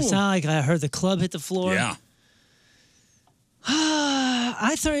fighting. Ooh, sound like I heard the club hit the floor. Yeah.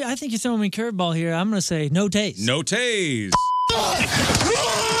 I think you're throwing me a curveball here. I'm going to say no tase. No tase.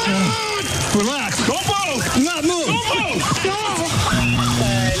 Relax. Don't move. Not move.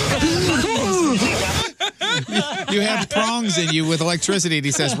 You have prongs in you with electricity, and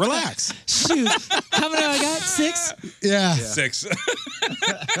he says, relax. Shoot. How many I got? 6? Yeah. 6.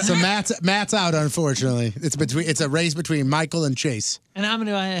 So Matt's out, unfortunately. It's a race between Michael and Chase. And how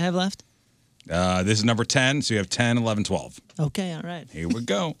many do I have left? This is number 10, so you have 10, 11, 12. Okay, all right. Here we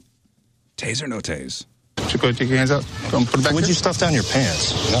go. Tase or no tase? Go take your hands up. Go put it back. What'd you stuff down your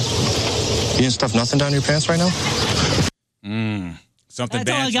pants? You didn't stuff nothing down your pants right now? Something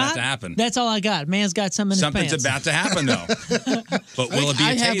bad's about to happen. That's all I got. Man's got something in his pants. Something's about to happen, though. But will it be a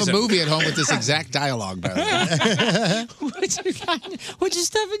I have taser? a movie at home with this exact dialogue, by the way. What'd you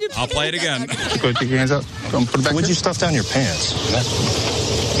stuff in your pants? I'll play it again. Go take your hands up. Go put it back. What'd you stuff down your pants?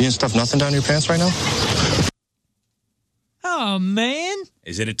 You didn't stuff nothing down your pants right now? Oh, man.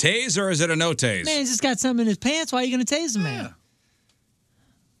 Is it a tase or is it a no tase? Man's just got something in his pants. Why are you going to tase him, man?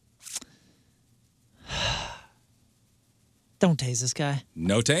 Don't tase this guy.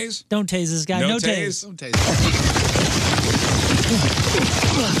 No tase? Don't tase this guy. No tase. Don't tase.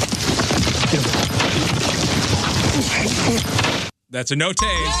 That's a no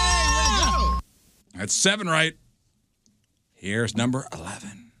tase. That's 7 right. Here's number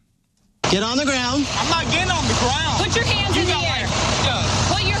 11. Get on the ground. I'm not getting on the ground. Put your hands in the air.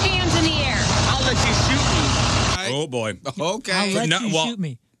 Put your hands in the air. I'll let you shoot me. Oh, boy. Okay. I'll let you shoot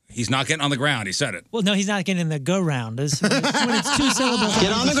me. He's not getting on the ground. He said it. Well, no, he's not getting in the go round. It's when it's 2 syllables.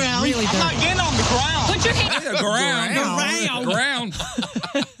 Get on the ground. Really I'm not getting on the ground. Put your hands... Ground.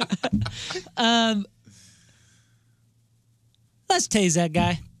 Let's tase that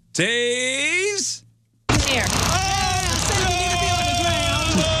guy. Tase. Here.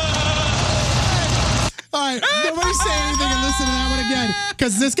 All right, nobody say anything and listen to that one again,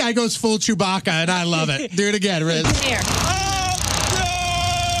 because this guy goes full Chewbacca, and I love it. Do it again, Riz. Here.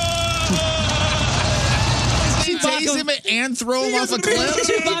 Did you tase him and throw him off a cliff?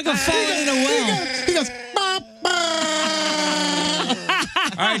 Chewbacca falling in a well. He goes, "Bop,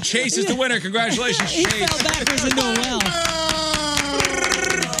 All right, Chase is the winner. Congratulations, He Chase. fell backwards into a well.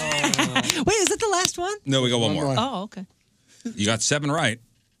 Wait, is that the last one? No, we got one more. Oh, okay. You got 7 right.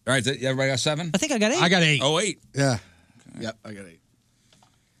 All right, everybody got 7? I think I got 8. I got 8. Oh, 8. Yeah. Yep, I got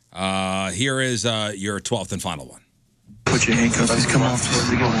 8. Here is your 12th and final one. Put your handcuffs. Just come off.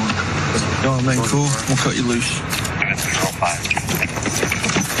 Yo, man, cool. We'll cut you loose.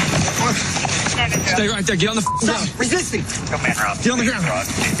 Stay right there. Get on the ground. Resisting. Get on the ground.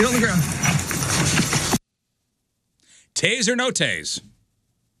 Get on the ground. Tase or no tase?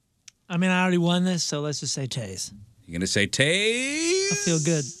 I mean, I already won this, so let's just say tase. You're going to say tase? I feel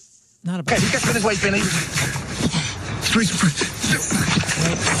good. Not about Okay, you got this waistband.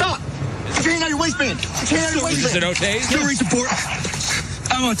 Stop. Put your hand on your waistband. Put your hand on your Is this a waistband. no tase? Still reach support.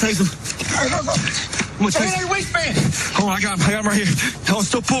 I'm going to tase him. I'm going to tase him. Hand on your waistband. Oh, I got him right here. Oh,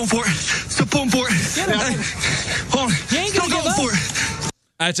 still pulling for it. Still pulling for it. Hold on. Still going for it.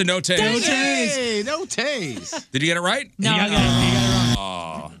 That's a no tase. Hey, no tase. Did you get it right? No, I got it wrong.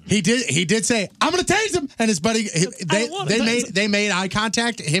 Oh. He did say, "I'm going to tase him," and his buddy they made eye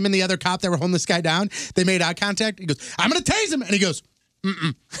contact. Him and the other cop that were holding this guy down, they made eye contact. He goes, "I'm going to tase him," and he goes,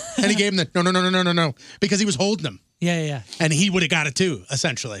 "Mm-mm," and he gave him the no, because he was holding him. Yeah. And he would have got it too,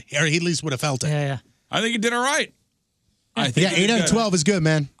 essentially, or he at least would have felt it. Yeah. I think you did all right. I think 8 out of 12 is good,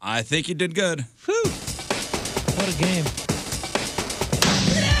 man. I think you did good. Whew. What a game.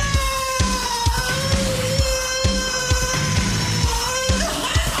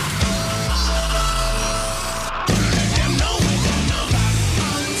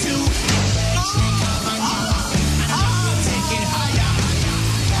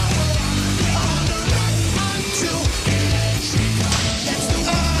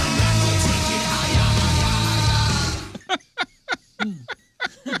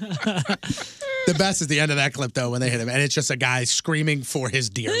 The best is the end of that clip, though, when they hit him, and it's just a guy screaming for his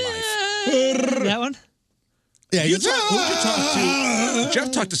dear life. That one? Yeah, Who'd you talk to?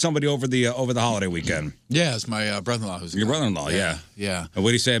 Jeff talked to somebody over the holiday weekend. Yeah, it's my brother-in-law. Who's Your brother-in-law, yeah. Yeah. And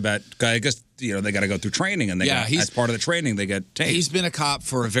what do you say about? I guess they got to go through training, and as part of the training, they get tased. He's been a cop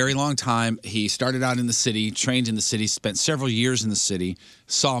for a very long time. He started out in the city, trained in the city, spent several years in the city,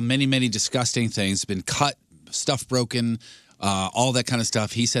 saw many, many disgusting things, been cut, stuff broken, all that kind of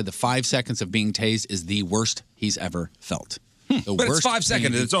stuff. He said the 5 seconds of being tased is the worst he's ever felt. But it's 5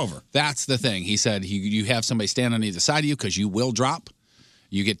 seconds and it's over. That's the thing. He said you have somebody stand on either side of you because you will drop.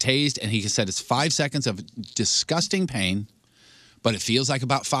 You get tased, and he said it's 5 seconds of disgusting pain, but it feels like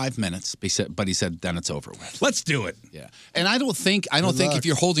about 5 minutes. But he said then it's over with. Let's do it. Yeah, and I don't think if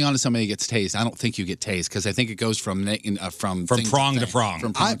you're holding on to somebody who gets tased, I don't think you get tased because I think it goes from prong to prong.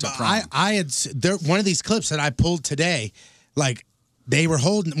 From prong to prong. I had one of these clips that I pulled today, like they were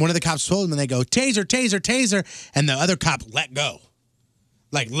holding, one of the cops told them, and they go, "Taser, taser, taser," and the other cop let go.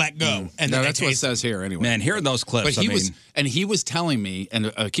 Like, let go. And no, then that's what it says here anyway. Man, hearing those clips, But he was telling me,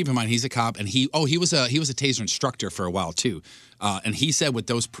 and keep in mind he's a cop, and he was a taser instructor for a while too, and he said with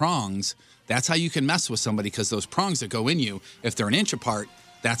those prongs, that's how you can mess with somebody because those prongs that go in you, if they're an inch apart,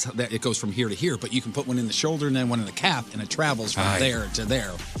 that it goes from here to here. But you can put one in the shoulder and then one in the calf, and it travels from there to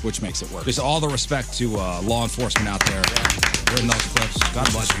there, which makes it work. Just all the respect to law enforcement out there. Hearing those clips, God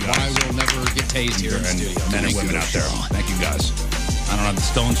bless you guys. I will never get tased here in the studio. Men and women out there. Thank you guys. I don't have the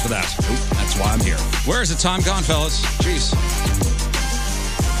stones for that. That's why I'm here. Where is the time gone, fellas? Jeez.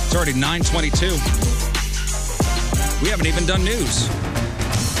 It's already 9:22. We haven't even done news.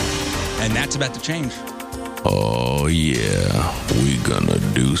 And that's about to change. Oh, yeah. We gonna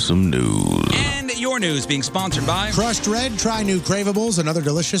do some news. And your news being sponsored by Crushed Red. Try new Cravables, another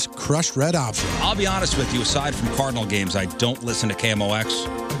delicious Crushed Red option. I'll be honest with you, aside from Cardinal games, I don't listen to KMOX.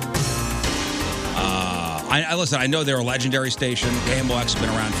 I listen, I know they're a legendary station. KMOX has been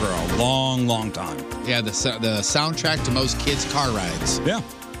around for a long, long time. Yeah, the soundtrack to most kids' car rides. Yeah.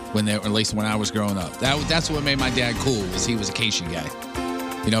 At least when I was growing up. That's what made my dad cool, was he was a Cation guy.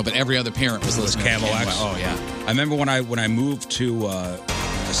 But every other parent was listening to KMOX. Oh, yeah. I remember when I moved to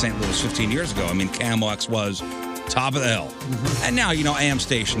St. Louis 15 years ago, KMOX was top of the hill. Mm-hmm. And now, AM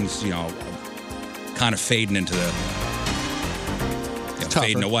stations, kind of fading into the,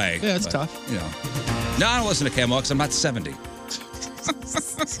 fading away. Yeah, it's tough. No, I don't listen to KMOX. I'm not 70.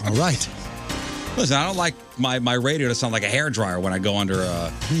 All right. Listen, I don't like my radio to sound like a hairdryer when I go under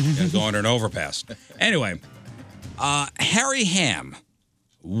an overpass. Anyway, Harry Ham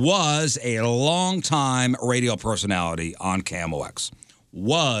was a longtime radio personality on KMOX.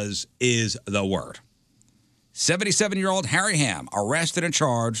 Is the word. 77-year-old Harry Ham arrested and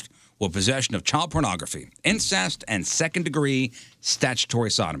charged with possession of child pornography, incest, and second-degree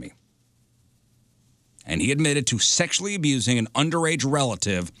statutory sodomy. And he admitted to sexually abusing an underage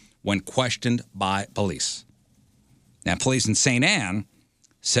relative when questioned by police. Now, police in St. Anne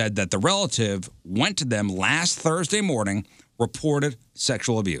said that the relative went to them last Thursday morning, reported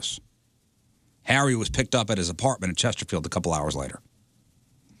sexual abuse. Harry was picked up at his apartment in Chesterfield a couple hours later.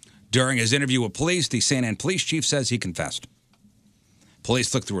 During his interview with police, the St. Anne police chief says he confessed.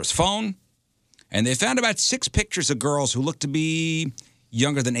 Police looked through his phone, and they found about 6 pictures of girls who looked to be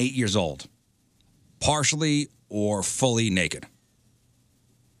younger than 8 years old, partially or fully naked.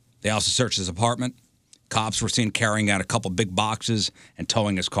 They also searched his apartment. Cops were seen carrying out a couple big boxes and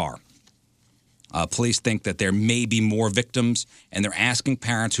towing his car. Police think that there may be more victims, and they're asking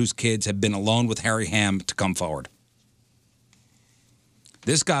parents whose kids have been alone with Harry Ham to come forward.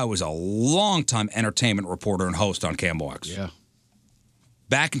 This guy was a longtime entertainment reporter and host on KMOX. Yeah.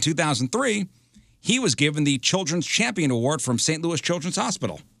 Back in 2003, he was given the Children's Champion Award from St. Louis Children's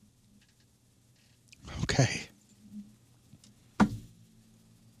Hospital. Okay.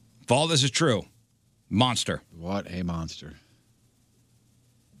 If all this is true, monster. What a monster.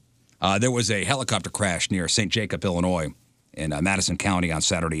 There was a helicopter crash near St. Jacob, Illinois, in Madison County on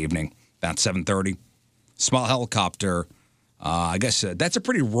Saturday evening, about 7:30. Small helicopter, I guess that's a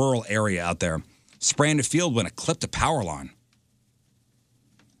pretty rural area out there, spraying the field when it clipped a power line.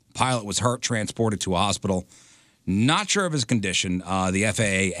 Pilot was hurt, transported to a hospital. Not sure of his condition. The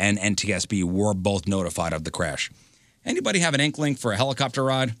FAA and NTSB were both notified of the crash. Anybody have an inkling for a helicopter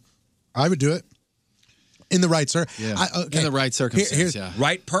ride? I would do it. In the right, sir. Yeah. In the right circumstance, yeah.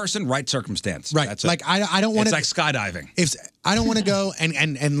 Right person, right circumstance. Right. That's it. Like, I don't want to. It's like skydiving. If I don't want to go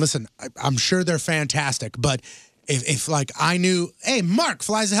and listen, I'm sure they're fantastic, but if like I knew, hey, Mark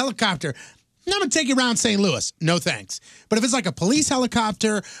flies a helicopter, I'm going to take you around St. Louis. No thanks. But if it's like a police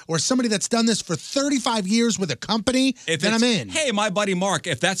helicopter or somebody that's done this for 35 years with a company, then I'm in. Hey, my buddy Mark,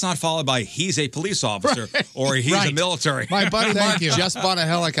 if that's not followed by he's a police officer or he's a military. My buddy Mark just bought a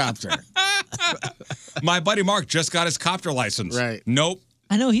helicopter. My buddy Mark just got his copter license. Right. Nope.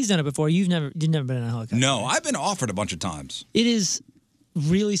 I know he's done it before. You've never been in a helicopter. No, I've been offered a bunch of times. It is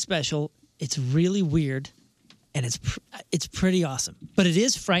really special. It's really weird, and it's pretty awesome. But it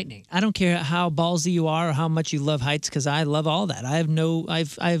is frightening. I don't care how ballsy you are or how much you love heights, because I love all that.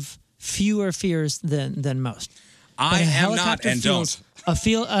 I've fewer fears than most. I am not and don't.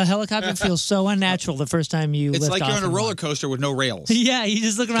 A helicopter feels so unnatural the first time you lift off. It's like you're on a roller coaster with no rails. Yeah, you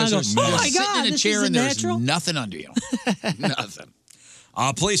just look around and go, oh my God, in a this chair isn't and there's natural. nothing under you. Nothing.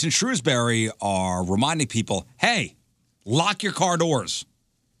 Police in Shrewsbury are reminding people, hey, lock your car doors.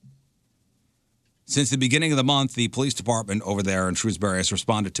 Since the beginning of the month, the police department over there in Shrewsbury has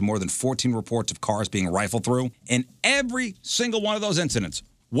responded to more than 14 reports of cars being rifled through. In every single one of those incidents,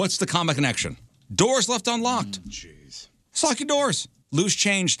 what's the common connection? Doors left unlocked. Jeez. Just lock your doors. Loose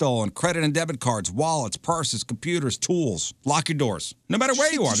change stolen, credit and debit cards, wallets, purses, computers, tools. Lock your doors. No matter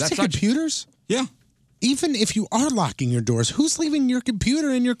where you are. That's not computers? Yeah. Even if you are locking your doors, who's leaving your computer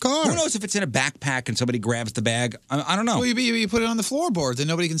in your car? Who knows if it's in a backpack and somebody grabs the bag? I don't know. Well, you put it on the floorboards and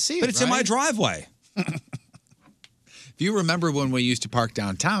nobody can see it, But it's in my driveway. If you remember when we used to park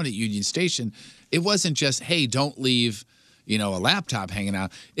downtown at Union Station, it wasn't just, hey, don't leave, a laptop hanging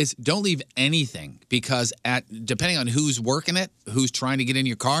out. It's don't leave anything, because depending on who's working it, who's trying to get in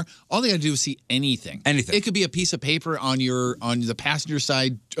your car, all they got to do is see anything. Anything. It could be a piece of paper on the passenger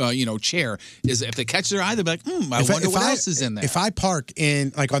side, chair. If they catch their eye, they'll be like, I wonder what else is in there. If I park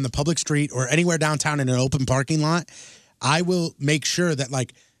in like on the public street or anywhere downtown in an open parking lot, I will make sure that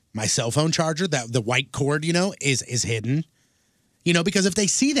like my cell phone charger, that the white cord, is hidden. Because if they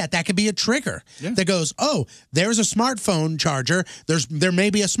see that could be a trigger that goes, oh, there's a smartphone charger. There may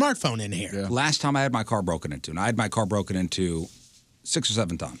be a smartphone in here. Yeah. Last time I had my car broken into, and I had my car broken into 6 or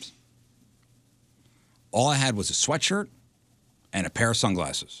 7 times. All I had was a sweatshirt and a pair of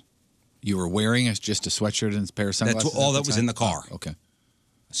sunglasses. You were wearing just a sweatshirt and a pair of sunglasses? That's all that was in the car. Oh, okay.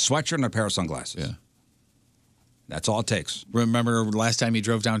 A sweatshirt and a pair of sunglasses. Yeah. That's all it takes. Remember last time you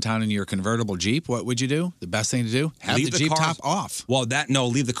drove downtown in your convertible Jeep? What would you do? The best thing to do? Have Leave the Jeep cars- top off. Well,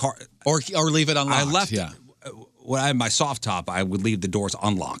 leave the car. Or leave it unlocked. I left. Yeah. When I had my soft top, I would leave the doors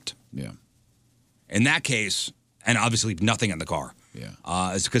unlocked. Yeah. In that case, and obviously nothing in the car. Yeah.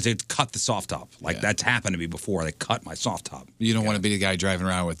 It's because they'd cut the soft top. That's happened to me before. They cut my soft top. You don't want to be the guy driving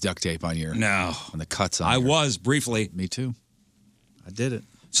around with duct tape on your... No. On the cuts on I was, briefly. Me too. I did it.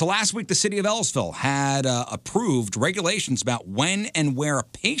 So last week, the city of Ellisville had approved regulations about when and where a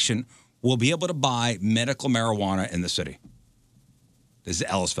patient will be able to buy medical marijuana in the city. This is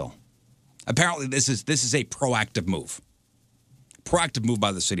Ellisville. Apparently, this is a proactive move. Proactive move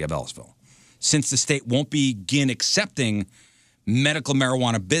by the city of Ellisville. Since the state won't begin accepting medical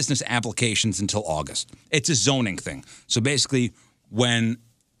marijuana business applications until August. It's a zoning thing. So basically, when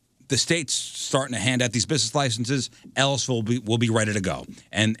the state's starting to hand out these business licenses, Ellisville will be ready to go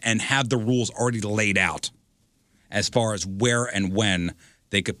and have the rules already laid out as far as where and when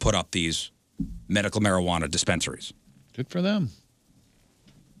they could put up these medical marijuana dispensaries. Good for them.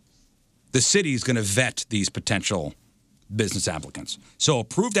 The city's going to vet these potential business applicants. So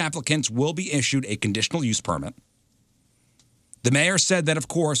approved applicants will be issued a conditional use permit. The mayor said that, of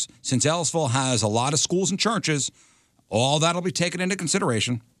course, since Ellisville has a lot of schools and churches, all that'll be taken into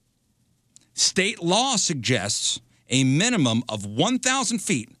consideration. State law suggests a minimum of 1,000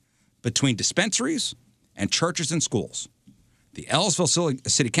 feet between dispensaries and churches and schools. The Ellisville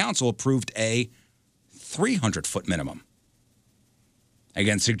City Council approved a 300-foot minimum.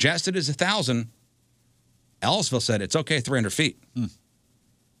 Again, suggested is 1,000. Ellisville said it's okay 300 feet.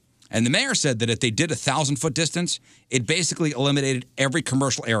 And the mayor said that if they did a 1,000-foot distance, it basically eliminated every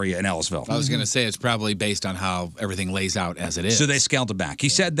commercial area in Ellisville. I was going to say it's probably based on how everything lays out as it is. So they scaled it back. He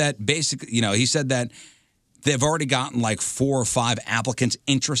said that basically, he said that They've already gotten like 4 or 5 applicants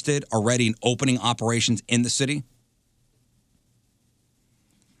interested already in opening operations in the city.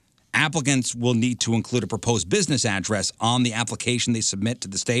 Applicants will need to include a proposed business address on the application they submit to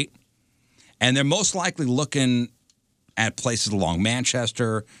the state. And they're most likely looking at places along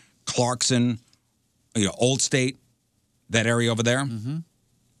Manchester, Clarkson, Old State, that area over there. Mm-hmm.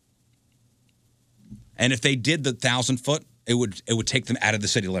 And if they did the 1,000-foot, it would take them out of the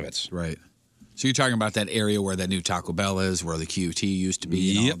city limits. Right. So you're talking about that area where that new Taco Bell is, where the QT used to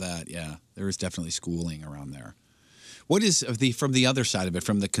be, and all that. Yeah, there is definitely schooling around there. What is from the other side of it,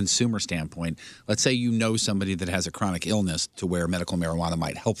 from the consumer standpoint? Let's say you know somebody that has a chronic illness to where medical marijuana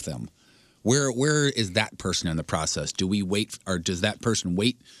might help them. Where is that person in the process? Do we wait, or does that person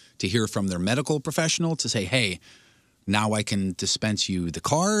wait to hear from their medical professional to say, "Hey, now I can dispense you the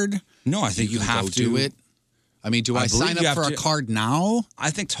card"? No, I think you have to do it. I mean, do I sign up for a card now?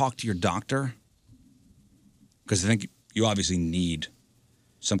 I think talk to your doctor, because I think you obviously need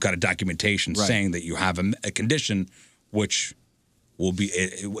some kind of documentation saying that you have a condition which will be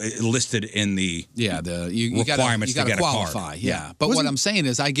listed in the requirements to get qualify, a card. Yeah. But what I'm saying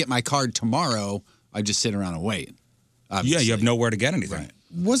is I get my card tomorrow, I just sit around and wait. Obviously. Yeah, you have nowhere to get anything. Right.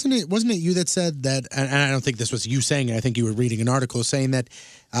 Wasn't it you that said that, and I don't think this was you saying it, I think you were reading an article saying that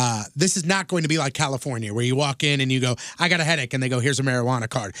this is not going to be like California where you walk in and you go, I got a headache, and they go, here's a marijuana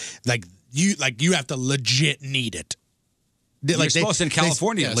card. Like you have to legit need it. You're supposed to in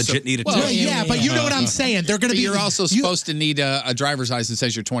California legit need it too. Well, but you know what I'm saying. They're going to be. You're also supposed to need a driver's license that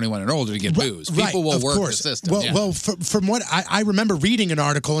says you're 21 and older to get booze. People will work the system. Well, from what I remember reading an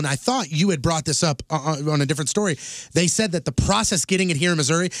article, and I thought you had brought this up on a different story. They said that the process getting it here in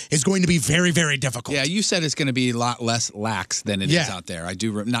Missouri is going to be very, very difficult. Yeah, you said it's going to be a lot less lax than it is out there. I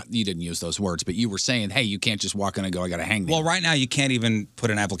do not. You didn't use those words, but you were saying, hey, you can't just walk in and go, I got to hang me. Well, right now you can't even put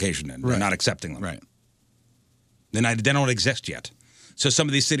an application in. They're not accepting them. Right. They don't exist yet. So some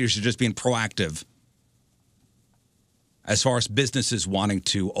of these cities are just being proactive as far as businesses wanting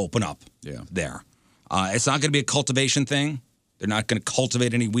to open up there. It's not going to be a cultivation thing. They're not going to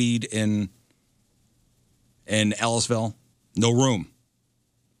cultivate any weed in Ellisville. No room.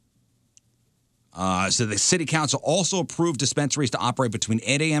 So the city council also approved dispensaries to operate between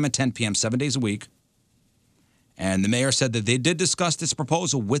 8 a.m. and 10 p.m. 7 days a week. And the mayor said that they did discuss this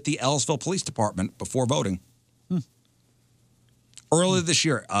proposal with the Ellisville Police Department before voting. Earlier this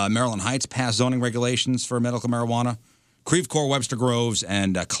year, Maryland Heights passed zoning regulations for medical marijuana. Creve Coeur, Webster Groves,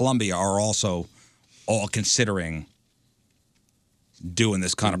 and Columbia are also all considering doing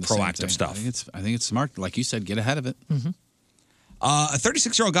this kind of proactive stuff. I think it's smart. Like you said, get ahead of it. Mm-hmm. A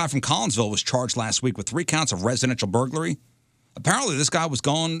 36-year-old guy from Collinsville was charged last week with 3 counts of residential burglary. Apparently, this guy was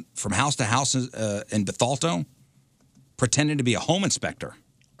going from house to house in Bethalto, pretending to be a home inspector.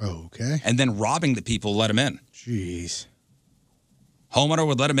 Okay. And then robbing the people who let him in. Jeez. Homeowner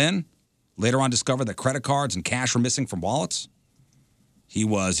would let him in. Later on, discovered that credit cards and cash were missing from wallets. He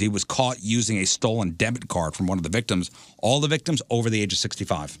was caught using a stolen debit card from one of the victims. All the victims over the age of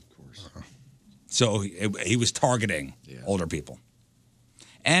 65. Of course. So he was targeting older people.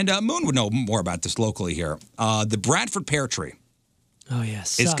 And Moon would know more about this locally here. The Bradford pear tree. Oh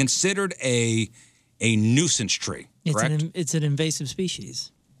yes, is considered a nuisance tree. Correct. It's an invasive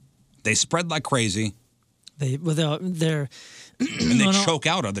species. They spread like crazy. They're and they choke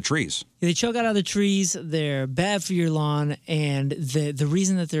out other trees. They choke out other trees. They're bad for your lawn, and the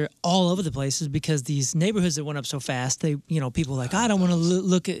reason that they're all over the place is because these neighborhoods that went up so fast. People are like, I don't want to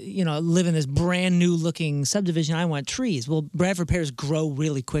live in this brand new looking subdivision. I want trees. Well, Bradford pears grow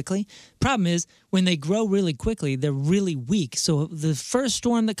really quickly. Problem is, when they grow really quickly, they're really weak. So the first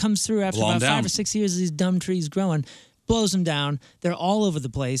storm that comes through after about 5 or 6 years of these dumb trees growing blows them down. They're all over the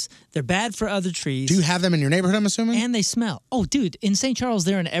place. They're bad for other trees. Do you have them in your neighborhood, I'm assuming? And they smell. Oh, dude, in St. Charles,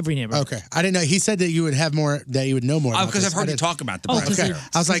 they're in every neighborhood. Okay. I didn't know. He said that you would have more, that you would know more. Because I've heard you talk about them. Okay.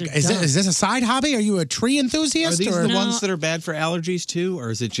 I was like, is this a side hobby? Are you a tree enthusiast? Are these the ones that are bad for allergies too?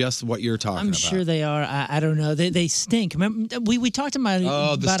 Or is it just what you're talking about? I'm sure they are. I don't know. They stink. Remember, we talked about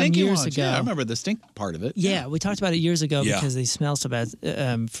them years ago. Yeah, I remember the stink part of it. Yeah, we talked about it years ago because they smell so bad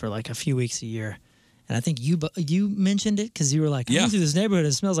for like a few weeks a year. And I think you mentioned it because you were like, I'm going through this neighborhood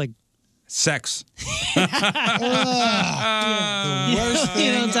and it smells like sex. The worst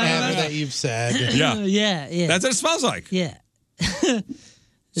thing ever that you've said. Yeah. That's what it smells like. Yeah.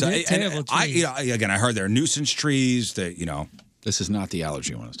 So terrible trees. I heard they're nuisance trees. That this is not the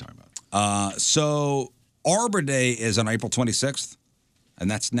allergy one I was talking about. So Arbor Day is on April 26th, and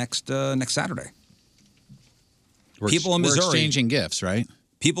that's next Saturday. We're exchanging gifts, right?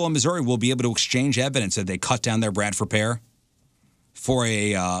 People in Missouri will be able to exchange evidence that they cut down their Bradford pear for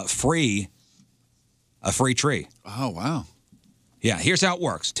a free a free tree. Oh, wow. Yeah, here's how it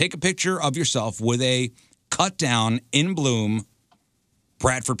works. Take a picture of yourself with a cut down, in bloom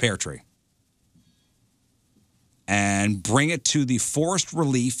Bradford pear tree. And bring it to the Forest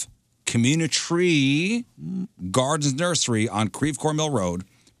Relief Community Tree Gardens Nursery on Creve Coeur Mill Road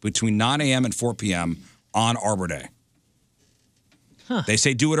between 9 a.m. and 4 p.m. on Arbor Day. They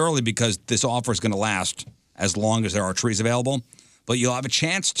say do it early because this offer is going to last as long as there are trees available. But you'll have a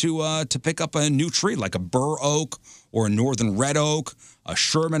chance to pick up a new tree like a bur oak or a northern red oak, a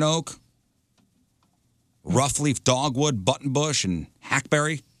Sherman oak, roughleaf dogwood, buttonbush, and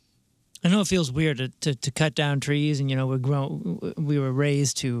hackberry. I know it feels weird to cut down trees, and we were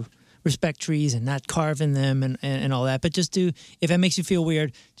raised to respect trees and not carve in them and all that. But just if that makes you feel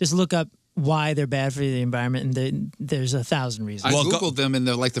weird, just look up why they're bad for the environment, and there's 1,000 reasons. I Googled them, and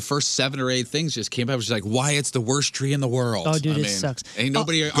the first 7 or 8 things just came up. It was like, why it's the worst tree in the world. Oh, dude, it sucks. Ain't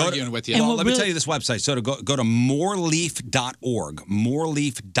nobody arguing with you. Well, let me tell you this website. So to go to moreleaf.org,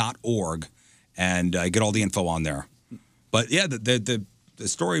 moreleaf.org, and get all the info on there. But yeah, the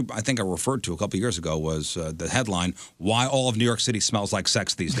story I think I referred to a couple years ago was the headline, Why All of New York City Smells Like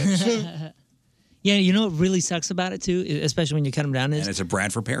Sex These Days. Yeah, you know what really sucks about it, too, especially when you cut them down? And it's a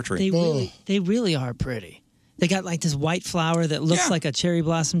Bradford pear tree. They really are pretty. They got like this white flower that looks like a cherry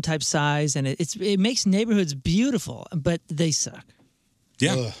blossom type size, and it makes neighborhoods beautiful, but they suck.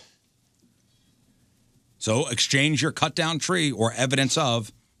 Yeah. Ugh. So exchange your cut down tree or evidence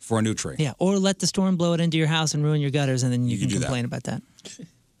of for a new tree. Yeah, or let the storm blow it into your house and ruin your gutters, and then you can complain about that.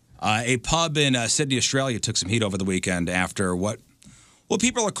 A pub in Sydney, Australia took some heat over the weekend after what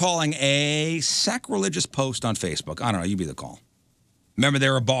people are calling a sacrilegious post on Facebook. I don't know, you be the call. Remember,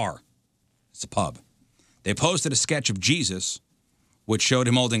 they're a bar. It's a pub. They posted a sketch of Jesus, which showed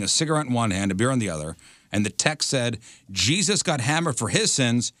him holding a cigarette in one hand, a beer in the other, and the text said, Jesus got hammered for his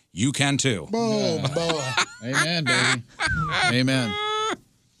sins, you can too. Boom, boy. Amen, baby. Amen.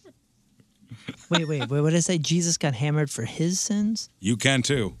 Wait, what did I say? Jesus got hammered for his sins? You can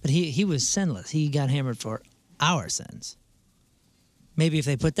too. But he was sinless. He got hammered for our sins. Maybe if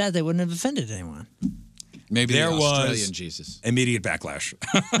they put that, they wouldn't have offended anyone. Maybe there the Australian was Jesus. Immediate backlash.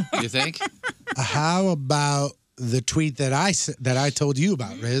 You think? How about the tweet that I told you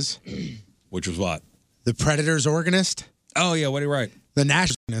about, Riz? Which was what? The Predators organist. Oh yeah, what did he write? The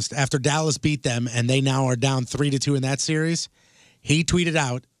nationalist. After Dallas beat them, and they now are down 3-2 in that series, he tweeted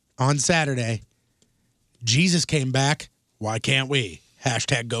out on Saturday, Jesus came back. Why can't we?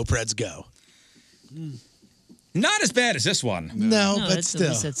 Hashtag Go Preds Go. Not as bad as this one. No, but still.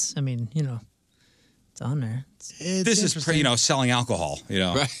 At least it's on there. This is, selling alcohol,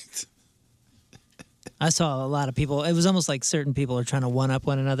 Right. I saw a lot of people. It was almost like certain people are trying to one-up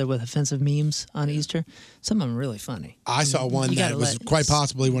one another with offensive memes on Easter. Some of them are really funny. I saw one that was quite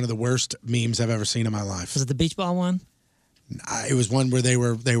possibly one of the worst memes I've ever seen in my life. Was it the beach ball one? It was one where they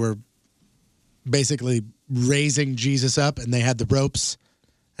were basically raising Jesus up, and they had the ropes,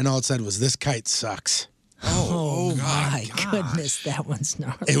 and all it said was, "This kite sucks." Oh my goodness, that one's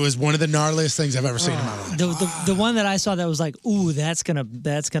gnarly. It was one of the gnarliest things I've ever seen in my life. The one that I saw that was like, ooh, that's gonna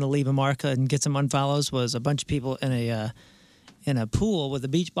leave a mark and get some unfollows was a bunch of people in a pool with a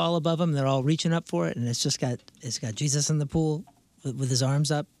beach ball above them. They're all reaching up for it, and it's got Jesus in the pool with his arms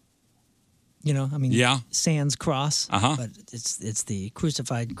up. Sans cross. But it's the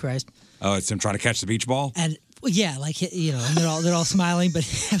crucified Christ. Oh, it's him trying to catch the beach ball? And yeah, and they're all smiling, but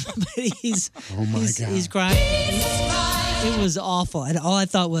he's oh my God. He's crying. It was awful. And all I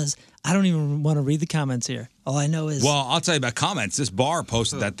thought was, I don't even want to read the comments here. All I know is Well, I'll tell you about comments. This bar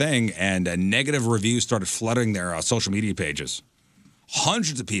posted that thing, and negative reviews started flooding their social media pages.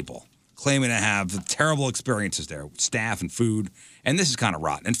 Hundreds of people claiming to have terrible experiences there, with staff and food. And this is kind of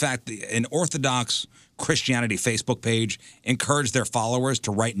rotten. In fact, an Orthodox Christianity Facebook page encouraged their followers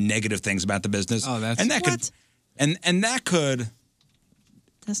to write negative things about the business. Oh, that's and that could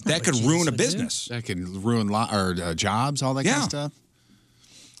ruin a business. That could ruin jobs, all that kind of stuff.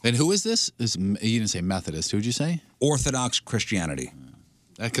 And who is this? You didn't say Methodist. Who'd you say? Orthodox Christianity.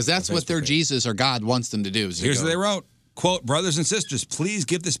 Because that's what their Jesus or God wants them to do. Here's what they wrote. Quote, brothers and sisters, please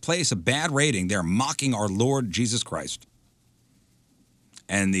give this place a bad rating. They're mocking our Lord Jesus Christ.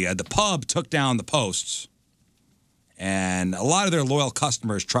 And the pub took down the posts. And a lot of their loyal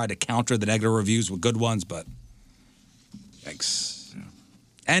customers tried to counter the negative reviews with good ones, but thanks. Yeah.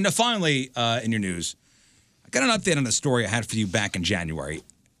 And finally, in your news, I got an update on a story I had for you back in January.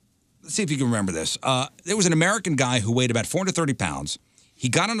 Let's see if you can remember this. There was an American guy who weighed about 430 pounds. He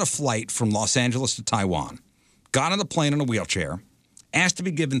got on a flight from Los Angeles to Taiwan, got on the plane in a wheelchair, asked to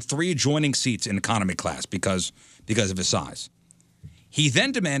be given 3 adjoining seats in economy class because of his size. He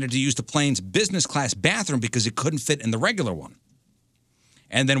then demanded to use the plane's business class bathroom because it couldn't fit in the regular one.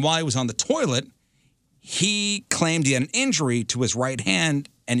 And then while he was on the toilet, he claimed he had an injury to his right hand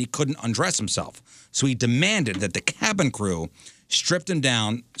and he couldn't undress himself. So he demanded that the cabin crew strip him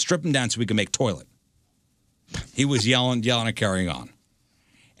down so he could make toilet. He was yelling and carrying on.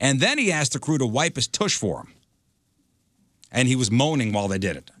 And then he asked the crew to wipe his tush for him. And he was moaning while they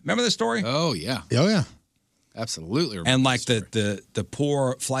did it. Remember this story? Oh, yeah. Oh, yeah. Absolutely. And like the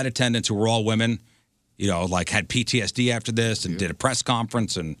poor flight attendants who were all women, you know, like had PTSD after this and did a press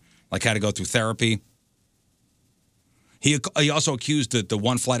conference and like had to go through therapy. He also accused the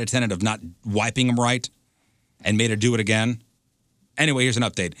one flight attendant of not wiping him right and made her do it again. Anyway, here's an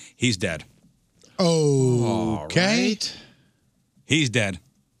update. He's dead. Okay. Right. He's dead.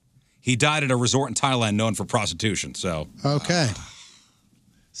 He died at a resort in Thailand known for prostitution, so. Okay.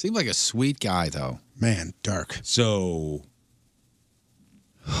 Seemed like a sweet guy, though. Man, dark. So.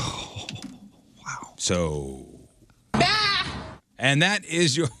 Wow. So. And that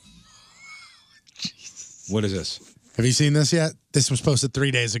is your. What is this? Have you seen this yet? This was posted 3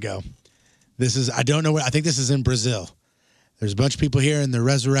 days ago. This is, I don't know what, I think this is in Brazil. There's a bunch of people here and they're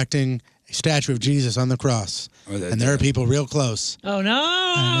resurrecting a statue of Jesus on the cross. And there are people real close. Oh,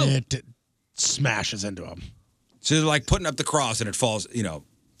 no. And it smashes into them. So they're like putting up the cross and it falls, you know.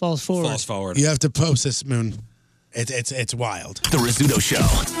 Falls forward. Falls forward. You have to post this, Moon. It's wild. The Rizzuto Show.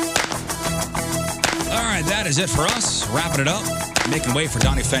 All right, that is it for us. Wrapping it up. Making way for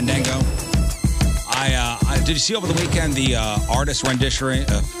Donnie Fandango. Did you see over the weekend the artist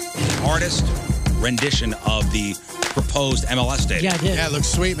rendition of the proposed MLS stadium? Yeah, I did. Yeah, it looks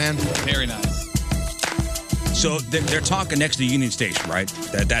sweet, man. Very nice. So they're talking next to Union Station, right?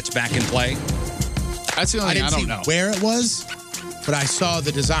 That's back in play. That's the only I thing didn't I don't see know. where it was, but I saw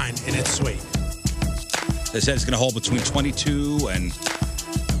the design and it's sweet. They said it's going to hold between 22 and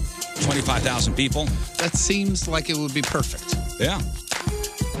 25,000 people. That seems like it would be perfect. Yeah.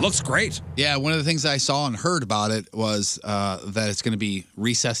 Looks great. Yeah, one of the things I saw and heard about it was that it's going to be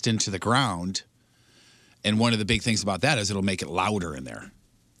recessed into the ground. And one of the big things about that is it'll make it louder in there.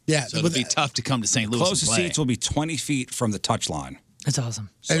 Yeah. So it'll be tough to come to St. Louis Closest and play. seats will be 20 feet from the touchline. That's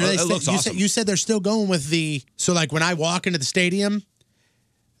awesome. So And it looks awesome. You said they're still going with the, so like when I walk into the stadium,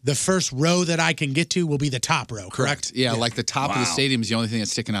 the first row that I can get to will be the top row, correct? Yeah, like the top of the Wow. stadium is the only thing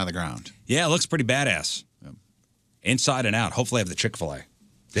that's sticking out of the ground. Yeah, it looks pretty badass. Inside and out. Hopefully they have the Chick-fil-A.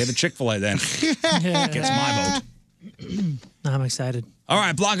 If they have a Chick-fil-A, then gets my vote. I'm excited. All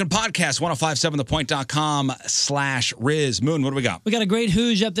right, blog and podcast, 1057thepoint.com/Riz. Moon, what do we got? We got a great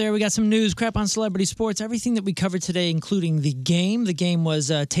Hooge up there. We got some news, crap on celebrity sports, everything that we covered today, including the game. The game was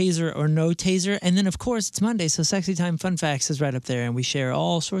taser or no taser. And then, of course, it's Monday, so Sexy Time Fun Facts is right up there. And we share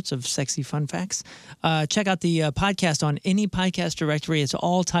all sorts of sexy fun facts. Check out the podcast on any podcast directory. It's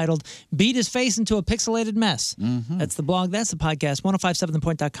all titled Beat His Face into a Pixelated Mess. That's the blog. That's the podcast,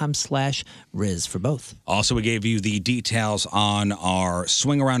 1057thepoint.com/Riz for both. Also, we gave you the details on our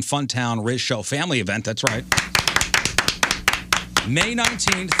Swing Around Funtown Riz Show family event. That's right. May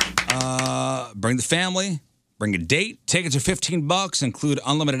 19th. Bring the family. Bring a date. Tickets are $15. Include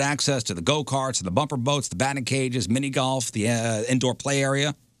unlimited access to the go-karts, the bumper boats, the batting cages, mini golf, the indoor play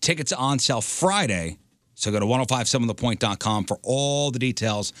area. Tickets on sale Friday. So go to 1057thepoint.com for all the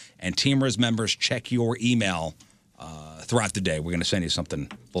details. And Team Riz members, check your email throughout the day. We're going to send you something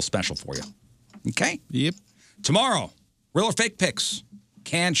a little special for you. Okay? Yep. Tomorrow, real or fake picks.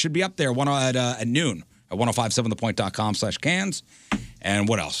 Cans should be up there at noon at 1057thepoint.com/cans. And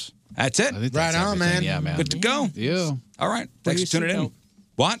what else? That's it. Right on, man. Yeah, man. Good to go. Yeah. All right. Wear Thanks for your tuning in. seatbelt.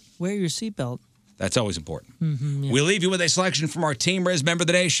 What? Wear your seatbelt. That's always important. Yeah. We leave you with a selection from our Team Riz member of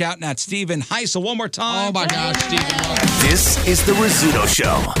the day, shouting at Steven Heisel one more time. Oh, my gosh, Stephen. This is the Rizzuto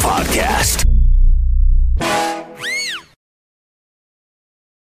Show podcast.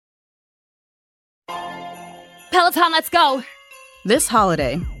 Peloton, let's go! This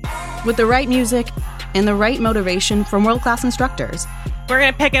holiday, with the right music and the right motivation from world-class instructors, we're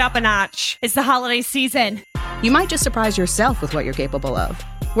gonna pick it up a notch. It's the holiday season. You might just surprise yourself with what you're capable of.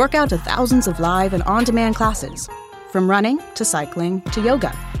 Work out to thousands of live and on-demand classes, from running to cycling to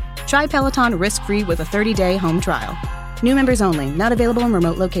yoga. Try Peloton risk-free with a 30-day home trial. New members only, not available in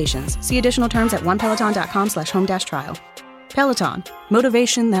remote locations. See additional terms at onepeloton.com/home-trial. Peloton,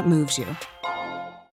 motivation that moves you.